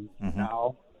out, and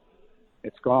now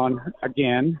it's gone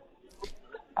again.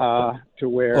 To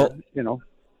where, the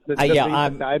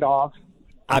leaves died off.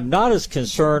 I'm not as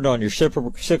concerned on your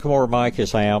sycamore, Mike,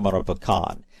 as I am on a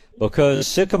pecan. Because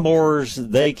sycamores,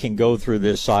 they can go through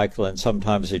this cycle, and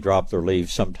sometimes they drop their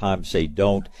leaves, sometimes they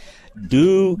don't.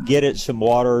 Do get it some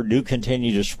water. Do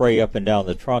continue to spray up and down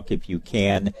the trunk if you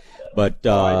can. But,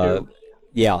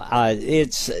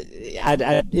 it's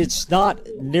not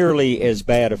nearly as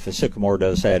bad if a sycamore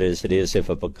does that as it is if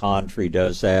a pecan tree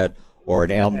does that or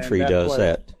an elm tree does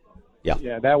that.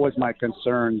 Yeah, that was my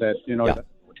concern, that,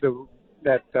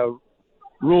 that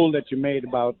rule that you made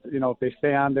about, if they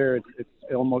stay on there, it's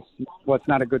almost, it's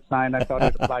not a good sign. I thought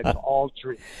it applied to all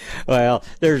trees. Well,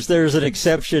 there's an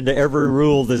exception to every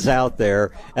rule that's out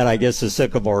there, and I guess the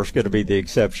sycamore is going to be the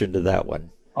exception to that one.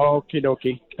 Okie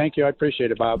dokie. Thank you. I appreciate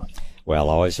it, Bob. Well,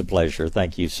 always a pleasure.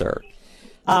 Thank you, sir.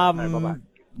 Bye-bye.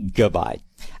 Goodbye.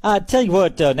 Tell you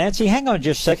what, Nancy, hang on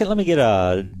just a second. Let me get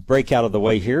a break out of the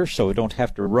way here so we don't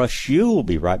have to rush you. We'll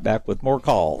be right back with more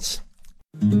calls.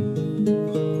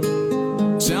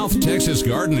 South Texas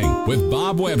Gardening with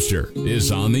Bob Webster is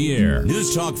on the air.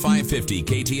 News Talk 550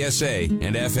 KTSA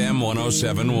and FM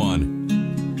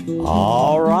 107.1.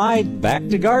 All right, back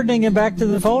to gardening and back to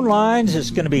the phone lines.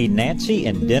 It's going to be Nancy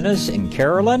and Dennis and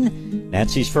Carolyn.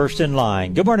 Nancy's first in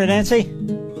line. Good morning, Nancy.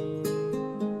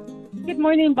 Good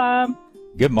morning, Bob.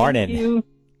 Good morning. Thank you.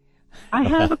 I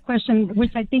have a question,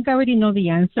 which I think I already know the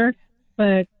answer,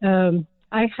 but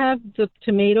I have the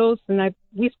tomatoes, and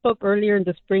we spoke earlier in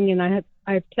the spring, and I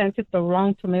planted the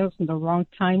wrong tomatoes in the wrong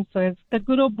time, so it's the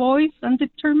good old boys,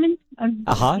 undetermined.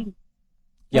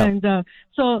 Yeah. And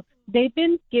so they've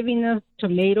been giving us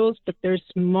tomatoes, but they're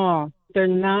small. They're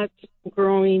not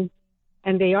growing,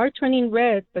 and they are turning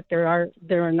red, but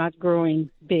they're not growing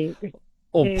big.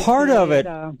 Well, part of it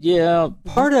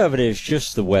is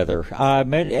just the weather. I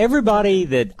mean, everybody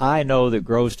that I know that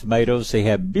grows tomatoes, they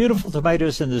have beautiful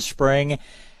tomatoes in the spring,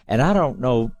 and I don't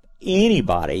know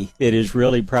anybody that is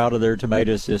really proud of their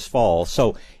tomatoes this fall.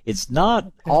 So it's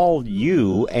not all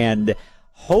you, and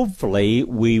hopefully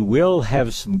we will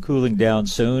have some cooling down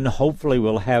soon. Hopefully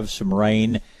we'll have some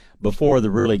rain before the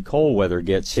really cold weather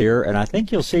gets here, and I think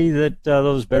you'll see that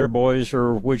those better boys,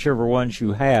 or whichever ones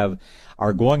you have,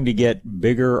 are going to get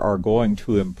bigger, are going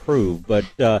to improve. But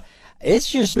it's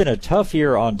just been a tough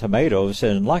year on tomatoes,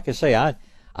 and like I say, I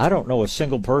don't know a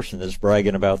single person that's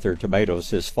bragging about their tomatoes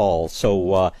this fall.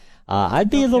 So I'd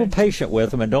be a little patient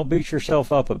with them, and don't beat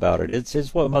yourself up about it.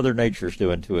 It's what Mother Nature's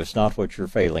doing to us, not what you're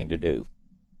failing to do.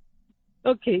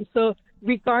 Okay, so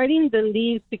regarding the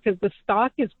leaves, because the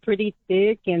stalk is pretty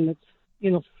thick and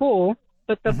it's full,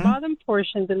 but the bottom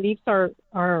portion, the leaves are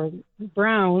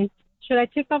brown. should I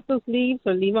take off those leaves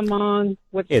or leave them on?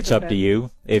 It's up to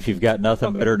you. If you've got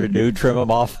nothing better to do, trim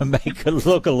them off and make it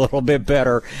look a little bit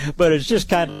better. But it's just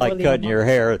kind of like cutting your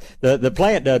hair. The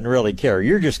plant doesn't really care.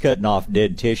 You're just cutting off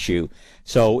dead tissue.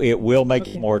 So it will make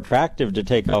it more attractive to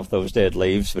take off those dead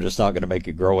leaves, but it's not going to make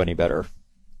it grow any better.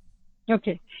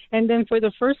 Okay. And then for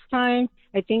the first time,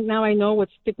 I think now I know what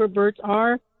sticker birds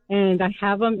are, and I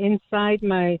have them inside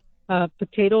my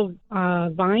potato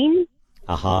vine.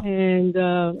 And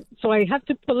so I have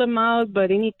to pull them out,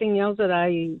 but anything else that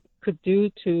I could do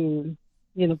to,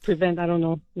 prevent, I don't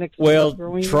know, next year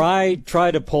growing? Try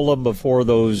to pull them before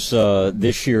those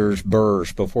this year's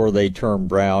burrs, before they turn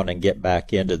brown and get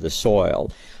back into the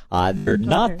soil. They're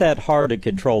not that hard to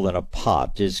control in a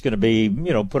pot. It's going to be,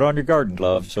 put on your garden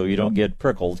gloves so you don't get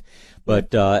prickled.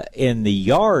 But in the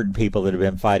yard, people that have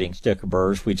been fighting sticker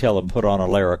burrs, we tell them put on a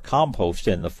layer of compost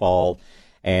in the fall,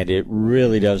 and it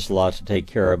really does a lot to take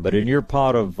care of. But in your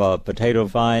pot of potato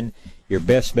vine, your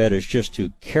best bet is just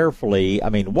to carefully,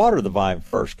 water the vine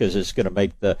first, because it's going to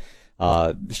make the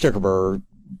sticker burr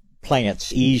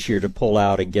plants easier to pull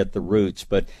out and get the roots.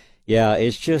 But yeah,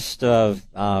 it's just,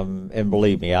 and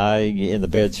believe me, in the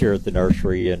beds here at the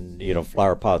nursery and,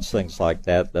 flower pots, things like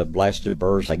that, the blasted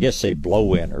burrs, I guess they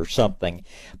blow in or something.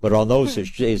 But on those,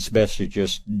 it's best to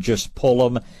just pull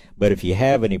them. But if you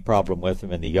have any problem with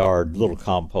them in the yard, little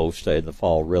compost in the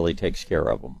fall really takes care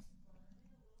of them.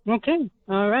 Okay.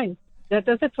 All right. That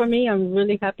does it for me. I'm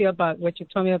really happy about what you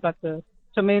told me about the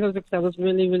tomatoes, because I was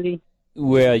really, really...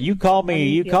 Well, you call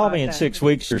me in 6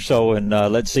 weeks or so, and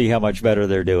let's see how much better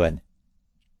they're doing.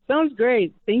 Sounds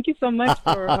great. Thank you so much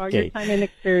for your time and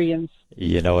experience.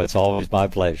 It's always my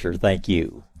pleasure. Thank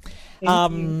you.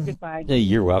 Thank you. Goodbye.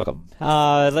 You're welcome.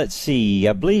 Let's see.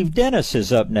 I believe Dennis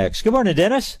is up next. Good morning,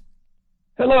 Dennis.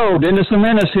 Hello, Dennis the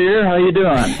Menace here. How you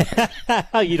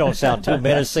doing? You don't sound too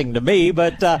menacing to me,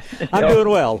 but I'm doing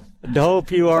well. I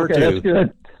hope you are too. That's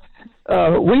good.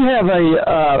 We have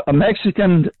a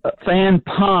Mexican fan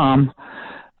palm,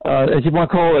 as you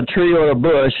want to call it, a tree or a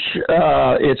bush.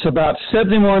 It's about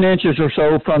 71 inches or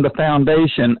so from the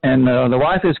foundation, and the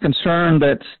wife is concerned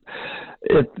that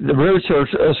if the roots are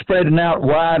spreading out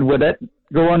wide, would that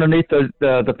go underneath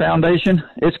the foundation?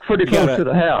 It's pretty close to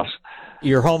the house.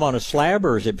 Your home on a slab,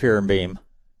 or is it pier and beam?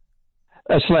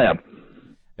 A slab.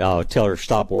 Oh, tell her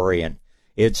stop worrying.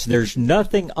 There's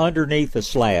nothing underneath the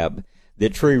slab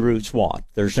that tree roots want.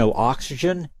 There's no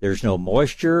oxygen, there's no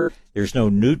moisture, there's no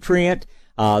nutrient.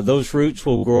 Those roots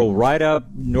will grow right up.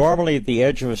 Normally at the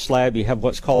edge of a slab you have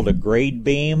what's called a grade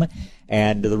beam,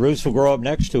 and the roots will grow up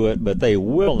next to it, but they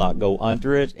will not go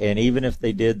under it, and even if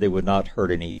they did, they would not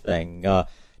hurt anything.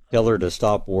 Tell her to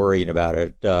stop worrying about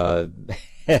it. Now,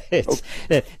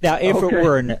 if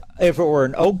it were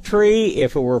an oak tree,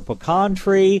 if it were a pecan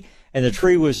tree, and the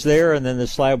tree was there and then the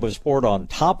slab was poured on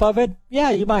top of it, yeah,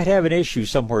 you might have an issue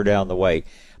somewhere down the way.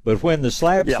 But when the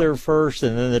slab's there first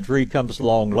and then the tree comes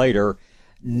along later,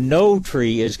 no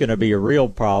tree is going to be a real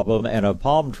problem, and a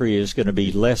palm tree is going to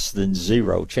be less than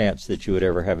zero chance that you would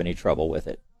ever have any trouble with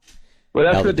it. Well,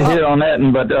 that's good to hear on that.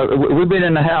 But we've been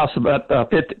in the house about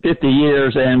 50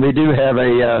 years, and we do have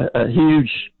a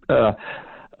huge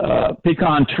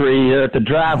pecan tree at the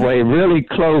driveway, really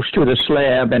close to the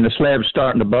slab, and the slab's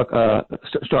starting to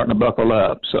buckle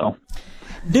up. So,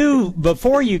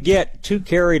 before you get too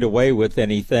carried away with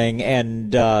anything,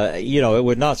 and it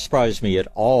would not surprise me at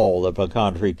all that a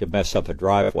pecan tree could mess up a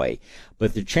driveway,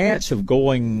 but the chance of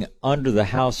going under the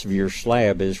house of your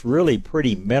slab is really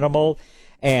pretty minimal.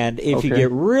 And if you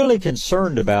get really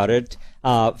concerned about it,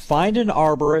 find an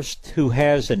arborist who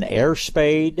has an air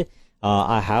spade.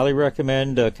 I highly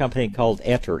recommend a company called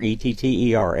Etter,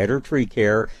 E-T-T-E-R, Etter Tree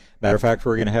Care. Matter of fact,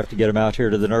 we're going to have to get them out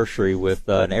here to the nursery with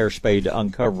an air spade to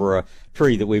uncover a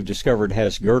tree that we've discovered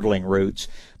has girdling roots.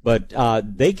 But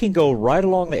they can go right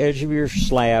along the edge of your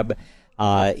slab.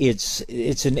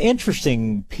 It's an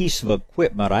interesting piece of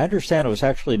equipment. I understand it was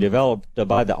actually developed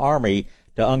by the Army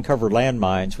to uncover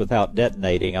landmines without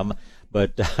detonating them,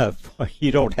 but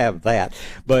you don't have that.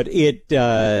 But it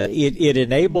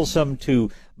enables them to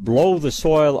blow the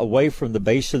soil away from the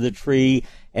base of the tree.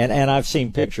 And I've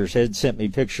seen pictures. Ed sent me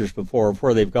pictures before of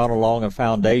where they've gone along a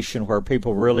foundation where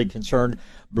people really concerned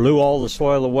blew all the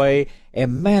soil away.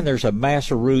 And man, there's a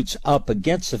mass of roots up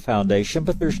against the foundation,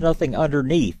 but there's nothing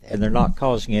underneath, and they're not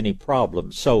causing any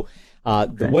problems. So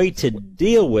the way to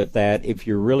deal with that, if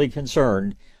you're really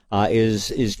concerned,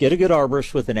 is get a good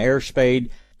arborist with an air spade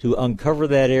to uncover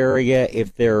that area.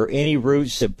 If there are any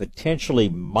roots that potentially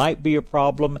might be a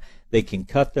problem, they can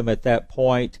cut them at that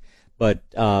point. But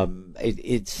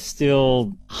it's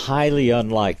still highly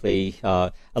unlikely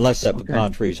unless that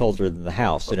pecan tree is older than the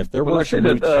house. And if there were some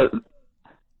roots,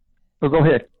 Oh, go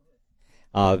ahead.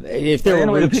 If there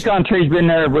anyway, the pecan tree's been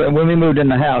there when we moved in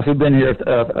the house. We've been here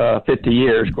 50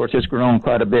 years. Of course, it's grown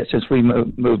quite a bit since we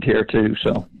moved here too.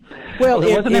 So, well,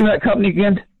 what's the name of that company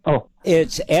again? Oh,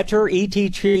 it's Etter,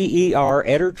 E-T-T-E-R,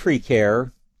 Etter Tree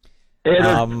Care.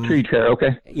 Etter Tree Care.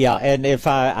 Okay. Yeah, and if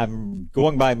I'm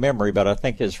going by memory, but I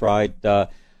think it's right.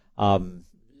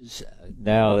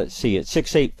 Now let's see, it's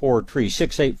 684-TREE,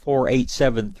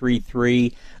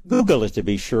 684-8733. Google it to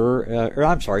be sure. Or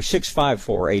I'm sorry,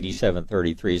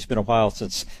 654-8733. It's been a while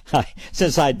since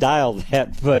I dialed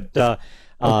that, but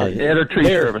Etter Tree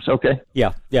Service. Okay.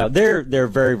 Yeah, they're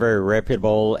very, very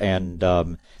reputable, and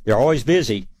they're always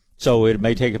busy, so it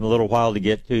may take them a little while to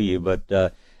get to you, but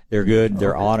they're good.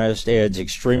 They're honest. Ed's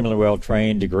extremely well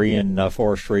trained, degree in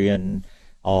forestry, and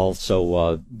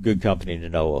also good company to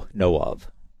know of.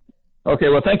 Okay,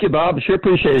 well, thank you, Bob. Sure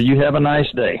appreciate it. You have a nice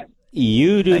day.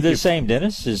 You do the same,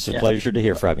 Dennis. It's a pleasure to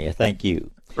hear from you. Thank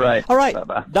you. Right. All right.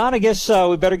 Bye-bye. Don, I guess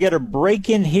we better get a break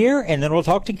in here, and then we'll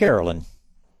talk to Carolyn.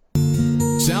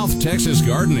 South Texas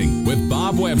Gardening with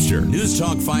Bob Webster. News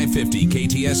Talk 550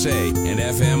 KTSA and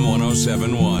FM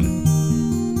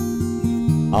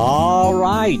 107.1. All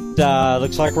right.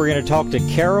 Looks like we're going to talk to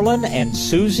Carolyn and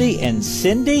Susie and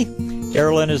Cindy.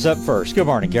 Carolyn is up first. Good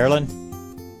morning, Carolyn.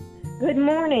 Good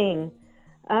morning.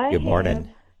 Good morning.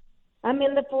 I'm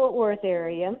in the Fort Worth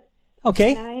area.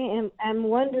 Okay. I'm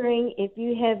wondering if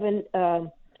you have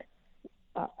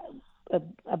a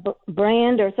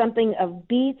brand or something of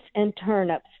beets and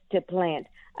turnips to plant.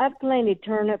 I've planted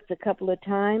turnips a couple of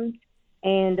times,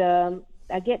 and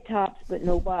I get tops but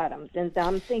no bottoms. And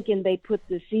I'm thinking they put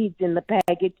the seeds in the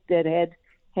package that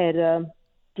had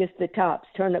just the tops,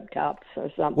 turnip tops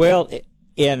or something. Well,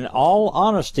 in all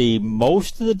honesty,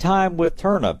 most of the time with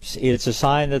turnips, it's a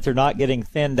sign that they're not getting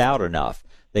thinned out enough.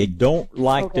 They don't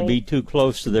like to be too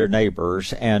close to their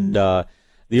neighbors. And the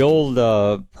old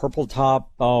purple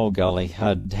top, oh, golly,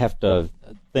 I'd have to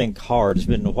think hard. It's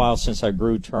been a while since I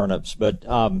grew turnips. But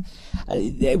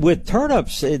with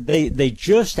turnips, they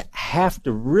just have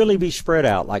to really be spread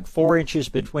out, like 4 inches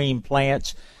between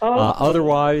plants.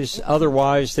 Otherwise,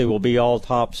 they will be all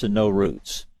tops and no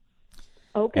roots.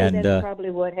 Okay, and that's probably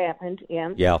what happened, yeah.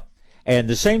 Yeah, and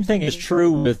the same thing is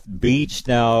true with beets.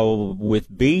 Now,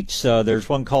 with beets, there's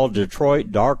one called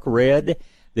Detroit Dark Red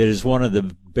that is one of the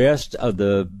best of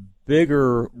the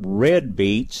bigger red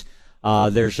beets.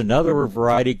 There's another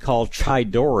variety called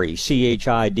Chidori,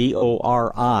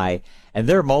 Chidori, and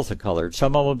they're multicolored.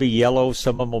 Some of them will be yellow,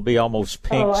 some of them will be almost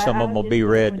pink, some of them will be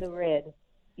red. The red.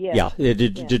 Yeah,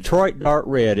 Detroit Dark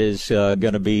Red is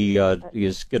going to be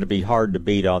hard to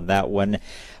beat on that one.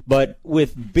 But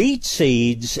with beet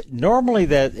seeds, normally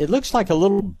that it looks like a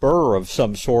little burr of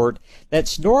some sort.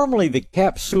 That's normally the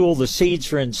capsule the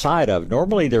seeds are inside of.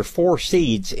 Normally there are 4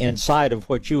 seeds inside of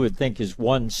what you would think is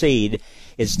one seed.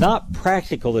 It's not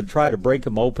practical to try to break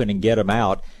them open and get them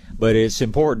out, but it's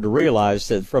important to realize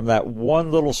that from that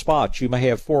one little spot you may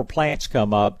have 4 plants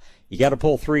come up. You got to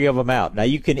pull 3 of them out. Now,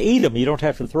 you can eat them. You don't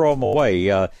have to throw them away.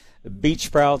 Beet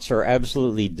sprouts are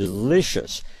absolutely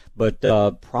delicious. But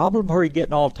problem where you're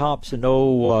getting all tops and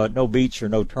no beets or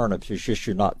no turnips is just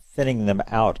you're not thinning them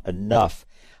out enough.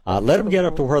 Let them get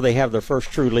up to where they have their first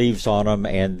true leaves on them,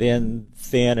 and then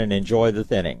thin and enjoy the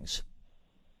thinnings.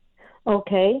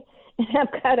 Okay. And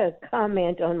I've got a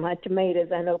comment on my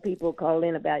tomatoes. I know people call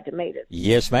in about tomatoes.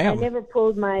 Yes, ma'am. I never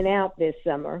pulled mine out this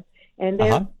summer. And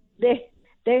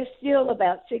they're still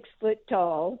about 6 foot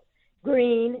tall,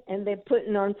 green, and they're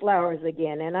putting on flowers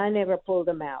again. And I never pulled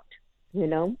them out, you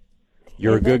know.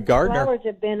 You're a good gardener. Flowers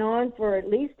have been on for at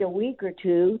least a week or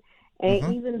two,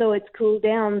 and even though it's cooled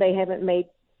down, they haven't made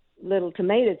little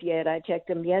tomatoes yet. I checked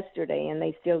them yesterday, and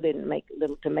they still didn't make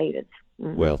little tomatoes.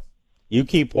 Well, you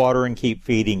keep watering, keep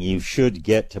feeding, you should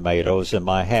get tomatoes, and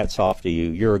my hat's off to you.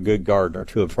 You're a good gardener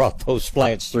to have brought those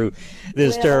plants through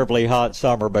this terribly hot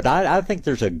summer, but I think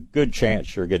there's a good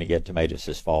chance you're going to get tomatoes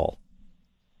this fall.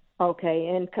 Okay,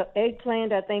 and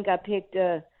eggplant, I think I picked,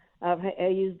 I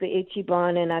used the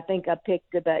Ichiban, and I think I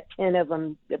picked about 10 of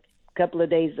them a couple of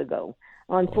days ago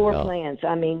on 4 plants.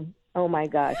 I mean, oh my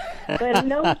gosh. But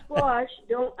no squash,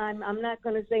 I'm not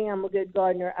going to say I'm a good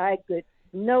gardener.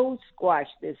 No squash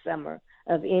this summer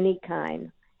of any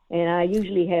kind, and I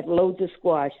usually have loads of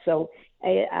squash. So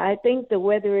I think the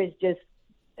weather is just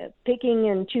picking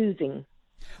and choosing.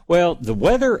 Well, the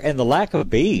weather and the lack of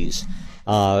bees.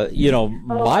 My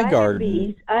garden. Have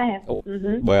bees. I have.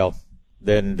 Well,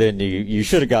 then you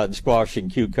should have gotten squash and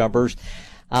cucumbers.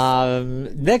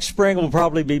 Next spring will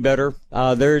probably be better.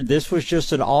 This was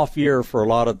just an off year for a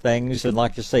lot of things, and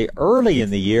like I say, early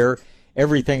in the year,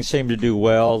 everything seemed to do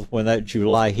well. When that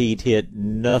July heat hit,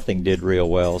 nothing did real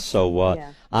well. So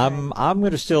I'm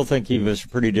going to still think he was a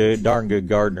pretty darn good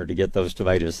gardener to get those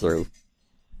tomatoes through.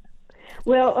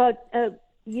 Well,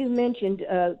 you mentioned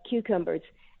cucumbers,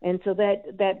 and so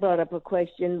that brought up a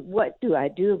question. What do I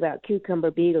do about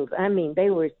cucumber beetles? I mean, they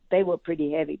were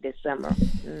pretty heavy this summer.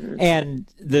 Mm-hmm. And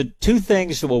the two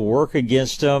things that will work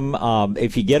against them,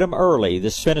 if you get them early, the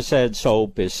spinosad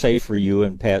soap is safe for you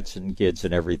and pets and kids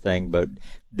and everything, but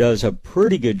does a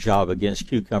pretty good job against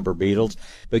cucumber beetles.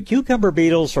 But cucumber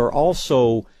beetles are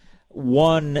also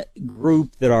one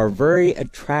group that are very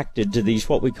attracted to these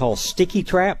what we call sticky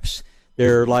traps.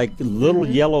 They're like little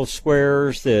yellow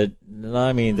squares that,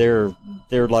 I mean, they're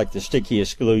like the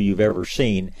stickiest glue you've ever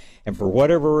seen. And for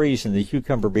whatever reason, the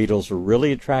cucumber beetles are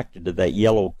really attracted to that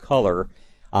yellow color.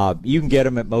 You can get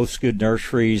them at most good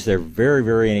nurseries. They're very,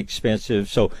 very inexpensive.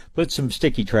 So put some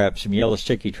sticky traps, some yellow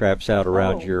sticky traps out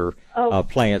around your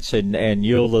plants, and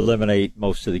you'll eliminate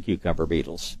most of the cucumber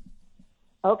beetles.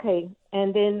 Okay.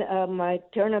 And then my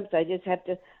turnips, I just have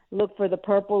to look for the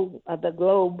purple of the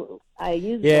globe. I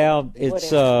use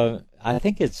it's I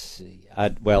think it's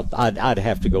I'd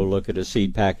have to go look at a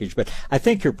seed package, but I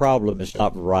think your problem is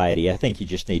not variety. I think you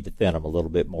just need to thin them a little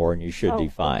bit more, and you should be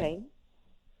fine.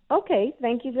 Okay,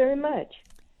 thank you very much.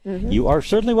 Mm-hmm. You are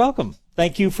certainly welcome.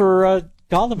 Thank you for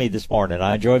calling me this morning.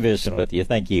 I enjoy visiting with you.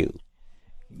 Thank you.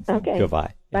 Okay.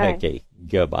 Goodbye. Bye. Okay.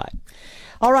 Goodbye.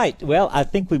 All right. Well, I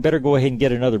think we better go ahead and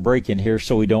get another break in here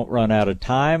so we don't run out of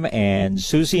time. And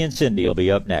Susie and Cindy will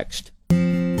be up next.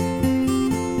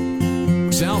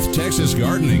 South Texas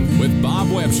Gardening with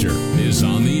Bob Webster is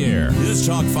on the air. News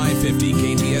Talk 550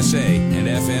 KTSA and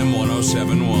FM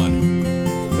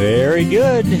 1071. Very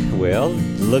good. Well,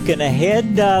 looking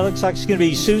ahead, looks like it's going to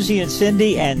be Susie and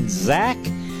Cindy and Zach.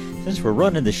 Since we're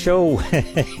running the show,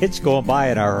 it's going by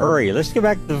in a hurry. Let's get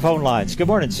back to the phone lines. Good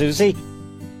morning, Susie.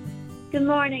 Good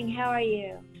morning. How are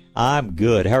you? I'm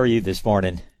good. How are you this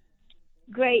morning?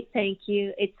 Great, thank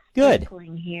you. It's good.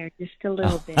 Sprinkling here just a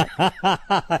little bit.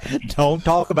 Don't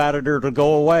talk about it or it'll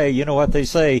go away. You know what they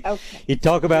say. Okay. You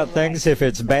talk about things. If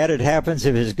it's bad, it happens.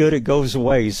 If it's good, it goes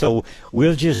away. So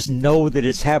we'll just know that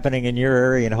it's happening in your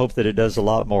area and hope that it does a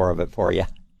lot more of it for you.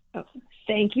 Oh,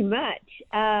 thank you much.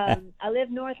 I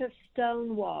live north of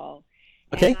Stonewall,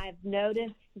 okay. And I've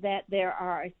noticed that there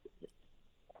are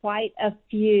quite a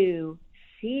few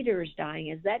cedars dying.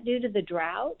 Is that due to the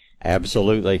drought?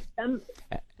 Absolutely.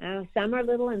 Some are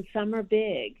little and some are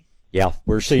big. Yeah,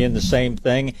 we're seeing the same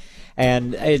thing.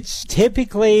 And it's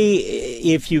typically,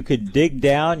 if you could dig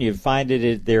down, you'd find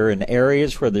they're in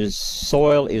areas where the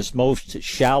soil is most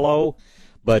shallow.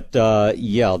 But,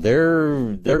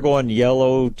 they're going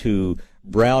yellow to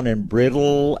brown and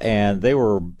brittle, and they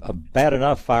were a bad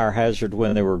enough fire hazard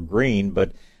when they were green,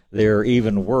 but they're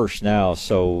even worse now.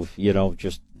 So,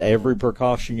 just every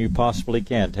precaution you possibly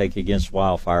can take against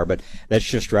wildfire. But that's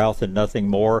just drought and nothing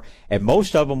more. And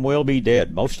most of them will be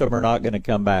dead. Most of them are not going to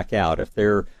come back out.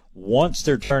 Once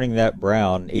they're turning that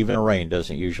brown, even rain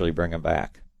doesn't usually bring them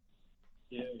back.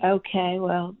 Okay,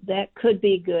 well, that could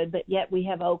be good, but yet we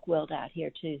have oak wilt out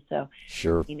here too. So,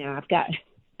 sure. I've got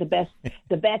the best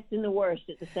and the worst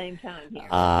at the same time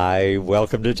here.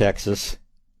 Welcome to Texas.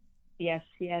 Yes.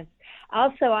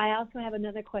 I also have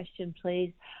another question,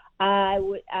 please.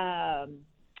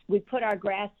 We put our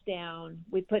grass down.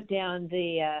 We put down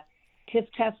the Tiff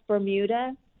Tuff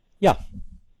Bermuda. Yeah.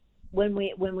 When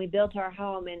we built our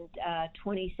home in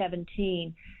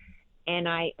 2017, and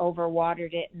I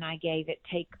overwatered it and I gave it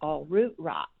take all root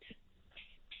rot.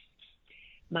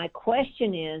 My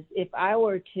question is, if I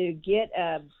were to get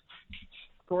a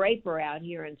scraper out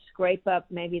here and scrape up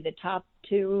maybe the top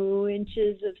 2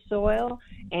 inches of soil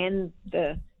and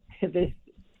the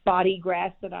spotty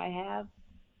grass that I have,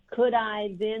 could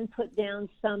I then put down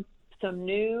some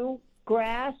new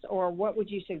grass, or what would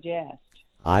you suggest?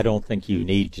 I don't think you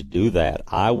need to do that.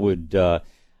 I would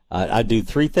I do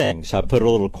 3 things. I put a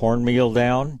little cornmeal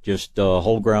down, just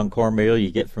whole ground cornmeal you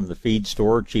get from the feed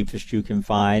store, cheapest you can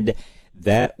find.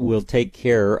 That will take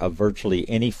care of virtually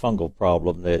any fungal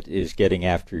problem that is getting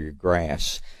after your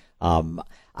grass.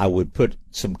 I would put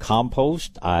some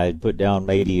compost. I'd put down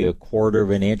maybe 1/4 of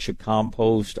an inch of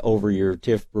compost over your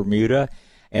Tiff Bermuda,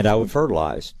 and I would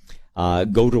fertilize.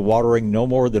 Go to watering no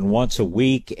more than once a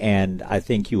week, and I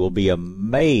think you will be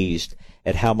amazed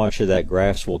at how much of that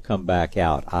grass will come back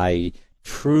out. I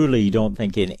truly don't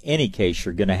think in any case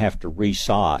you're going to have to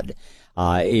resod.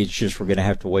 It's just we're going to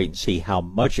have to wait and see how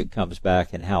much it comes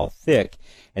back and how thick,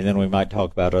 and then we might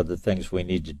talk about other things we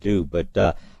need to do. But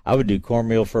I would do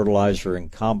cornmeal, fertilizer,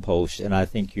 and compost, and I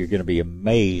think you're going to be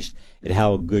amazed at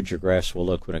how good your grass will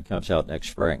look when it comes out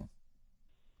next spring.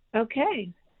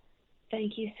 Okay.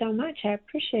 Thank you so much. I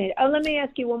appreciate it. Oh, let me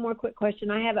ask you one more quick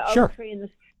question. I have an Sure. oak tree in this.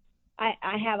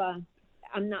 I have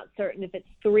I'm not certain if it's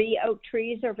 3 oak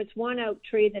trees or if it's one oak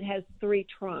tree that has 3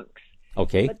 trunks.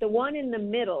 Okay. But the one in the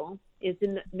middle is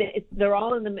they're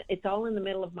all it's all in the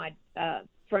middle of my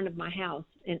front of my house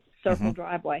in circle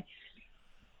driveway.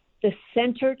 The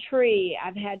center tree,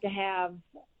 I've had to have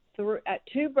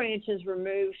 2 branches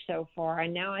removed so far,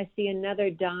 and now I see another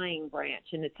dying branch,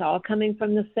 and it's all coming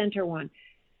from the center one.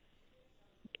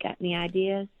 Got any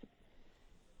ideas?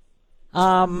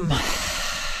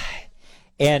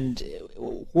 And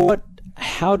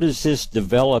how does this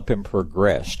develop and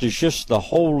progress? Does just the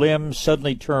whole limb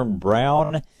suddenly turn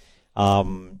brown?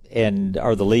 And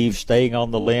are the leaves staying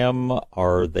on the limb?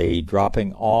 Are they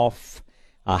dropping off?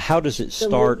 How does it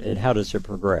start and how does it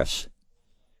progress?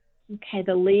 Okay,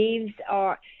 the leaves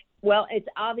are, well, it's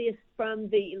obvious from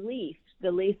the leaf.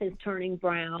 The leaf is turning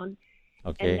brown.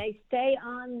 Okay. And they stay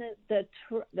on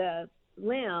the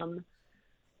limb.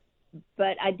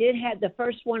 But I did have the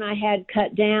first one I had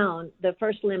cut down, the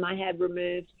first limb I had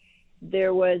removed,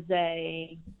 there was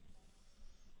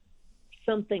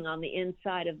something on the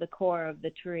inside of the core of the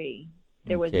tree.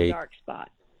 There was a dark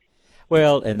spot.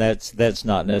 Well, and that's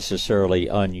not necessarily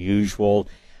unusual.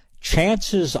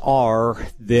 Chances are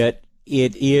that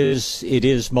it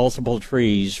is multiple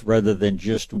trees rather than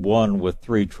just one with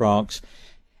 3 trunks.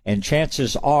 And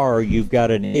chances are you've got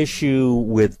an issue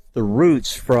with the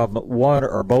roots from one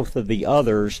or both of the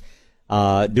others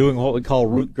doing what we call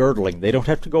root girdling. They don't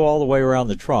have to go all the way around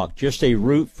the trunk. Just a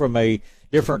root from a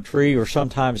different tree or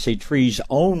sometimes a tree's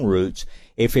own roots,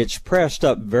 if it's pressed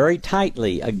up very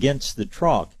tightly against the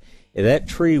trunk, that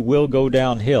tree will go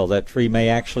downhill. That tree may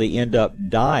actually end up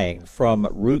dying from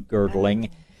root girdling.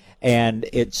 And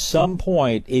at some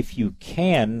point, if you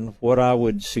can, what I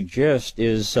would suggest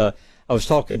is I was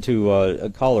talking to a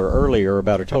caller earlier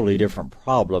about a totally different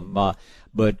problem,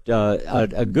 but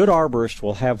a good arborist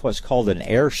will have what's called an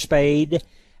air spade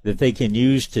that they can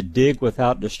use to dig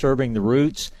without disturbing the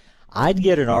roots. I'd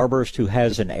get an arborist who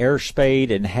has an air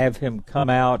spade and have him come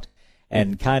out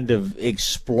and kind of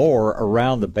explore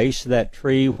around the base of that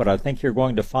tree. What I think you're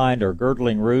going to find are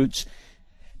girdling roots.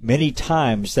 Many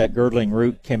times that girdling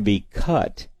root can be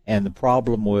cut, and the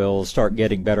problem will start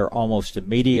getting better almost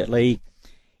immediately.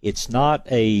 It's not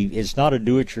a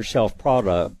do-it-yourself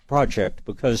project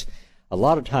because a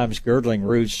lot of times girdling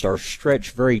roots are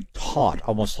stretched very taut,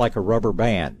 almost like a rubber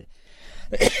band.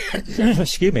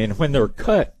 Excuse me. And when they're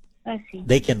cut,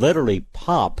 they can literally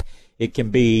pop. It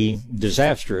can be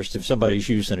disastrous if somebody's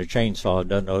using a chainsaw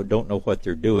and don't know what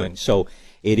they're doing. So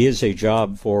it is a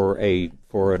job for an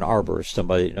arborist,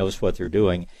 somebody that knows what they're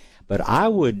doing. But I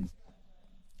would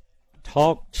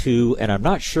talk to, and I'm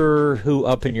not sure who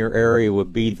up in your area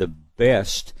would be the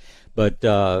best, but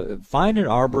find an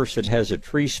arborist that has a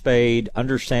tree spade,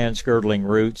 understands girdling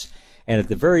roots, and at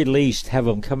the very least have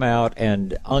them come out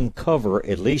and uncover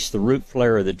at least the root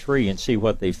flare of the tree and see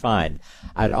what they find.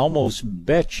 I'd almost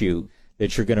bet you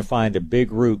that you're going to find a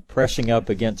big root pressing up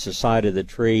against the side of the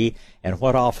tree, and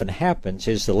what often happens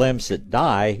is the limbs that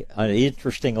die,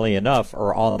 interestingly enough,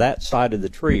 are on that side of the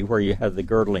tree where you have the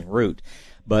girdling root.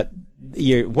 But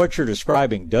what you're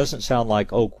describing doesn't sound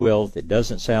like oak wilt. It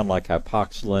doesn't sound like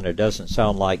hypoxylon. It doesn't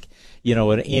sound like,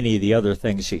 any of the other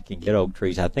things you can get oak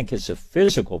trees. I think it's a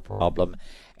physical problem,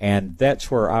 and that's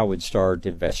where I would start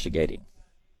investigating.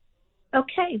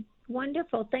 Okay,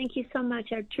 wonderful. Thank you so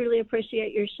much. I truly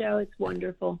appreciate your show. It's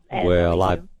wonderful. Well,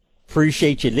 I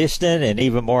appreciate you listening, and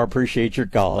even more appreciate your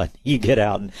calling. You get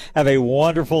out and have a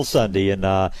wonderful Sunday, and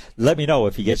let me know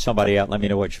if you get somebody out. Let me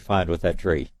know what you find with that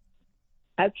tree.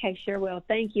 Okay, sure will.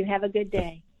 Thank you. Have a good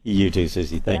day. You too,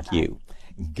 Susie. Thank you.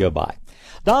 Goodbye.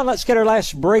 Don, let's get our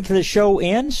last break of the show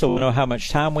in so we'll know how much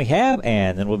time we have,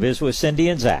 and then we'll visit with Cindy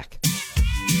and Zach. Might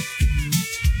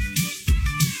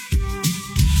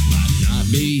not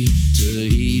be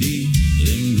Tahiti,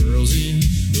 them girls in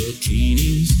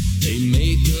bikinis, they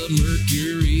make the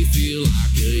Mercury feel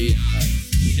like a yacht.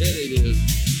 Yeah, they do.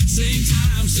 Same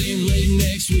time, same late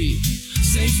next week,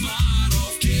 same spot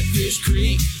off Catfish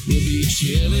Creek. We'll be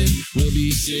chilling, we'll be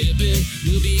sipping,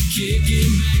 we'll be kicking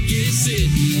back and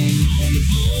sitting on the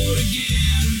boat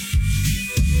again.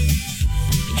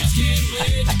 Just can't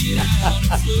wait to get out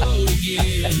and float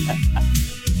again.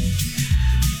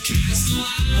 Cast the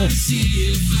line to see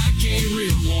if I can't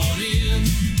reel one in.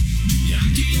 Yeah, I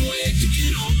can't wait to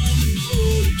get on the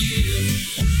boat again.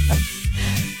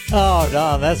 Oh,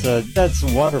 Don, that's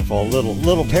wonderful.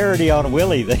 Little parody on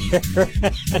Willie there,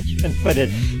 but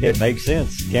it makes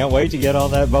sense. Can't wait to get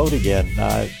on that boat again.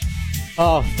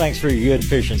 Oh, thanks for your good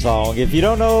fishing song. If you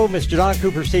don't know, Mr. Don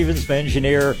Cooper Stevens, my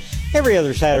engineer, every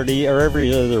other Saturday or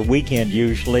every other weekend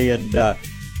usually, and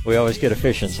we always get a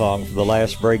fishing song for the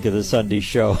last break of the Sunday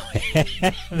show.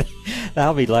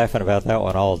 I'll be laughing about that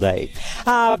one all day.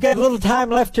 I've got a little time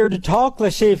left here to talk.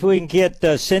 Let's see if we can get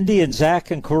Cindy and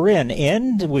Zach and Corinne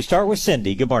in. We start with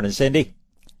Cindy. Good morning, Cindy.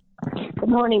 Good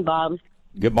morning, Bob.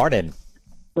 Good morning.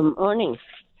 Good morning.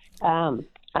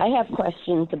 I have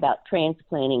questions about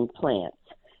transplanting plants.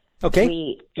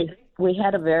 Okay. We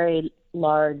had a very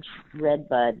large red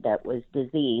bud that was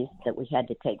diseased that we had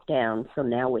to take down, so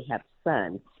now we have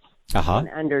sun. And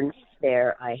underneath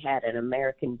there, I had an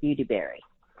American beautyberry.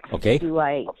 Okay. Do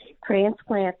I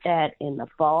transplant that in the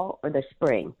fall or the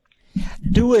spring?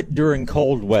 Do it during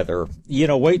cold weather.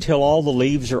 Wait till all the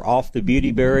leaves are off the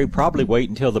beautyberry. Probably wait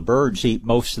until the birds eat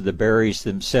most of the berries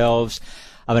themselves.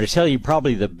 I'm going to tell you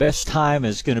probably the best time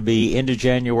is going to be end of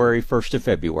January, 1st of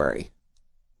February.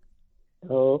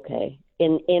 Okay.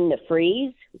 In the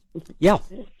freeze? Yeah.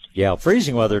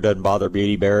 Freezing weather doesn't bother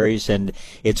beautyberries, and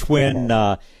it's when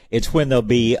they'll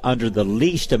be under the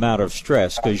least amount of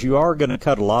stress, because you are going to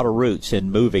cut a lot of roots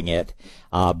in moving it.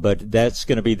 But that's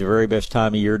going to be the very best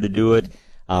time of year to do it.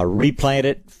 Replant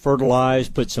it, fertilize,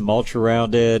 put some mulch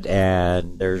around it,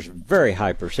 and there's a very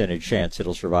high percentage chance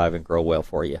it'll survive and grow well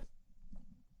for you.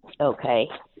 Okay.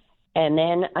 And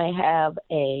then I have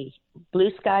a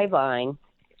blue sky vine.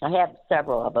 I have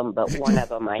several of them, but one of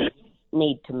them I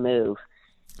need to move.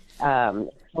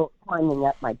 Climbing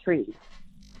up my trees.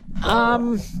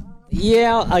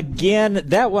 Yeah, again,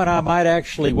 that one I might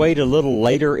actually wait a little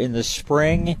later in the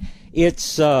spring.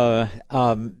 It's they're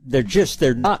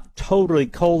not totally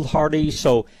cold hardy,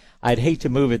 so I'd hate to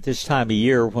move it this time of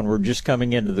year when we're just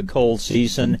coming into the cold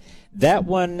season. That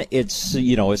one, it's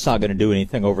not going to do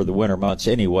anything over the winter months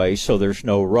anyway, so there's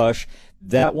no rush.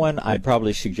 That one, I'd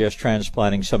probably suggest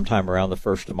transplanting sometime around the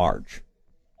 1st of March.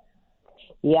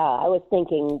 Yeah, I was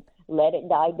thinking let it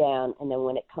die down, and then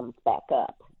when it comes back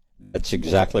up. That's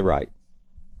exactly right.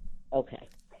 Okay.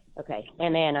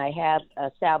 And then I have a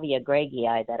Salvia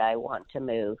greggii that I want to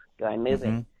move. Do I move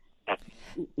it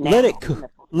now?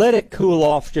 Let it cool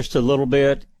off just a little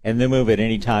bit, and then move it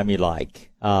any time you like.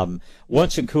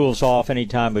 Once it cools off, any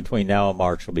time between now and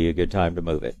March will be a good time to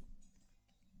move it.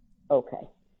 Okay.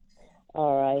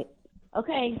 All right.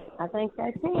 Okay, I think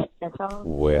that's it. That's all.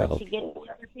 Well,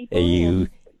 you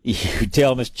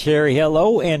tell Miss Cherry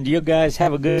hello, and you guys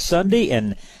have a good Sunday,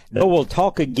 and we'll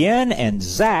talk again, and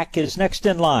Zach is next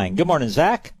in line. Good morning,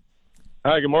 Zach.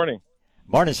 Hi, good morning.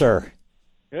 Morning, sir.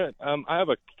 Good. I have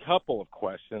a couple of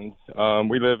questions.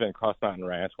 We live in Cross Mountain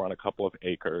Ranch. We're on a couple of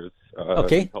acres.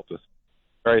 Okay. Helped us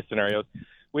various scenarios.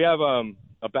 We have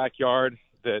a backyard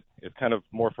that is kind of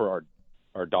more for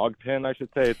our dog pen, I should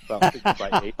say. It's about 6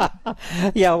 by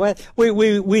 8. Yeah, well,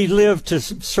 we live to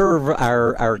serve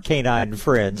our canine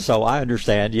friends, so I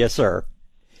understand. Yes, sir.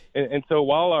 And so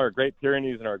while our Great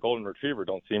Pyrenees and our Golden Retriever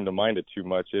don't seem to mind it too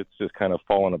much, it's just kind of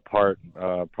fallen apart,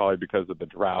 probably because of the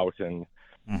drought. And,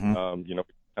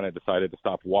 kind of decided to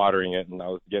stop watering it, and I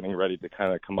was getting ready to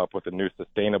kind of come up with a new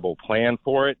sustainable plan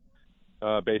for it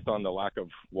based on the lack of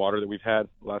water that we've had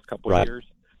the last couple of years.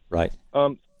 Right.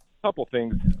 Couple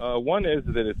things. One is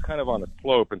that it's kind of on a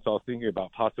slope, and so I was thinking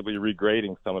about possibly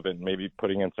regrading some of it and maybe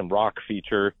putting in some rock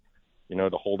feature, to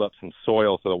hold up some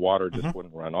soil so the water just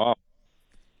wouldn't run off.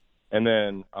 And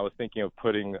then I was thinking of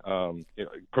putting,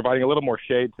 providing a little more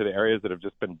shade to the areas that have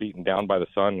just been beaten down by the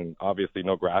sun, and obviously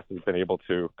no grass has been able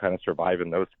to kind of survive in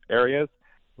those areas.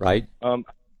 Right. So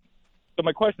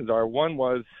my questions are, one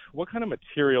was, what kind of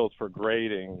materials for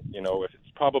grading, if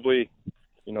it's probably,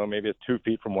 maybe it's 2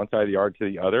 feet from one side of the yard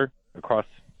to the other, across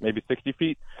maybe 60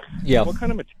 feet. Yeah. What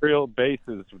kind of material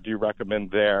bases do you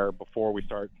recommend there before we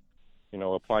start,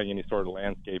 applying any sort of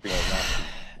landscaping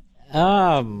or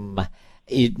not?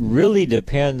 It really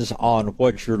depends on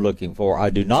what you're looking for.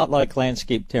 I do not like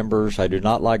landscape timbers. I do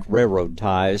not like railroad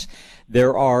ties.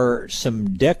 There are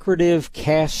some decorative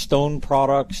cast stone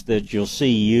products that you'll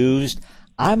see used.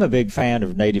 I'm a big fan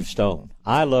of native stone.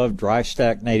 I love dry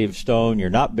stack native stone. You're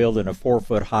not building a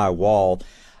 4-foot high wall.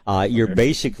 You're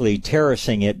basically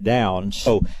terracing it down.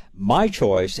 So my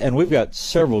choice, and we've got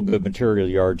several good material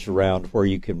yards around where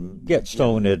you can get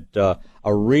stone at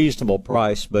a reasonable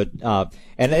price, but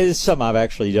and it's something I've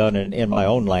actually done in my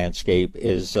own landscape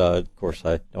is, of course,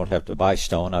 I don't have to buy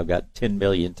stone. I've got 10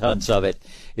 million tons of it.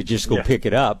 It just go pick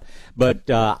it up. But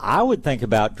I would think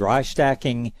about dry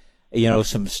stacking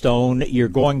some stone, you're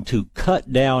going to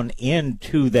cut down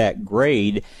into that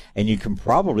grade, and you can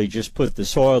probably just put the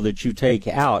soil that you take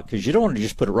out, because you don't want to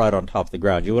just put it right on top of the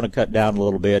ground. You want to cut down a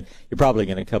little bit. You're probably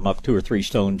going to come up 2 or 3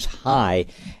 stones high,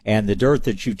 and the dirt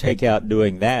that you take out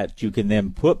doing that, you can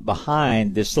then put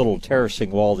behind this little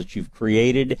terracing wall that you've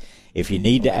created. If you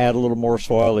need to add a little more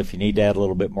soil, if you need to add a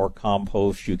little bit more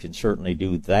compost, you can certainly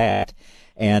do that.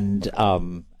 And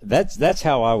that's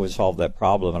how I would solve that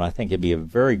problem, and I think it'd be a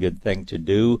very good thing to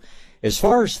do. As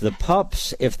far as the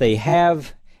pups, if they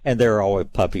have, and they're always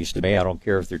puppies to me, I don't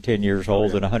care if they're 10 years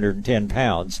old and 110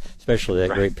 pounds, especially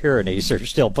that Great Pyrenees, they're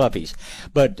still puppies.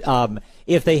 But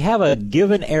if they have a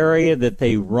given area that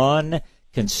they run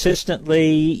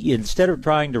consistently, instead of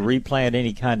trying to replant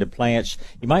any kind of plants,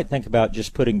 you might think about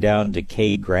just putting down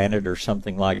decayed granite or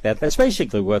something like that. That's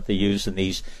basically what they use in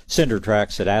these cinder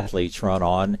tracks that athletes run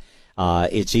on.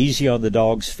 It's easy on the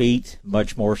dog's feet,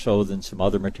 much more so than some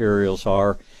other materials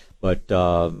are. But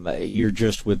you're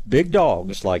just, with big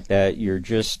dogs like that, it's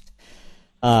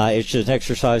just an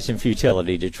exercise in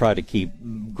futility to try to keep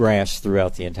grass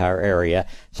throughout the entire area.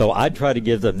 So I'd try to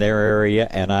give them their area,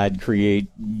 and I'd create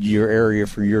your area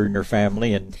for you and your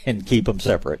family, and keep them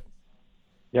separate.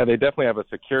 Yeah, they definitely have a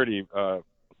security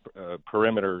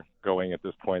perimeter going at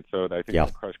this point, so I think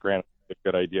the crushed granite is a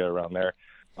good idea around there.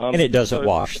 And it doesn't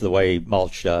wash the way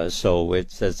mulch does, so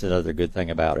that's another good thing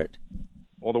about it.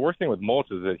 Well, the worst thing with mulch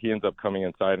is that he ends up coming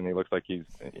inside and he looks like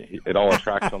it all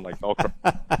attracts him like Velcro.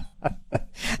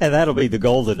 And that'll be the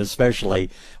golden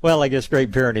especially. Well, I guess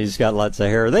Great Pyrenees got lots of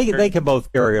hair. They can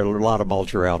both carry a lot of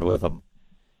mulch around with them.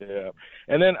 Yeah.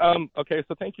 And then, okay,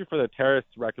 so thank you for the terrace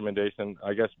recommendation,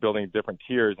 I guess building different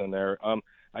tiers in there.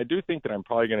 I do think that I'm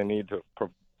probably going to need to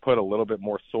put a little bit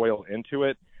more soil into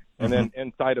it. And then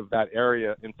inside of that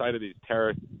area, inside of these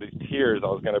tiers, I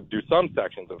was going to do some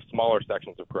sections of smaller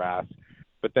sections of grass,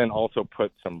 but then also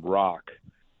put some rock,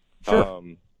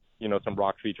 some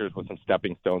rock features with some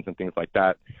stepping stones and things like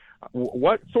that.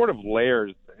 What sort of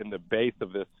layers in the base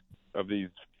of these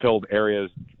filled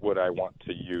areas would I want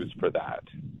to use for that?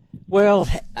 Well,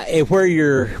 where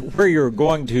you're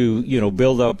going to,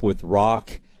 build up with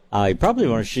rock, you probably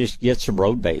want to just get some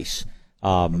road base.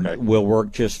 Will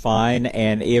work just fine.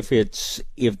 And if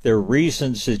there are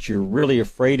reasons that you're really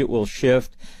afraid it will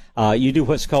shift, you do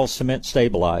what's called cement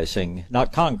stabilizing,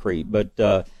 not concrete, but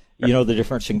you know the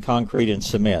difference in concrete and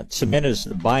cement. Cement is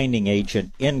the binding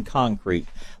agent in concrete.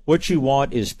 What you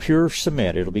want is pure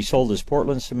cement. It'll be sold as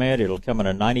Portland cement. It'll come in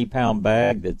a 90-pound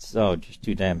bag that's just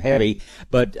too damn heavy.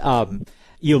 But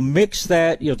you'll mix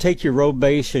that. You'll take your road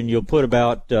base and you'll put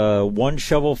about 1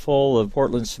 shovelful of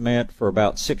Portland cement for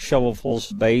about 6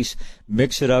 shovelfuls of base.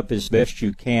 Mix it up as best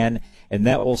you can, and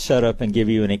that will set up and give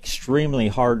you an extremely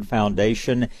hard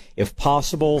foundation. If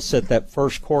possible, set that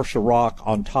first course of rock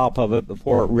on top of it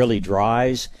before it really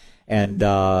dries, and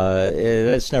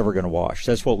that's never going to wash.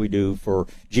 That's what we do for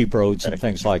Jeep roads and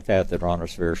things like that are on a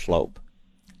severe slope.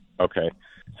 Okay.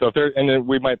 So and then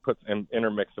we might put and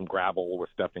intermix some gravel with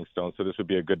stepping stones. So this would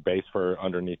be a good base for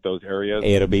underneath those areas.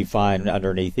 It'll be fine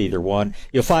underneath either one.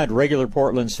 You'll find regular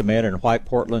Portland cement and white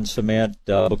Portland cement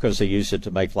because they use it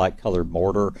to make light-colored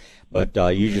mortar. But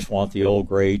you just want the old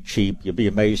gray, cheap. You'll be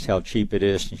amazed how cheap it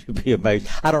is. You'll be amazed.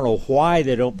 I don't know why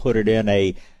they don't put it in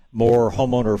a more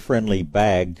homeowner-friendly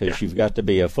bag, because you've got to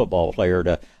be a football player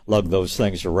to lug those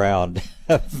things around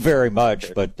very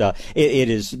much. But it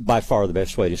is by far the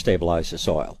best way to stabilize the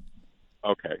soil.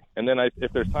 Okay. And then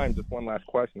if there's time, just one last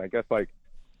question. I guess,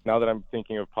 now that I'm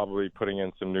thinking of probably putting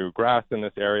in some new grass in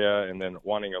this area and then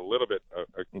wanting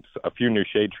a few new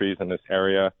shade trees in this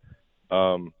area,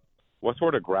 what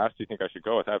sort of grass do you think I should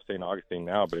go with? I have St. Augustine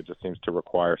now, but it just seems to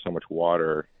require so much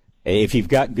water. If you've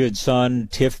got good sun,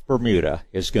 Tiff Bermuda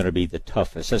is going to be the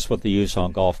toughest. That's what they use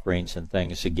on golf greens and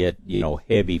things to get,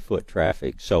 heavy foot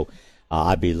traffic. So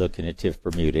I'd be looking at Tiff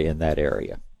Bermuda in that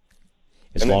area,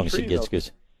 as long as it gets good.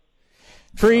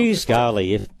 Trees,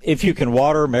 golly, if you can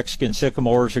water, Mexican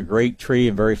sycamore is a great tree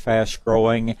and very fast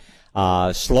growing.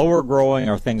 Slower growing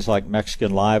are things like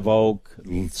Mexican live oak,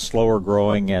 slower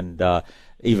growing and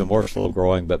even more slow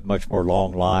growing, but much more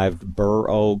long-lived, bur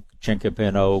oak,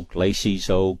 chinkapin oak, Lacey's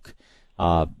oak.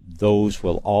 Those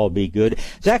will all be good.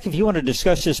 Zach, if you want to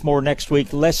discuss this more next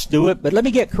week, let's do it. But let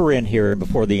me get Corinne here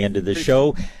before the end of the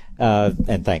show.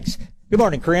 And thanks. Good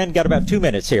morning, Corinne. Got about 2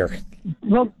 minutes here.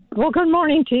 Well, good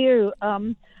morning to you.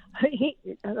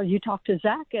 You talked to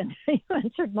Zach, and he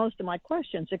answered most of my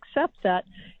questions, except that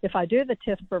if I do the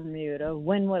Tiff Bermuda,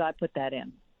 when would I put that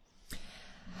in?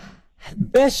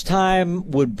 Best time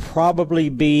would probably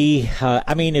be,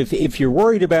 if you're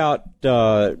worried about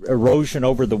erosion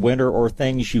over the winter or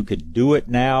things, you could do it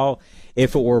now.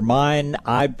 If it were mine,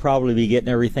 I'd probably be getting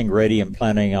everything ready and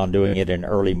planning on doing it in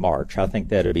early March. I think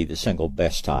that would be the single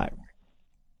best time.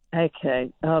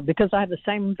 Okay, because I have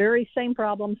the very same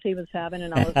problems he was having,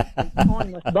 and I was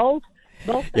going with both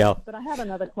things. Yeah. But I have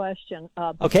another question.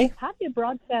 Okay. How do you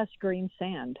broadcast green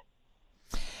sand?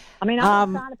 I mean,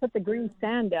 I'm trying to put the green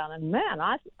sand down, and man,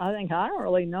 I think I don't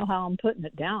really know how I'm putting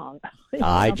it down.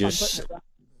 I just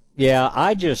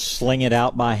sling it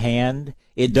out by hand.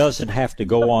 It doesn't have to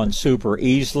go on super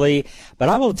easily. But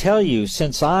I will tell you,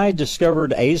 since I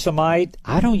discovered azomite,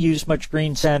 I don't use much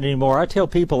green sand anymore. I tell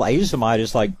people azomite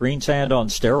is like green sand on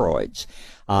steroids.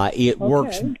 It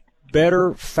works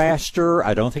better, faster.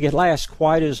 I don't think it lasts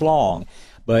quite as long.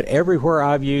 But everywhere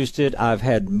I've used it, I've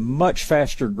had much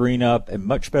faster green up and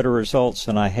much better results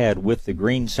than I had with the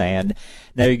green sand.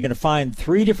 Now, you're going to find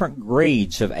 3 different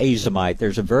grades of azomite.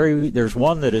 There's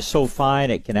one that is so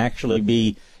fine it can actually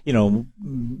be,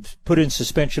 put in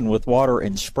suspension with water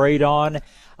and sprayed on.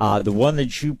 The one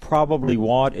that you probably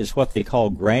want is what they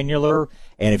call granular.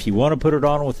 And if you want to put it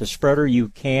on with a spreader, you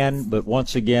can. But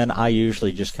once again, I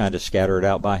usually just kind of scatter it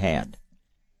out by hand.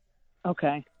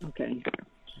 Okay.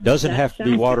 Doesn't have to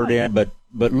be watered in, but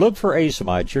look for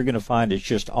azomite. You're going to find it's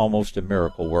just almost a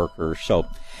miracle worker. So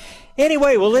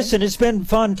anyway, well, listen, it's been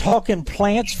fun talking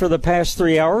plants for the past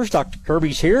 3 hours. Dr.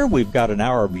 Kirby's here. We've got an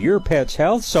hour of your pet's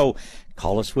health. So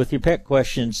call us with your pet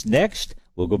questions next.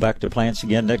 We'll go back to plants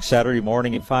again next Saturday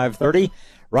morning at 5:30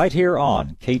 right here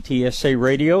on KTSA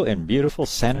Radio in beautiful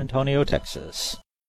San Antonio, Texas.